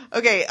 Ha.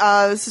 Okay,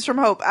 this is from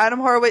Hope. Adam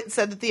Horowitz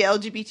said that the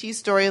LGBT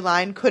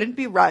storyline couldn't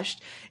be rushed.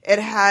 It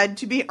had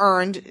to be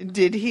earned.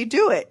 Did he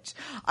do it?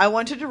 I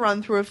wanted to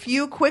run through a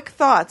few quick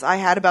thoughts I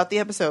had about the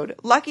episode.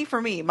 Lucky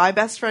for me, my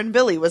best friend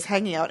Billy was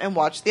hanging out and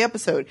watched the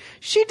episode.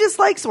 She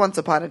dislikes Once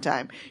Upon a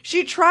Time.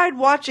 She tried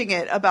watching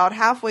it about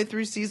halfway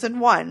through season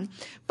 1,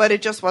 but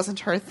it just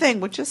wasn't her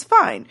thing, which is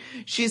fine.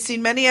 She's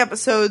seen many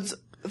episodes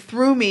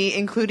through me,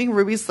 including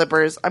Ruby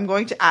Slippers. I'm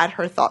going to add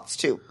her thoughts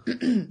too.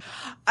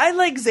 I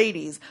like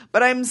Zadie's,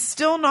 but I'm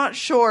still not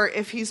sure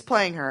if he's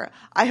playing her.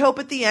 I hope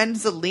at the end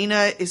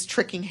Zelina is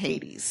tricking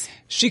Hades.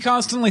 She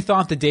constantly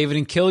thought that David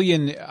and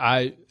Killian,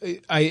 I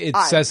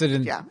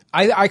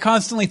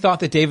constantly thought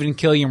that David and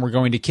Killian were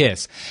going to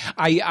kiss.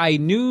 I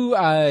knew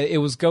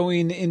it was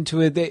going into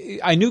it.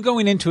 I knew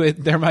going into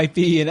it there might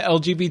be an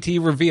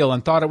LGBT reveal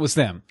and thought it was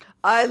them.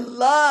 I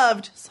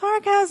loved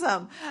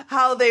sarcasm,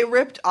 how they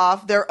ripped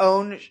off their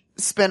own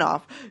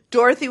spinoff.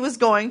 Dorothy was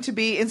going to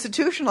be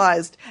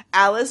institutionalized.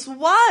 Alice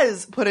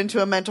was put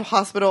into a mental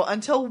hospital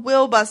until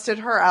Will busted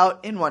her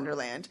out in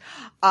Wonderland.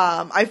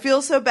 I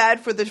feel so bad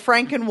for the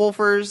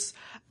Frankenwolfers.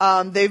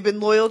 They've been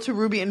loyal to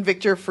Ruby and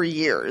Victor for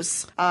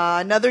years.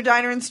 Another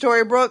diner in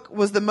Storybrooke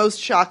was the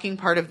most shocking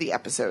part of the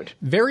episode.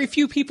 Very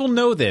few people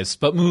know this,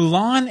 but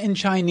Mulan in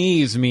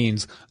Chinese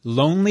means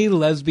lonely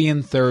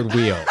lesbian third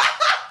wheel.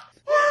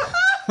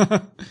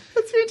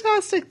 That's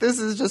fantastic. This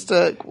is just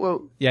a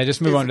quote. Yeah,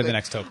 just move on to the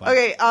next top line.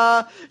 Okay,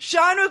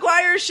 Sean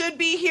McGuire should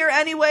be here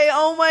anyway.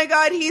 Oh my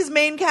god, he's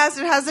main cast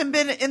and hasn't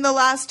been in the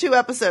last 2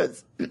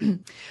 episodes.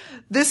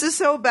 This is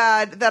so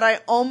bad that I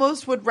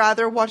almost would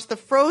rather watch the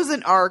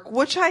Frozen arc,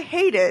 which I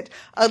hated.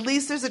 At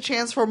least there's a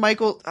chance for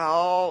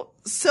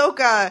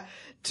Sokka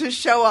to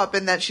show up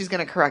and that she's going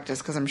to correct us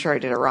because I'm sure I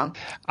did it wrong.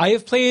 I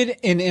have played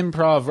an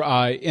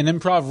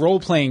improv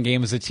role-playing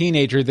game as a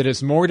teenager that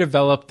is more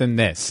developed than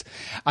this.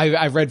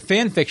 I've read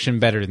fan fiction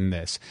better than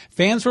this.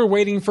 Fans were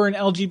waiting for an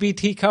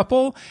LGBT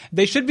couple.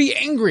 They should be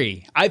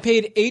angry. I get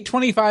paid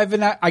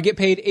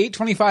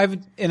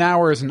 $8.25 an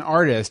hour as an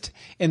artist,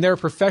 and there are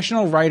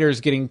professional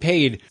writers getting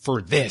paid for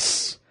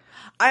this.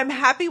 I'm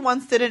happy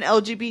Once did an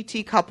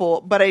LGBT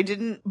couple, but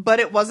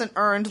it wasn't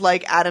earned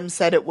like Adam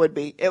said it would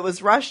be. It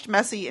was rushed,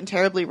 messy, and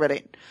terribly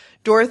written.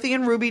 Dorothy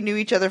and Ruby knew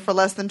each other for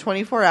less than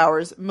 24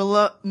 hours.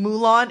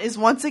 Mulan is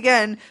once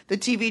again the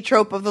TV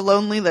trope of the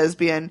lonely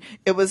lesbian.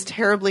 It was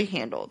terribly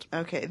handled.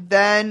 Okay,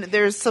 then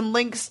there's some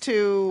links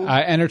to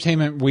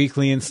Entertainment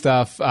Weekly and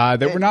stuff that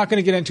we're not going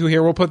to get into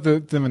here. We'll put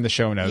them in the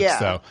show notes. Yeah.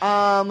 So.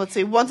 Let's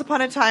see. Once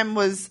Upon a Time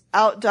was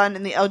outdone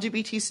in the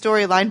LGBT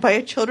storyline by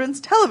a children's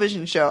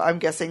television show. I'm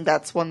guessing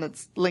that's one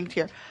that's linked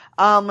here.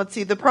 Let's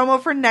see. The promo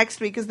for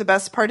next week is the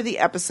best part of the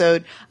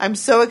episode. I'm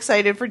so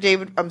excited for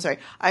David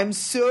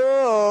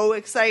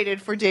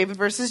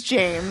versus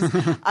James.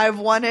 I've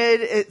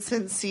wanted it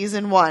since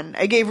season 1.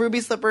 I gave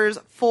Ruby Slippers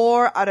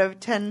 4 out of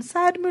 10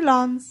 sad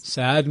Mulans.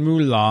 Sad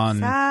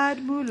Mulan. Sad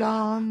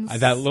Mulans.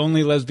 That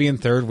lonely lesbian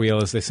third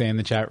wheel, as they say in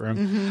the chat room.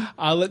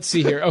 Mm-hmm. Let's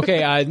see here.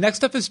 Okay,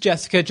 next up is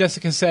Jessica.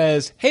 Jessica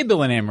says, "Hey,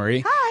 Bill and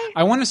Anne-Marie. Hi.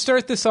 I want to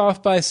start this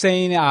off by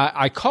saying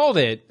I called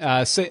it.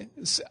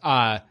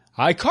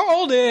 I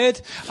called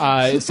it.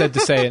 It said to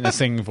say it in a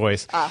singing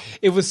voice.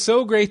 It was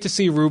so great to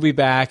see Ruby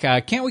back.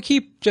 Can't we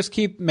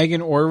keep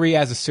Megan Orrery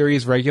as a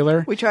series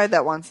regular? We tried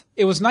that once.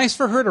 It was nice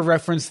for her to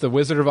reference the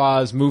Wizard of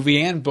Oz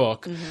movie and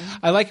book.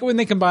 I like it when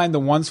they combine the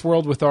Once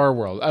world with our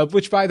world,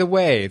 which, by the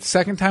way, the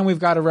second time we've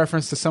got a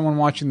reference to someone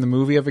watching the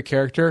movie of a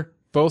character,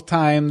 both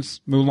times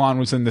Mulan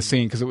was in the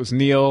scene because it was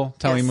Neil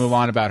telling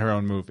Mulan about her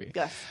own movie.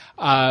 Yes.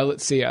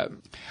 Let's see.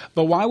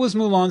 But why was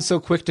Mulan so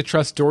quick to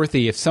trust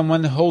Dorothy? If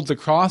someone holds a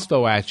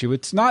crossbow at you,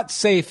 it's not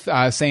safe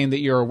saying that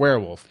you're a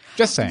werewolf.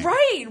 Just saying.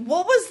 Right.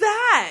 What was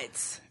that?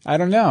 I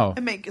don't know.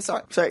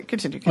 Sorry.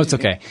 Continue. Oh, it's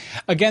okay.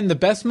 Again, the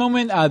best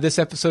moment this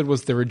episode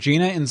was the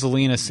Regina and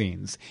Zelina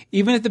scenes.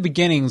 Even at the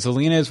beginning,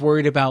 Zelina is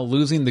worried about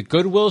losing the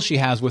goodwill she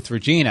has with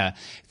Regina,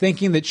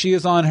 thinking that she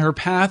is on her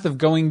path of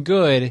going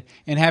good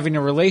and having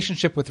a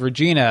relationship with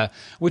Regina,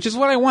 which is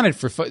what I wanted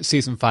for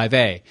season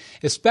 5A,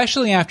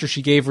 especially after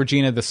she gave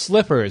Regina the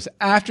slippers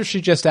after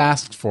she just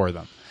asked for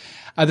them.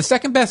 The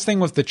second best thing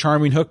was the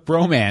Charming Hook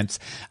bromance.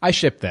 I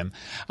shipped them.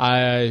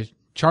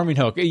 Charming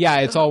Hook. Yeah,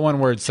 it's all one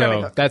word,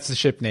 so that's the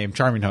ship name,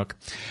 Charming Hook.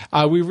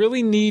 We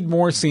really need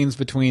more scenes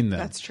between them.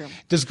 That's true.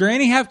 Does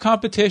Granny have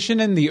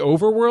competition in the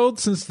overworld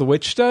since the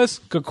witch does?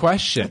 Good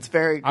question. That's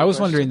very good I was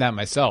question. wondering that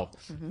myself.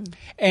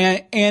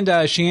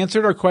 And she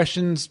answered our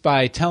questions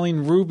by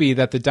telling Ruby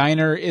that the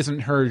diner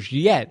isn't hers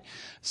yet.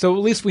 So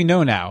at least we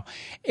know now.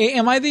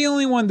 Am I the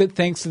only one that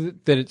thinks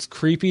that it's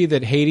creepy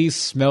that Hades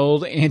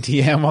smelled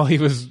Auntie M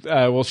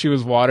while she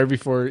was water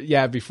before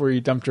he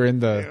dumped her in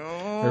the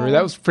river?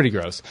 That was pretty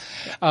gross.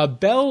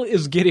 Belle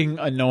is getting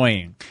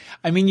annoying.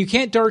 I mean, you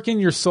can't darken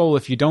your soul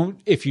if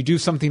you do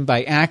something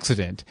by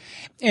accident.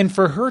 And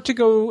for her to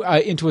go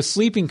into a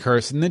sleeping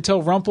curse and then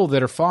tell Rumple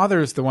that her father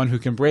is the one who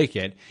can break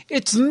it,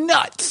 it's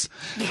nuts.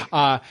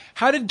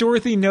 How did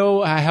Dorothy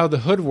know how the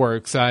hood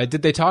works?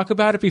 Did they talk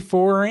about it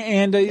before?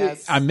 And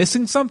Yes. I'm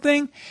missing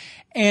something.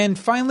 And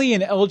finally,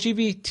 an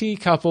LGBT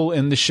couple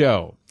in the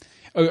show.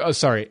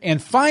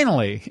 And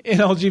finally, an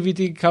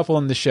LGBT couple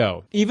in the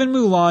show. Even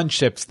Mulan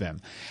ships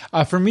them.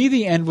 For me,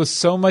 the end was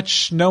so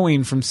much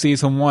snowing from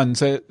season 1.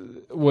 So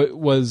it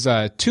was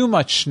too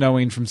much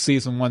snowing from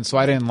season 1, so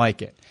I didn't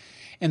like it.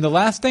 And the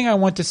last thing I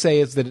want to say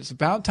is that it's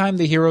about time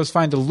the heroes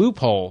find a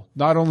loophole,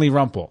 not only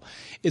Rumple.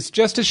 It's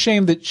just a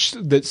shame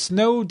that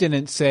Snow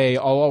didn't say,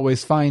 "I'll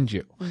always find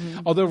you." Mm-hmm.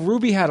 Although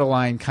Ruby had a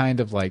line kind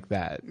of like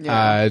that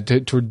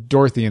to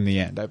Dorothy in the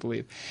end, I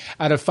believe.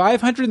 Out of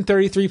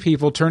 533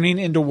 people turning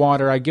into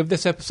water, I give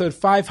this episode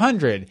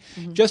 500,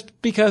 just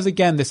because,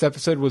 again, this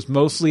episode was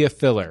mostly a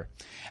filler.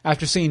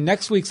 After seeing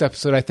next week's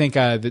episode, I think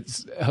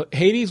that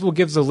Hades will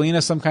give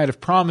Zelena some kind of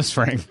promise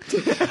ring.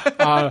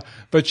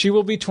 But she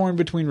will be torn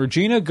between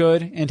Regina,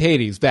 good, and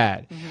Hades,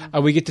 bad.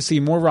 We get to see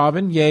more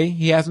Robin. Yay,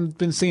 he hasn't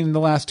been seen in the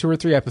last 2 or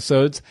 3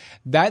 episodes.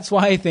 That's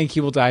why I think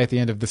he will die at the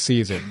end of the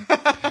season.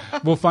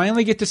 We'll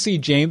finally get to see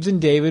James and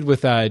David,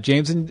 with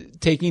James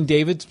taking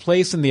David's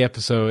place in the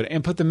episode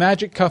and put the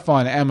magic cuff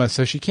on Emma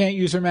so she can't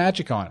use her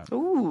magic on him.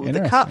 Ooh,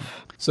 the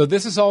cuff. So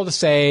this is all to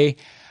say,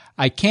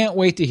 I can't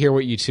wait to hear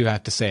what you two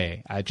have to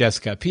say.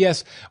 Jessica.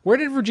 P.S. Where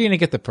did Regina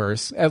get the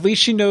purse? At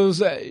least she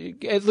knows,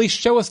 at least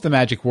show us the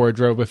magic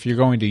wardrobe if you're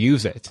going to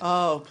use it.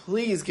 Oh,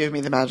 please give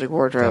me the magic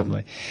wardrobe.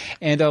 Totally.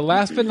 And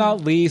last but not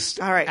least,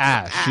 all right,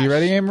 Ash. You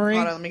ready, Anne-Marie?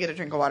 Hold on, let me get a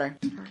drink of water.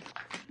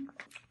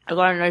 I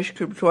got an ice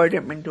cube, so I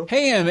didn't mean to.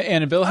 Hey,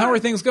 Annabelle, how are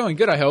things going?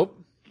 Good, I hope.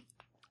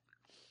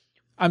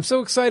 I'm so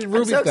excited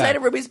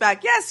Ruby's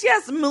back. Yes,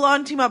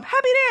 Mulan team up.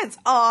 Happy dance.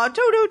 Aw,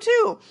 Toto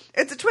too.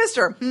 It's a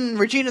twister.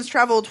 Regina's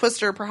travel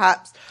twister,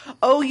 perhaps.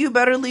 Oh, you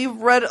better leave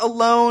Red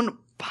alone.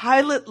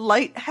 Pilot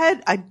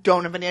Lighthead? I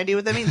don't have any idea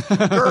what that means.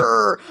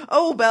 Grr.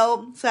 Oh,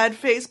 Belle. Sad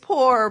face.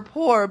 Poor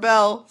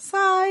Belle.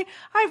 Sigh.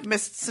 I've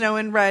missed Snow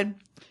and Red.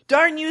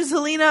 Darn you,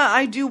 Zelena.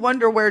 I do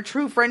wonder where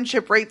true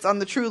friendship rates on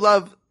the true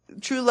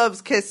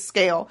love's kiss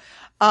scale.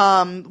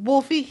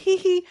 Wolfie, hee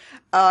hee.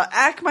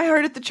 Ack my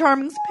heart at the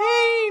Charming's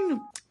pain.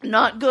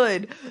 Not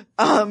good.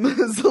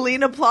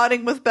 Zelena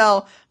plotting with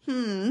Belle.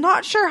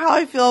 Not sure how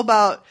I feel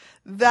about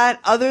that,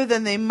 other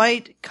than they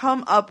might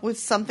come up with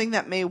something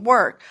that may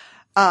work.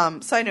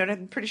 Side note,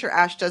 I'm pretty sure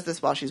Ash does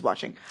this while she's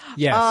watching.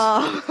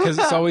 Yes, because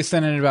it's always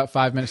sent in about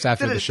 5 minutes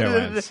after the show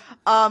ends.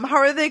 How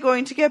are they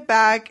going to get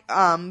back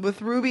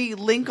with Ruby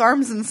link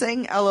arms and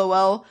saying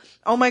LOL?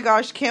 Oh my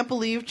gosh, can't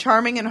believe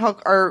Charming and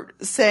Hook are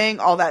saying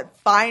all that.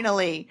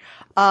 Finally.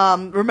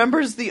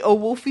 Remembers the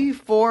Wolfie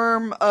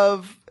form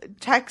of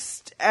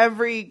text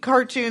every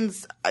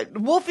cartoon's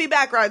Wolfie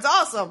backgrounds.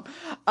 Awesome.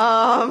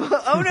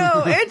 Oh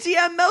no, Auntie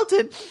M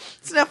melted.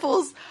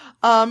 Sniffles.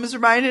 Is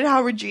reminded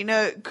how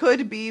Regina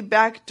could be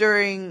back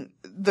during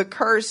the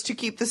curse to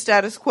keep the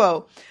status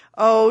quo.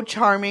 Oh,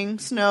 Charming,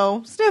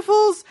 Snow,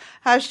 Sniffles.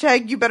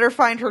 Hashtag you better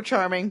find her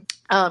Charming.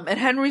 And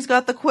Henry's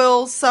got the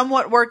quill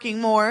somewhat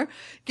working more,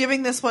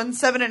 giving this one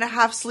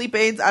 7.5 sleep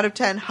aids out of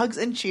 10. Hugs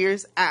and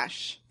cheers,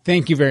 Ash.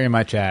 Thank you very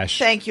much, Ash.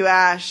 Thank you,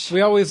 Ash.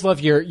 We always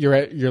love your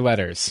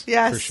letters.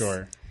 Yes. For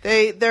sure.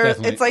 They're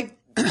Definitely. It's like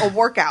a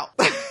workout.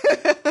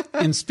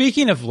 And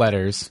speaking of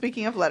letters,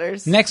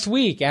 next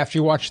week after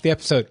you watch the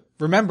episode,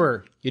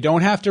 remember, you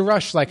don't have to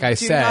rush like I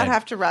said. Do not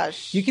have to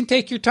rush. You can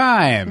take your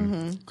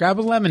time. Grab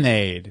a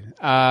lemonade.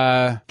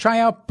 Try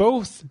out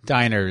both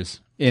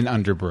diners in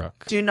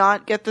Underbrook. Do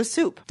not get the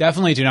soup.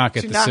 Definitely do not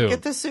get the soup. Do not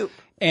get the soup.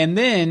 And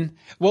then,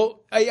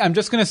 I'm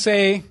just going to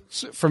say,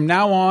 from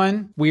now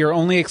on, we are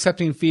only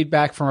accepting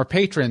feedback from our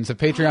patrons at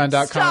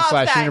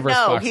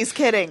patreon.com/universebox. No, he's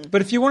kidding.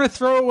 But if you want to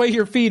throw away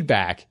your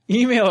feedback,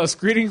 email us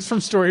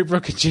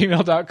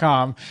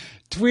greetingsfromstorybrooke@gmail.com,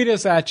 tweet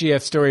us at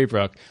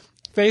GFStorybrooke.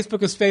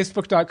 Facebook is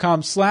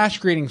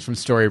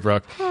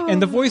facebook.com/greetingsfromstorybrooke. And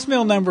the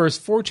voicemail number is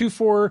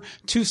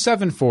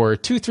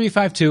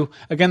 424-274-2352.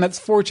 Again, that's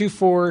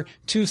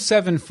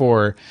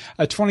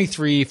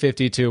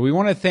 424-274-2352. We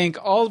want to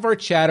thank all of our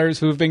chatters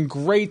who have been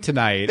great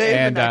tonight.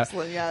 They've been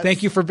excellent, yes.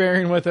 Thank you for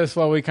bearing with us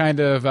while we kind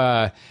of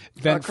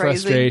vent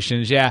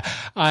frustrations. Yeah.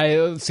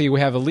 Let's see. We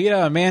have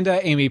Alita,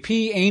 Amanda, Amy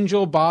P,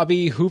 Angel,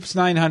 Bobby,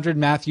 Hoops900,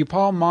 Matthew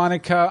Paul,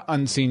 Monica,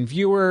 Unseen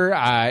Viewer,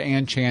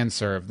 and Chan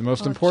Serve, the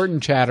most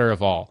important chatter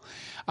of all.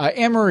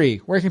 Anne-Marie,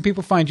 where can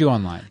people find you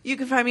online? You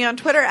can find me on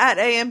Twitter at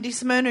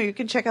AMDSimone, or you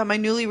can check out my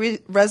newly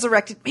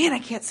resurrected, man, I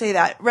can't say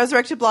that,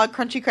 resurrected blog,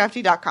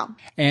 crunchycrafty.com.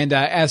 And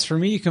as for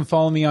me, you can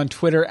follow me on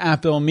Twitter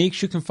at Bill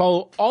Meeks. You can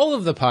follow all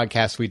of the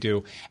podcasts we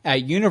do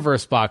at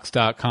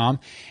universebox.com.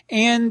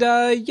 And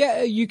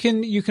you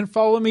can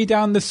follow me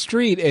down the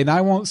street, and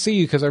I won't see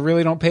you because I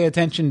really don't pay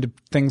attention to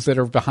things that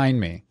are behind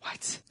me.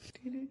 What?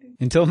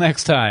 Until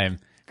next time,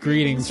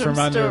 greetings from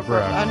Underbrook.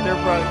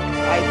 Underbrook.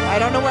 I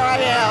don't know where I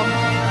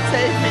am.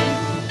 Save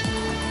me.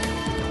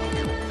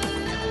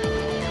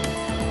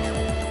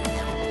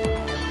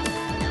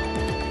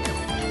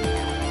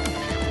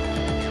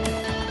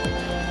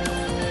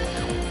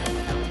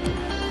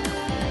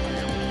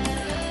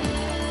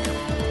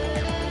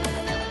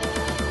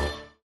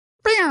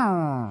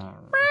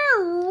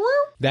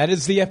 That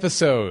is the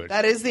episode.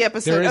 That is the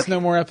episode. There is Okay.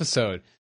 no more episode.